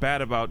I felt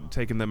bad about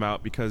taking them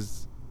out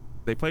because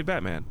they played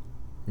Batman,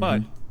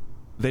 but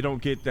they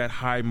don't get that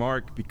high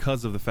mark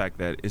because of the fact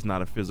that it's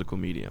not a physical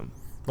medium.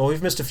 Well,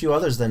 we've missed a few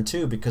others then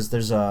too because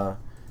there's a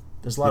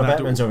lot of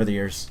Batmans over the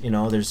years. You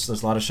know, there's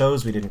a lot of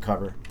shows we didn't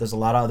cover. There's a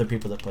lot of other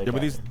people that played. Yeah,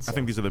 but Batman, I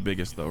think these are the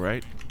biggest though,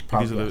 right?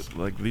 Probably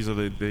These are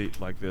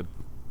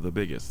the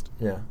biggest.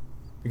 Yeah.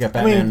 We got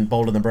Batman,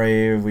 Bold and the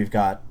Brave. We've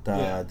got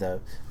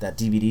that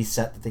DVD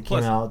set that they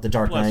came out, The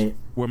Dark Knight.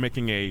 We're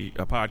making a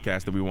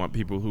podcast that we want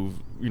people who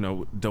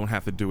don't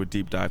have to do a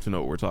deep dive to know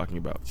what we're talking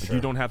about. Sure. If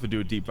you don't have to do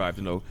a deep dive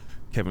to know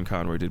Kevin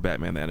Conroy did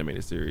Batman the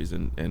Animated Series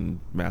and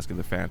Mask of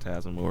the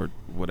Phantasm or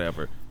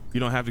whatever, you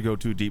don't have to go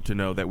too deep to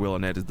know that Will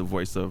Arnett is the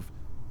voice of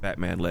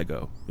Batman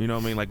Lego. You know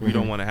what I mean? Like we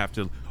don't want to have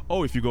to.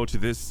 Oh, if you go to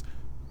this,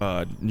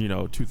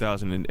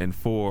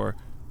 2004.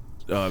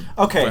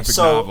 Graphic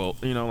novel,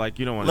 you don't want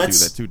to do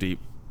that too deep.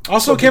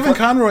 Also, Kevin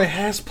Conroy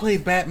has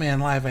played Batman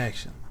live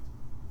action.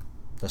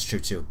 That's true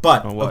too.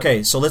 But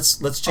okay, so let's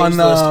change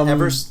the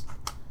list.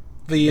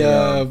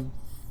 The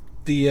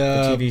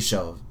TV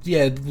show.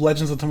 Yeah,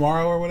 Legends of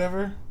Tomorrow or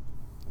whatever.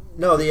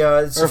 No,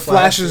 or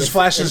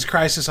Flash's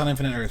Crisis on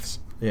Infinite Earths.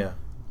 Yeah.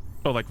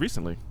 Oh, like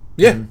recently.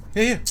 Yeah,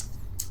 yeah.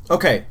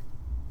 Okay,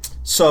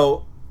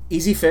 so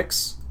easy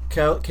fix.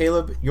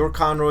 Caleb, your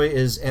Conroy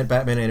is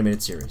Batman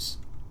Animated Series.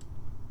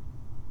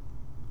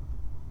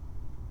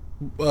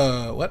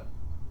 What?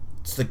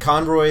 It's the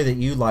Conroy that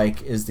you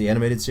like is the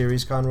animated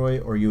series Conroy,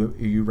 or are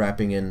you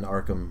wrapping in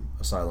Arkham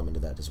Asylum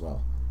into that as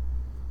well?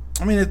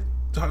 I mean, it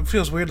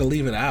feels weird to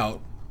leave it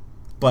out.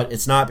 But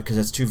it's not, because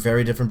it's two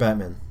very different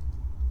Batmen.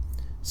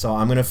 So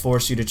I'm going to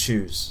force you to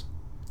choose.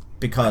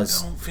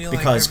 Because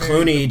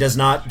Clooney does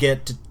not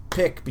get to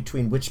pick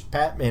between which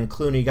Batman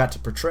Clooney got to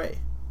portray.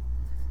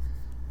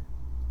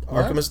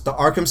 The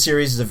Arkham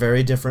series is a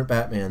very different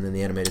Batman than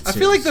the animated series. I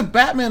feel like the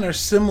Batman are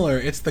similar.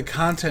 It's the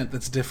content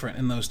that's different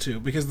in those two,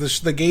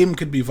 because the game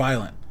could be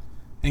violent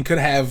and could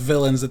have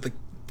villains that the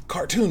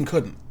cartoon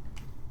couldn't,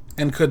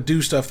 and could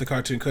do stuff the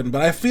cartoon couldn't.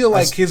 But I feel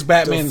like his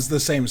Batman's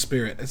the same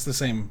spirit. It's the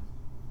same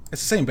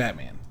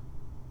Batman.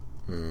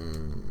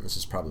 This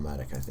is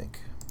problematic, I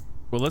think.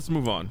 Well, let's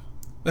move on.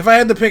 If I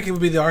had to pick, it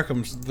would be the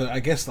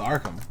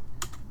Arkham.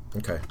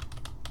 Okay.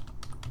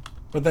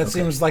 But that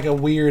seems like a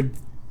weird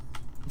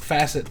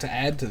facet to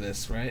add to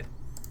this, right?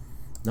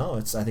 No,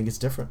 I think it's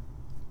different.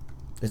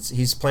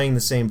 He's playing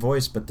the same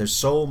voice, but there's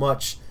so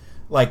much.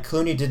 Like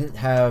Clooney didn't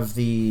have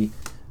the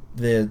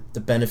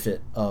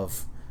benefit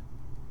of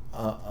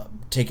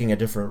taking a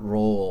different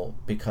role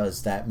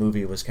because that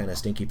movie was kind of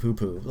stinky poo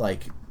poo.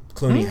 Like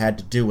Clooney had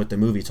to do what the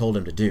movie told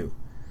him to do.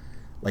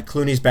 Like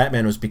Clooney's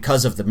Batman was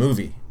because of the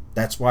movie.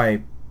 That's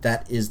why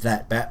that is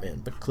that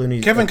Batman. But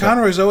Kevin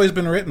Conroy's always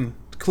been written.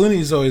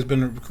 Clooney's always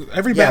been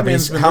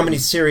Batman's been how written. Many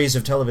series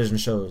of television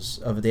shows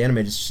of the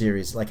animated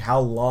series? Like how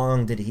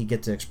long did he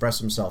get to express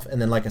himself?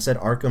 And then, like I said,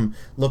 Arkham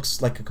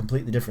looks like a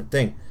completely different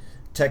thing.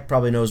 Tech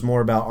probably knows more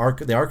about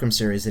the Arkham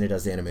series than he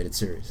does the animated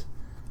series.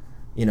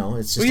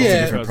 It's just a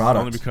different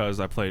product. Only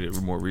because I played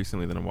it more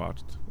recently than I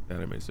watched the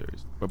animated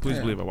series. But please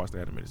believe I watched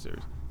the animated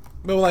series.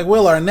 But like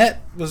Will Arnett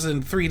was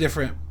in 3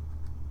 different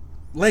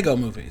Lego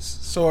movies.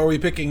 So are we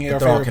picking our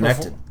they're all favorite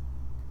connected?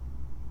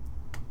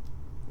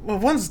 Well,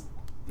 one's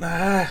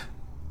that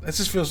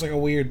just feels like a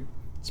weird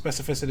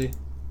specificity.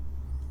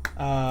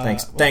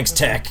 Thanks,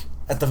 Tech.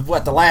 At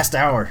the last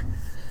hour.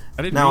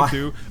 I didn't mean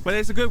to, but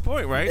it's a good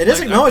point, right? It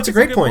isn't. No, it's a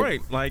great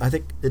point. Like, I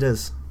think it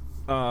is.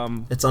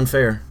 It's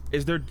unfair.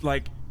 Is there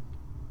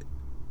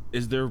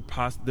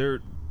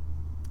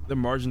the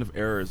margin of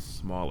error is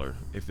smaller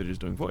if they're just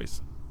doing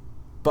voice?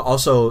 But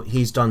also,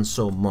 he's done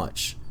so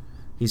much.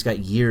 He's got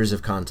years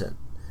of content,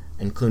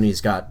 and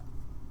Clooney's got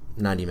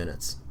 90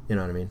 minutes. You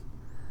know what I mean?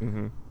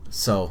 Mm-hmm.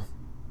 So,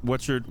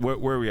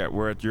 where are we at?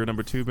 We're at your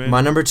number 2, Ben?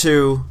 My number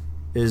 2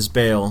 is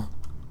Bale,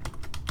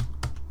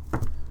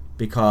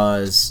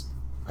 because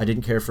I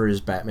didn't care for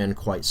his Batman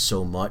quite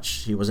so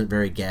much. He wasn't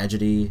very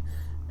gadgety.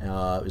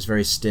 It was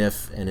very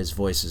stiff, and his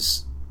voice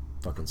is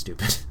fucking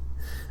stupid.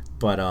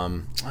 But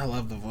I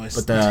love the voice.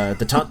 But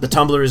the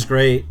Tumbler is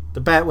great.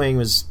 The Batwing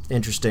was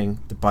interesting.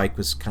 The bike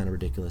was kind of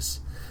ridiculous.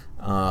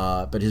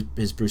 But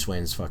his Bruce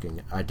Wayne is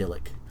fucking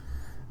idyllic,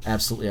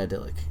 absolutely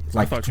idyllic.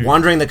 Like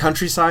wandering the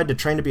countryside to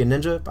train to be a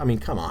ninja. I mean,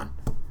 come on,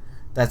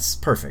 that's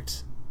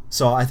perfect.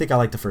 So I think I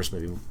like the first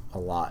movie a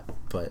lot,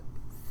 but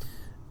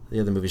the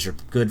other movies are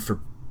good for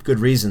good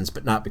reasons,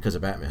 but not because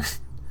of Batman.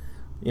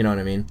 You know what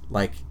I mean?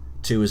 Like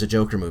 2 is a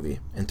Joker movie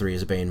and 3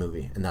 is a Bane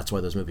movie, and that's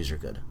why those movies are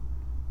good.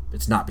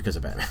 It's not because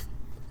of Batman.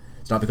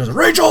 It's not because of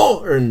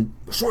Rachel and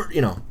short.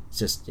 It's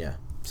just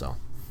So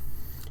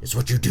it's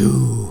what you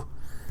do.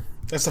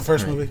 That's the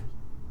first movie.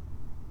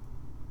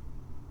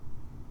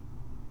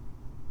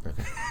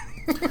 Okay.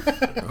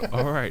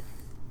 All right.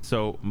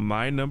 So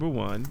my number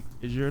 1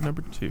 is your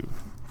number 2.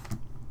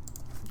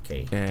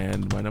 Okay.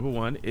 And my number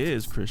 1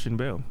 is Christian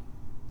Bale.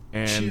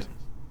 And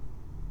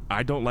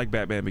I don't like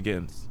Batman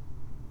Begins.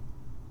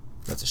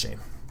 That's a shame.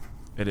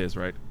 It is,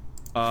 right?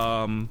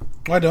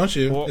 Why don't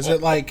you? Is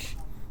it like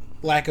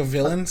lack of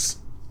villains?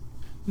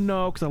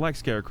 No, because I like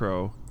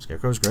Scarecrow.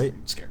 Scarecrow's great.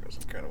 Scarecrow's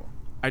incredible.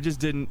 I just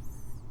didn't.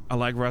 I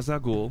like Ra's al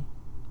Ghul,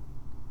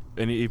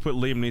 and he put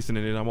Liam Neeson in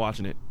it. And I'm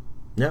watching it.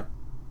 Yep.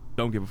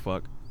 Don't give a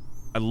fuck.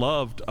 I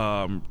loved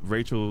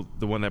Rachel,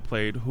 the one that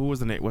played. Who was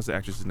the name? What's the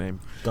actress's name?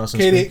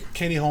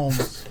 Katie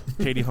Holmes.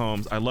 Katie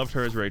Holmes. I loved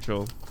her as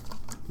Rachel.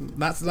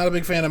 Not a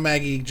big fan of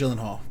Maggie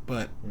Gyllenhaal,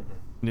 but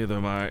Neither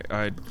am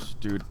I.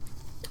 Dude,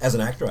 As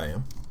an actor, I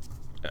am.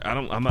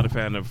 I'm not a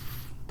fan of.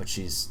 But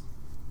she's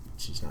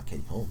not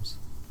Katie Holmes.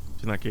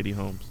 She's not Katie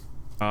Holmes.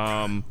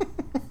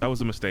 That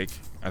was a mistake,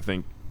 I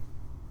think.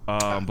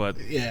 But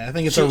yeah, I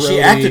think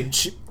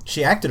it's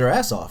she acted her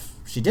ass off.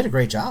 She did a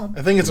great job.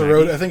 I think it's a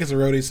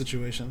roadie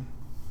situation.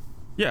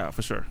 yeah,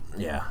 for sure.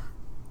 Yeah.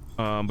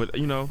 But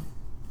I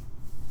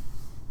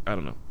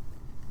don't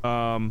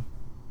know.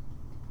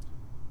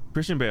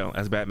 Christian Bale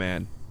as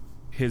Batman,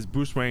 his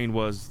Bruce Wayne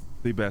was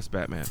the best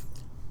Batman.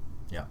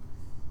 Yeah.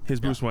 His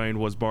Bruce Wayne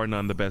was bar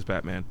none the best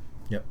Batman.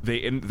 Yep.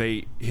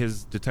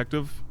 His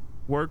detective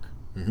work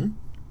Mm-hmm.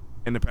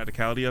 and the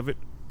practicality of it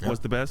was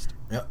the best.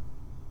 Yep.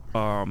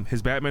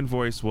 His Batman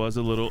voice was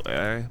a little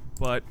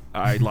but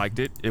I liked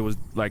it. It was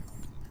like,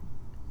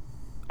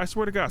 I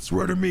swear to God,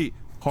 swear to me,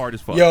 hard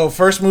as fuck. Yo,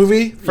 first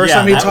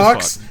time he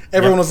talks,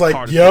 everyone was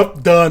like,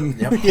 "Yep, done."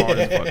 Yep, hard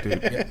as fuck,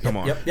 dude. Yep. Come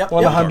on. Yep.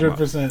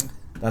 100%.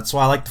 That's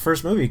why I like the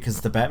first movie,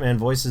 because the Batman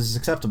voice is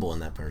acceptable in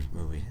that first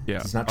movie.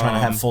 Yeah. He's not trying to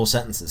have full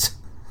sentences.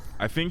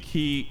 I think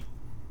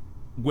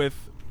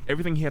with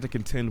everything he had to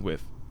contend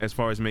with, as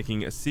far as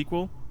making a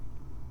sequel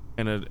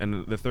and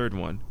the third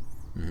one,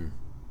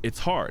 it's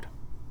hard.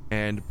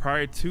 And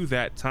prior to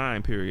that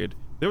time period,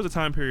 there was a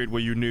time period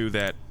where you knew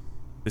that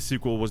the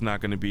sequel was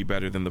not going to be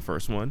better than the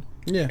first one,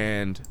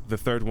 and the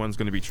third one's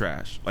going to be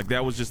trash. Like,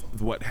 that was just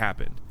what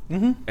happened.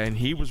 And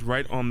he was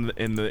right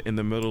in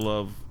the middle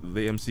of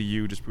the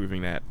MCU,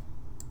 disproving that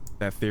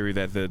theory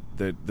that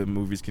the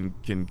movies can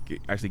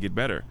actually get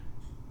better,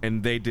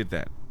 and they did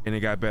that, and it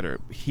got better.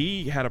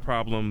 He had a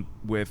problem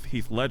with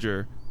Heath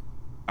Ledger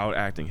out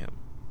acting him,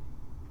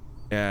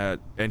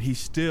 and he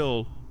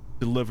still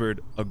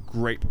delivered a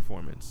great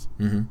performance.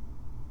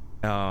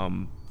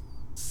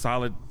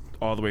 Solid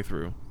all the way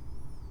through.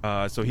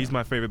 So he's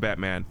my favorite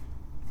Batman,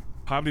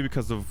 probably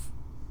because of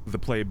the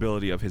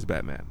playability of his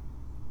Batman.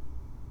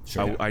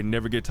 Sure. I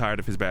never get tired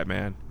of his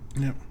Batman.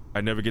 Yep.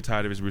 I never get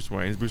tired of his Bruce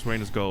Wayne. His Bruce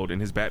Wayne is gold,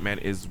 and his Batman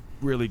is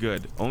really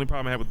good. Only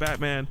problem I have with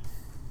Batman,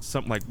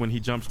 something like when he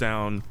jumps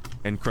down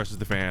and crushes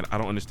the fan. I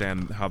don't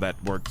understand how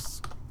that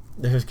works,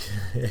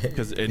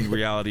 because in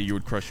reality you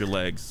would crush your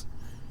legs.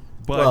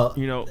 But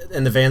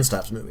in the Van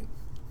Stops movie,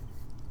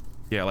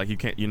 yeah, like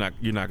you're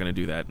not gonna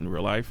do that in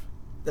real life.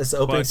 that's the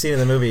opening scene of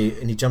the movie,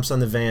 and he jumps on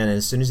the van, and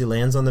as soon as he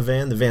lands on the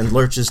van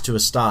lurches to a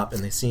stop,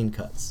 and the scene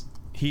cuts.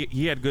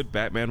 He had good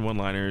Batman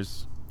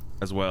one-liners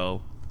as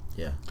well.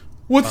 Yeah.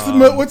 What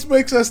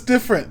makes us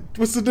different?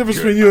 What's the difference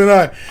between you and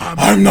I?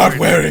 I'm not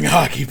wearing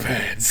hockey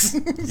pads.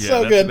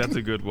 Good. That's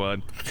a good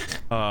one.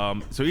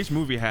 So each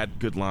movie had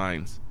good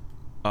lines.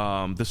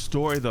 The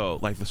story, though,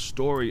 like the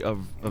story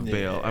of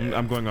Bale,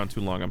 I'm going on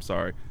too long, I'm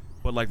sorry,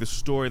 but like the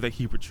story that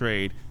he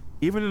portrayed,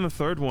 even in the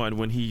third one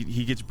when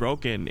he gets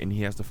broken and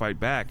he has to fight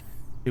back,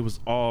 it was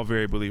all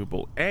very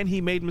believable, and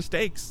he made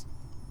mistakes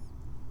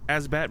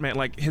as Batman.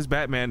 Like, his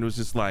Batman was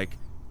just like,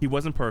 he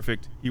wasn't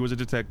perfect, he was a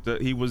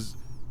detective,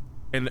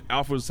 and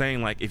Alfred was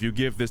saying, like, if you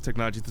give this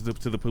technology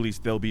to the police,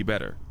 they'll be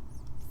better.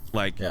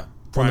 Like,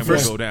 crime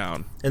will go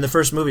down. In the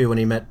first movie, when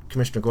he met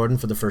Commissioner Gordon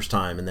for the first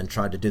time and then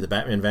tried to do the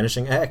Batman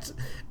Vanishing Act,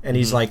 and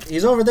he's like,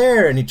 he's over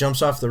there, and he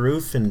jumps off the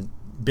roof and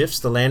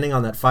biffs the landing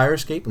on that fire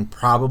escape and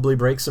probably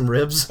breaks some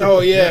ribs. Oh,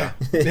 yeah.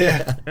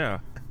 Yeah.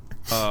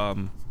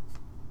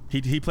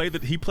 He played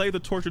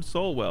the tortured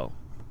soul well.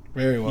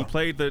 Very well. He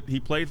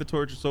played the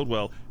tortured soul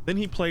well. Then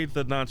he played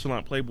the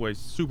nonchalant playboy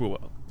super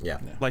well. Yeah.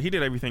 Like, he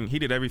did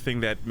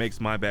everything that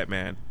makes my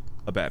Batman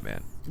a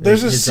Batman.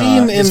 There's a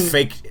scene in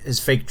his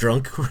fake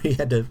drunk where he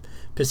had to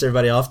piss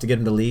everybody off to get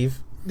him to leave.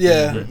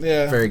 Yeah.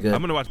 Very good.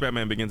 I'm gonna watch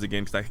Batman Begins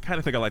again because I kind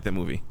of think I like that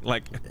movie.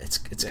 Like, it's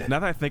good. Now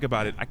that I think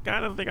about it, I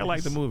kind of think I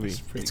like the movie. It's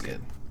pretty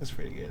good. It's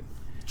pretty good.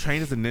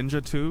 Trained as a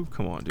Ninja too?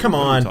 Come on, dude. Come what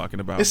on. are you talking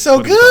about? It's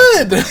so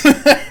good.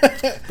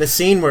 The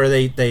scene where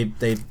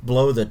they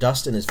blow the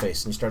dust in his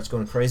face and he starts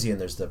going crazy, and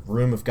there's the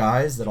room of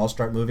guys that all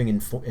start moving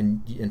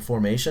in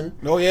formation.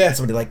 Oh yeah. And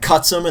somebody like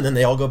cuts him, and then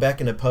they all go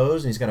back into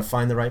pose, and he's got to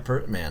find the right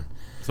person. Man,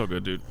 So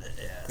good, dude.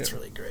 yeah, it's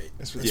really great.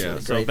 It's Really so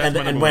great. that's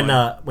my And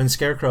number when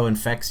Scarecrow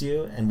infects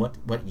you, and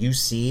what you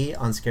see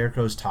on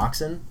Scarecrow's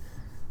toxin.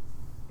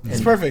 It's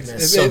perfect.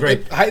 It's so great.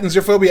 It heightens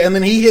your phobia, and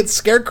then he hits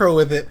Scarecrow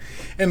with it,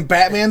 and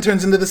Batman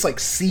turns into this like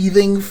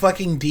seething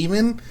fucking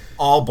demon,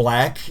 All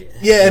black.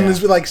 Yeah, and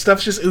there's like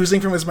stuff's just oozing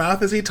from his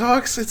mouth as he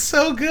talks. It's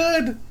so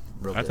good.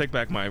 Real I good. take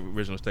back my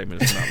original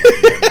statement. It's not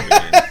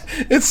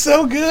like It's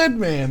so good,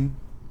 man.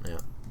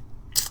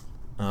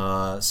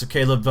 Yeah. So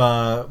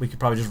Caleb, we could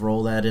probably just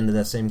roll that into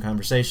that same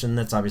conversation.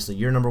 That's obviously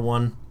your number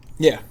one.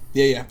 Yeah.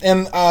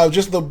 And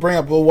just to bring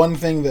up the one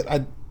thing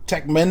that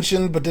Tech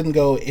mentioned but didn't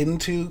go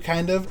into,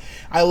 kind of,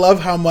 I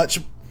love how much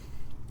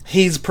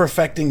he's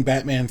perfecting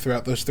Batman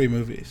throughout those 3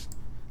 movies.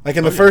 Like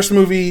in the first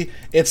movie,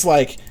 it's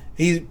like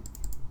he's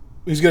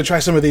gonna try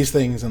some of these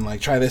things and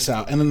like try this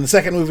out, and then the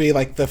second movie,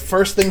 like the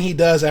first thing he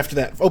does after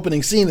that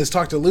opening scene is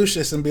talk to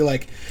Lucius and be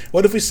like,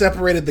 "What if we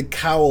separated the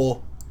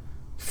cowl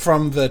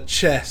from the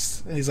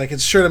chest?" And he's like,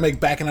 "It's sure to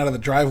make backing out of the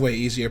driveway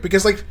easier,"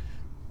 because like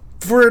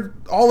for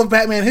all of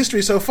Batman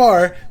history so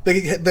far,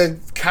 the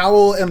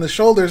cowl and the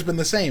shoulder has been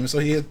the same. So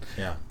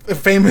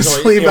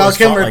famously Val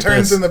Kilmer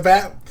turns in the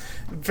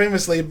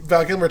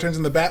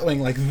Batwing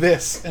like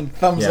this and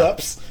thumbs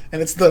ups,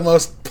 and it's the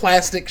most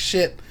plastic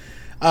shit.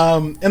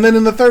 And then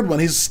in the third one,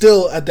 he's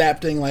still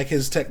adapting like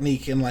his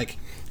technique and like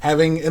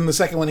having in the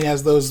second one he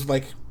has those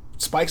like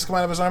spikes come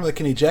out of his arm that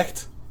can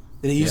eject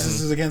that he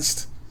uses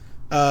against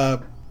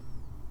Joker.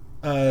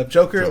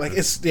 Like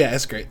it's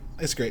great.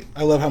 It's great.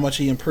 I love how much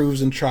he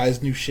improves and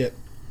tries new shit.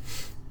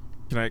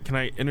 Can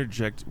I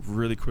interject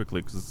really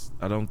quickly, because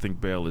I don't think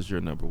Bale is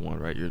your number one,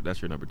 right?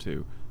 That's your number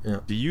 2.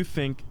 Yeah. Do you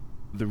think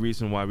the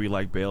reason why we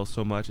like Bale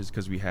so much is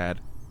because we had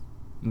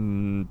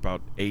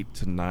about 8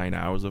 to 9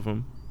 hours of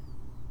him?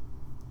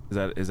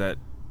 Is that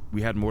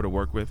we had more to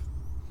work with?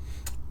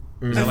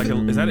 Is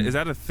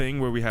that a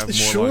thing where we have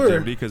more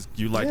longevity because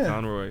you like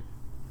Conroy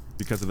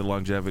because of the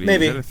longevity?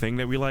 Maybe. Is that a thing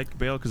that we like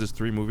Bale because it's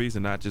 3 movies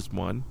and not just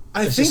one?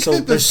 I think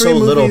that there's so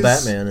little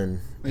Batman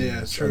in the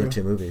other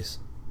 2 movies.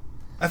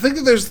 I think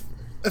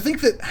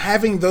that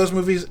having those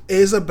movies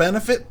is a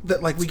benefit,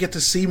 that like we get to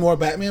see more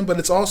Batman, but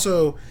it's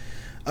also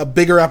a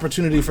bigger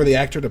opportunity for the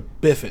actor to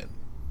biff it.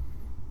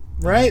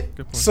 Right?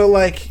 So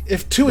like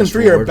if 2 and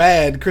 3 are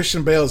bad,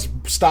 Christian Bale's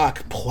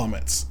stock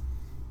plummets.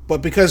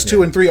 But because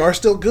 2 and 3 are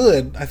still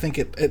good, I think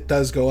it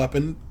does go up.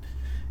 And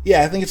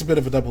I think it's a bit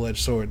of a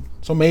double-edged sword.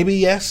 So maybe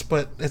yes,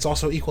 but it's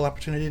also equal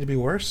opportunity to be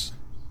worse.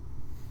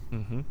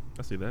 I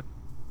see that.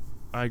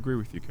 I agree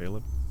with you,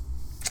 Caleb.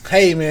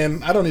 Hey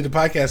man, I don't need to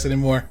podcast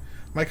anymore.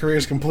 My career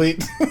is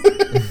complete.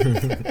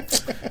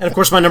 And of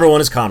course my number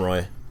 1 is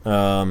Conroy.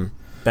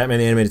 Batman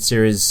the Animated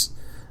Series,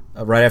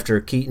 right after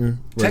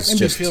Keaton was Tech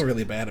made me feel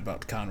really bad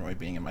about Conroy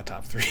being in my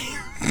top 3.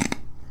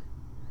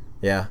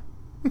 Yeah,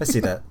 I see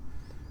that.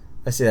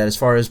 As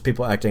far as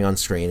people acting on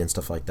screen and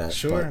stuff like that.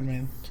 Sure,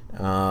 man.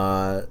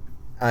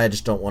 I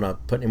just don't want to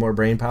put any more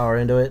brain power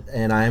into it,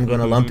 and I am going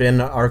to lump in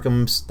the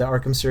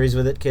Arkham series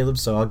with it, Caleb.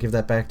 So I'll give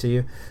that back to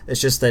you.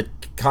 It's just that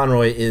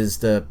Conroy is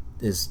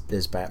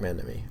Batman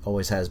to me.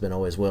 Always has been,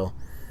 always will.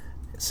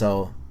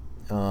 So,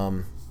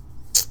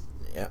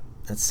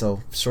 that's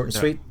so short and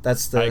sweet.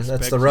 That's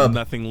the rub.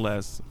 Nothing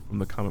less from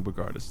the comic book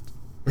artist.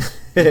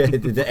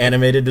 The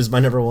animated is my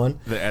number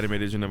 1. The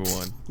animated is your number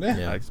 1.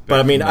 Yeah. But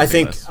I mean, I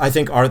think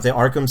the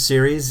Arkham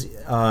series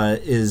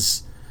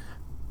is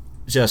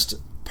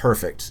just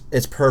perfect.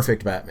 It's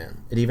perfect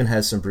Batman. It even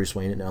has some Bruce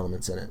Wayne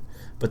elements in it.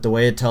 But the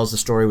way it tells the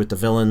story with the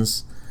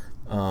villains,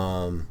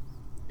 and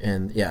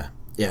the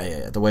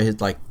way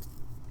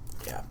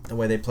the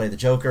way they play the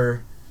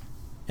Joker,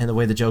 and the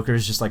way the Joker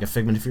is just like a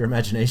figment of your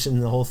imagination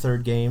in the whole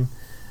third game,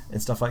 and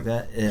stuff like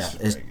that. Yeah,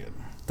 it's very good.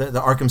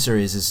 The Arkham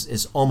series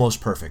is almost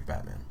perfect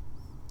Batman.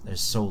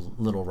 There's so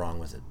little wrong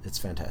with it. It's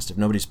fantastic. If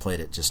nobody's played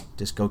it,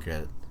 just go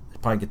get it.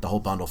 Probably get the whole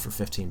bundle for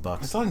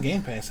 $15. It's on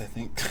Game Pass, I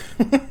think.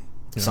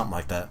 Something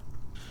like that.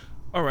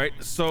 All right,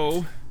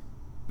 so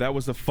that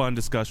was a fun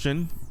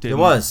discussion. It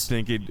was.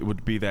 Think it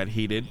would be that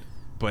heated,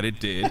 but it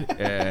did,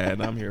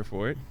 and I'm here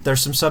for it.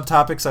 There's some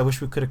subtopics I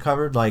wish we could have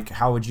covered, like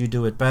how would you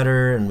do it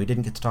better, and we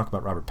didn't get to talk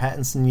about Robert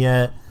Pattinson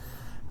yet.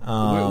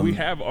 We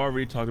have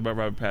already talked about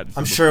Robert Pattinson.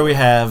 I'm sure we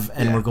have,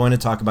 and we're going to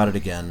talk about it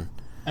again.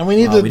 And we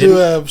need to do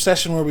a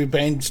session where we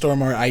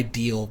brainstorm our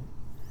ideal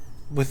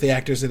with the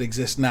actors that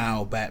exist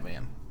now,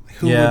 Batman.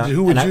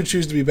 Who would you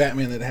choose to be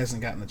Batman that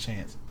hasn't gotten the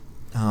chance?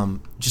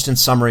 Just in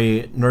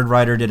summary,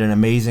 Nerdwriter did an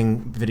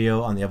amazing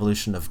video on the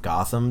evolution of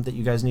Gotham that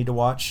you guys need to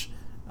watch.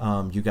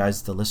 You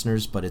guys, the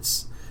listeners, but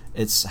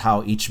it's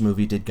how each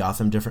movie did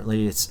Gotham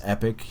differently. It's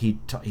epic. He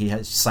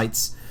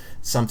cites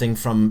something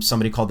from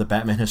somebody called the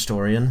Batman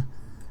Historian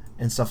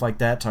and stuff like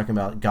that, talking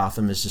about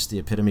Gotham is just the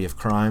epitome of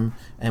crime.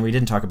 And we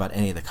didn't talk about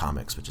any of the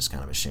comics, which is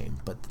kind of a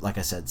shame. But like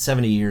I said,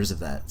 70 years of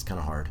that, it's kind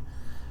of hard.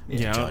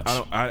 Yeah,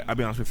 I'll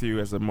be honest with you,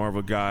 as a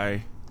Marvel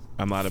guy,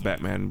 I'm not a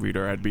Batman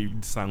reader. I'd be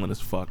silent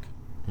as fuck.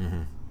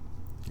 Mm-hmm.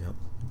 Yep,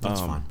 that's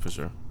fine for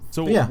sure.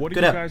 So what are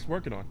you guys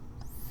working on?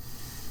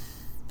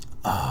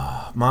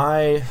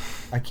 I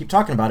keep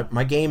talking about it.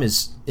 My game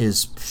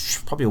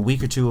is probably a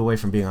week or 2 away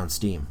from being on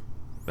Steam.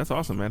 That's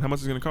awesome, man. How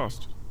much is it going to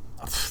cost?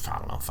 I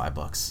don't know,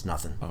 $5,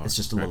 nothing. It's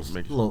just a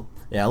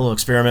little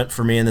experiment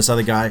for me and this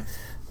other guy.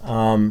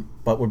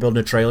 But we're building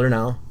a trailer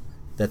now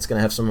that's going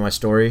to have some of my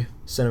story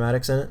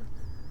cinematics in it.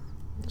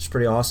 It's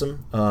pretty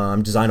awesome.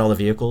 I'm designed all the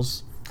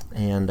vehicles,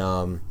 and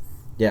I'm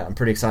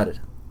pretty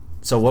excited.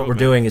 So what we're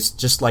doing is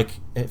just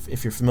like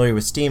if you're familiar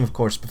with Steam, of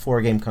course, before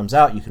a game comes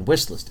out, you can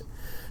wishlist it.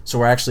 So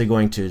we're actually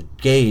going to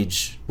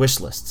gauge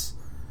wish lists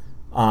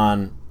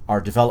on our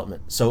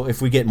development. So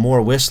if we get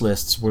more wish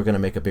lists, we're going to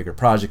make a bigger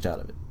project out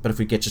of it. But if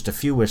we get just a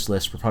few wish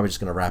lists, we're probably just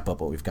going to wrap up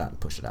what we've got and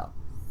push it out.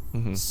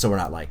 Mm-hmm. So we're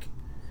not like,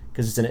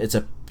 because it's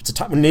a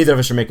time, neither of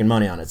us are making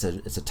money on it.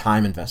 It's a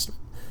time investment.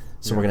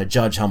 So we're going to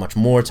judge how much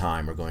more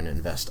time we're going to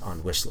invest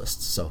on wish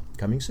lists. So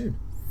coming soon.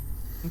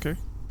 Okay.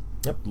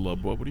 Yep.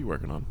 Love, what are you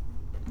working on?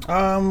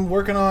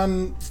 Working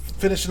on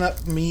finishing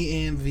up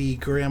me and the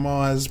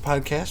Grandma's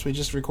podcast. We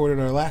just recorded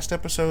our last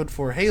episode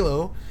for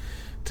Halo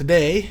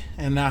today,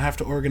 and now have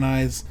to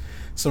organize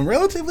some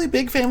relatively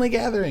big family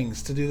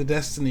gatherings to do the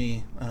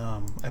Destiny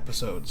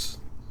episodes.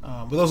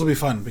 But those will be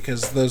fun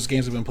because those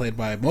games have been played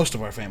by most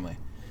of our family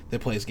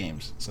that plays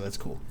games, so that's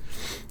cool.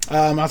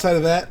 Outside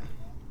of that,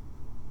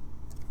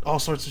 all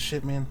sorts of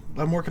shit, man.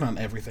 I'm working on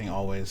everything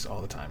always,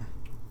 all the time.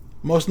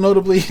 Most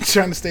notably,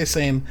 trying to stay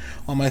sane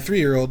while my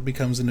 3-year-old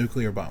becomes a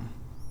nuclear bomb.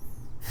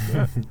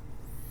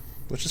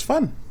 Which is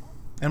fun.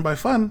 And by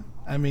fun,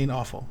 I mean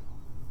awful.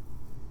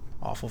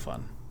 Awful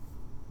fun.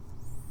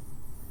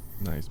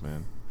 Nice,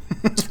 man.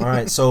 All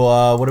right.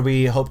 So what do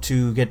we hope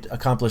to get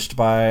accomplished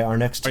by our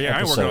next Oh, yeah, I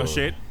ain't episode? working on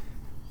shit.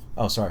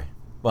 Oh, sorry.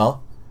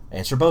 Well,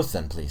 answer both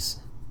then, please.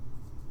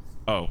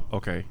 Oh,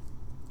 okay.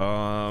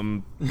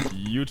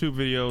 YouTube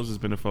videos has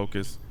been a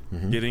focus.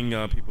 Mm-hmm.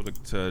 Getting people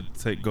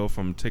to go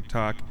from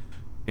TikTok,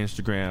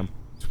 Instagram,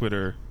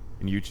 Twitter,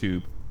 and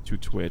YouTube to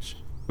Twitch,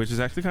 which is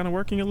actually kind of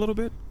working a little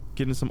bit.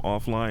 Getting some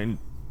offline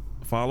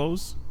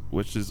follows,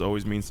 which is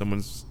always means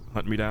someone's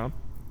hunting me down.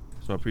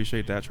 So I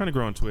appreciate that. Trying to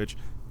grow on Twitch.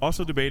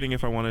 Also debating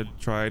if I want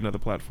to try another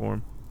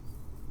platform.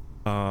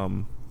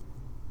 I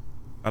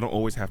don't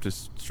always have to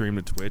stream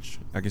to Twitch.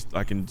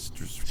 I can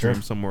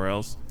stream somewhere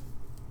else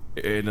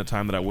in a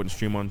time that I wouldn't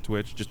stream on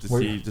Twitch, just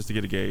to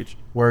get a gauge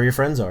where your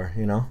friends are,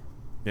 you know.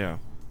 Yeah.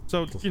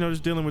 So,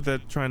 just dealing with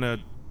that, trying to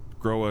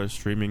grow a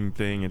streaming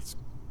thing, it's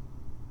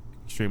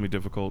extremely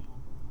difficult.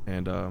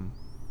 And,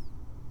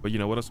 but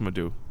what else am I going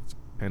to do? It's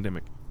a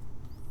pandemic.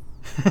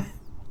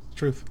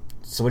 Truth.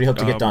 So what do you hope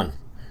to get done?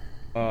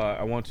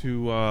 I want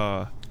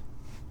to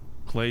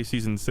play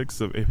Season 6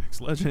 of Apex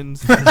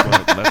Legends.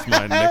 That's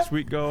my next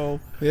week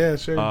goal. Yeah,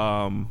 sure.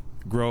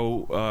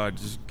 Grow,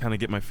 just kind of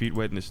get my feet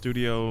wet in the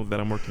studio that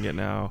I'm working at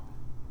now.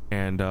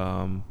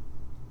 And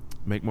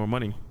make more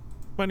money.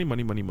 Money.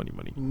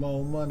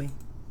 More money.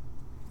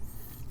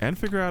 And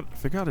figure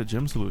out a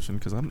gym solution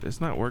because it's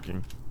not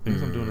working.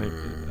 Things I'm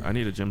doing, I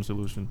need a gym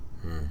solution.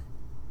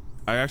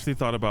 I actually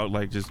thought about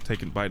just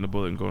biting a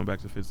bullet and going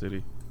back to Fit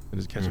City and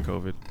just catching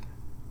COVID.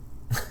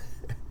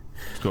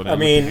 Just go down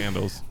with the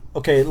handles.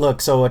 Okay,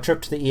 look. So a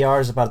trip to the ER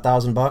is about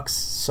 $1,000.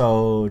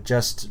 So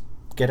just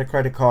get a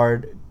credit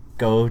card,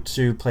 go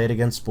to Play It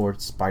Again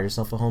Sports, buy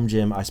yourself a home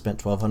gym. I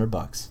spent $1,200.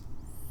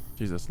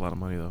 Jeez, that's a lot of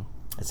money though.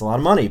 It's a lot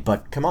of money,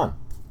 but come on.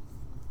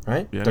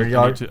 Right? Yeah,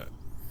 $30,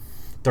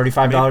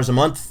 $35 a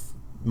month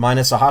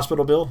minus a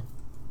hospital bill.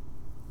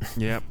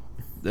 Yep,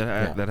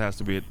 that has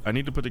to be it. I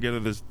need to put together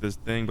this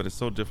thing, but it's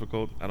so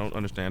difficult. I don't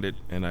understand it,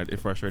 and it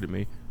frustrated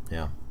me.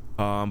 Yeah.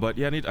 But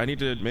yeah, I need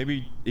to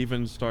maybe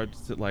even start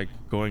to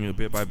going a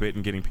bit by bit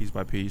and getting piece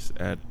by piece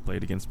at Play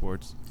It Again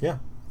Sports. Yeah.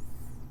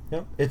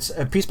 Yeah. It's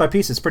piece by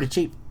piece. It's pretty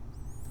cheap.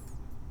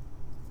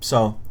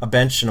 So a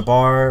bench and a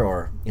bar,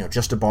 or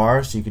just a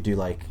bar, so you could do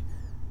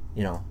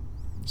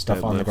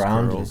stuff on the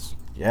ground.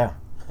 Yeah.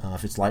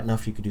 If it's light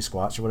enough, you could do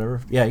squats or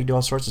whatever. Yeah, you can do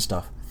all sorts of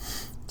stuff.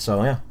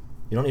 So, yeah.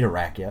 You don't need a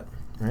rack yet,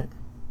 right?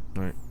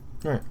 Right.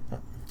 All right.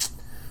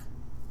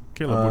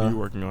 Caleb, what are you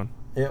working on?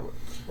 Yeah.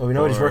 Well, we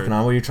know what he's working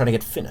on. What are you trying to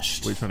get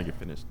finished? What are you trying to get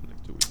finished in the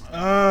next 2 weeks?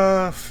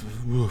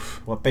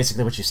 Well,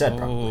 basically what you said,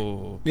 probably.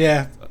 Oh.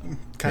 Yeah,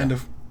 kind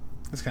of.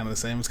 It's kind of the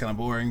same. It's kind of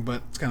boring,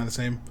 but it's kind of the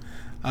same.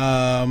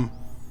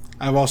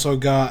 I've also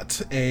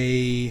got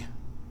a...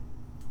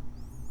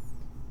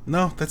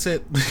 No, that's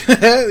it.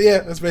 Yeah,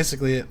 that's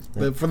basically it.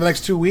 Yeah. For the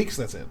next 2 weeks,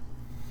 that's it.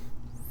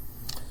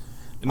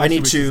 I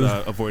need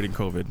to... avoiding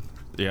COVID.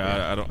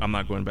 Yeah. I'm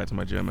not going back to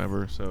my gym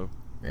ever, so...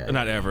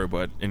 Not ever,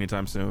 but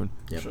anytime soon.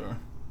 Yep. Sure.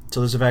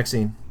 Until there's a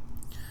vaccine.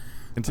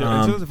 Until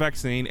there's a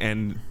vaccine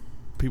and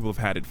people have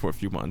had it for a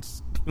few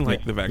months. The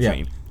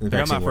vaccine. Yeah, the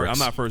vaccine I'm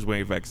not first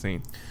wave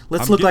vaccine.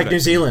 Let's look like New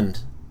Zealand,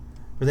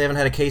 where they haven't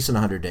had a case in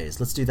 100 days.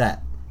 Let's do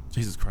that.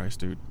 Jesus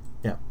Christ, dude.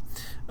 Yeah.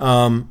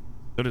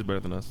 That is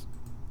better than us.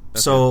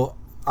 That's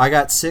I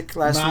got sick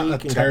last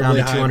week and got down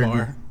to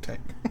 200.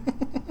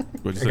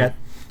 What'd you say?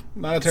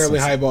 Not a terribly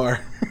high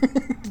bar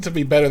to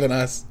be better than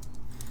us.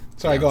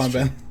 Sorry, go on,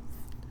 Ben.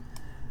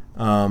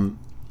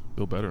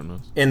 Feel better than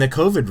us. In the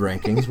COVID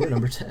rankings, we're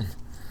number 10.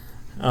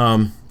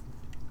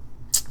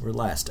 We're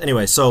last.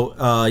 Anyway, so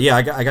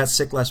I got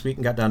sick last week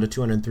and got down to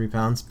 203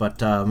 pounds,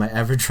 but my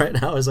average right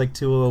now is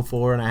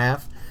 204 and a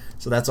half.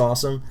 So that's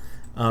awesome.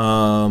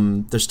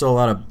 There's still a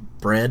lot of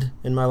bread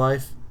in my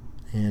life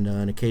and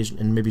an occasion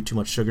and maybe too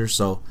much sugar,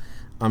 so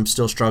I'm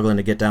still struggling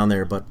to get down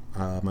there, but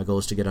my goal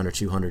is to get under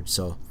 200.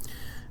 So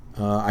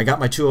I got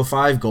my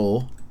 205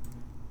 goal,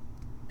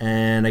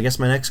 and I guess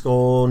my next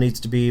goal needs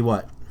to be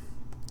what?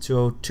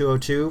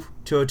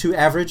 202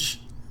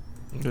 average?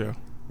 Yeah.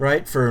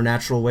 Right, for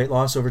natural weight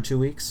loss over 2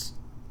 weeks.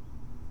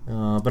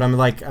 But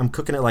I'm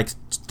cooking at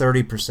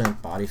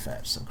 30% body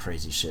fat, some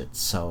crazy shit.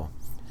 So,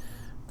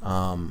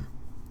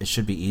 it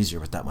should be easier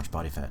with that much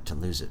body fat to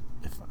lose it.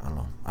 If I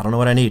don't know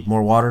what I need.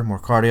 More water, more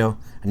cardio.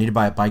 I need to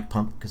buy a bike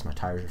pump because my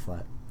tires are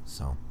flat.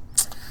 So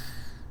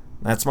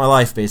that's my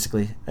life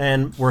basically.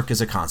 And work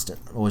is a constant.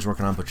 Always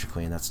working on Butcher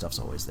Queen. That stuff's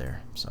always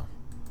there. So.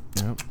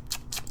 Yep.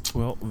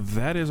 Well,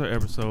 that is our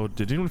episode.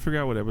 Did anyone figure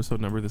out what episode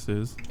number this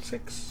is?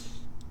 6.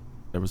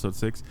 Episode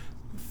 6.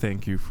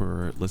 Thank you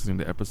for listening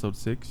to episode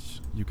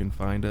 6. You can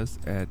find us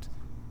at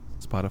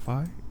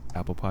Spotify,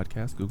 Apple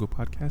Podcasts, Google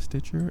Podcasts,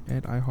 Stitcher,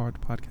 and iHeart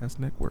Podcast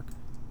Network.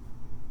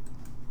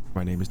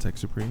 My name is Tech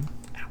Supreme,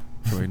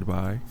 joined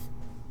by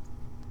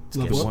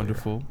the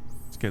wonderful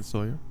Sked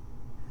Sawyer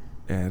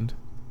and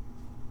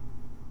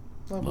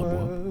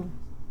Lubwa.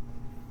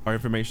 Our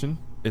information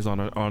is on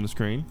the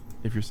screen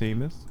if you're seeing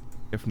this.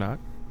 If not,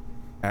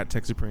 at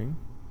Tech Supreme.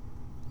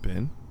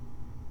 Ben.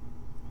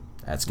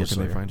 At Sked Where can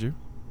Sawyer. they find you?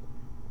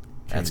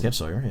 At Sked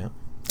Sawyer,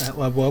 yeah. At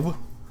Lubwubba.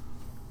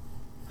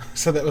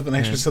 Said that with an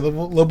extra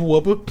syllable.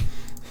 Lubwubba.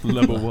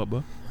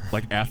 Lubba,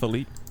 like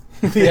athlete.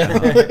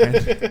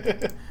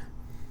 Yeah.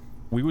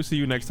 We will see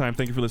you next time.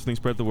 Thank you for listening.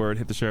 Spread the word.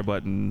 Hit the share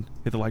button.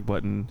 Hit the like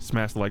button.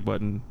 Smash the like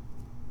button.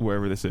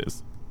 Wherever this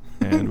is.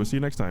 And we'll see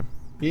you next time.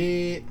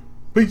 Yeah.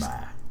 Peace.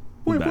 Bye.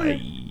 Bye.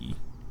 Bye.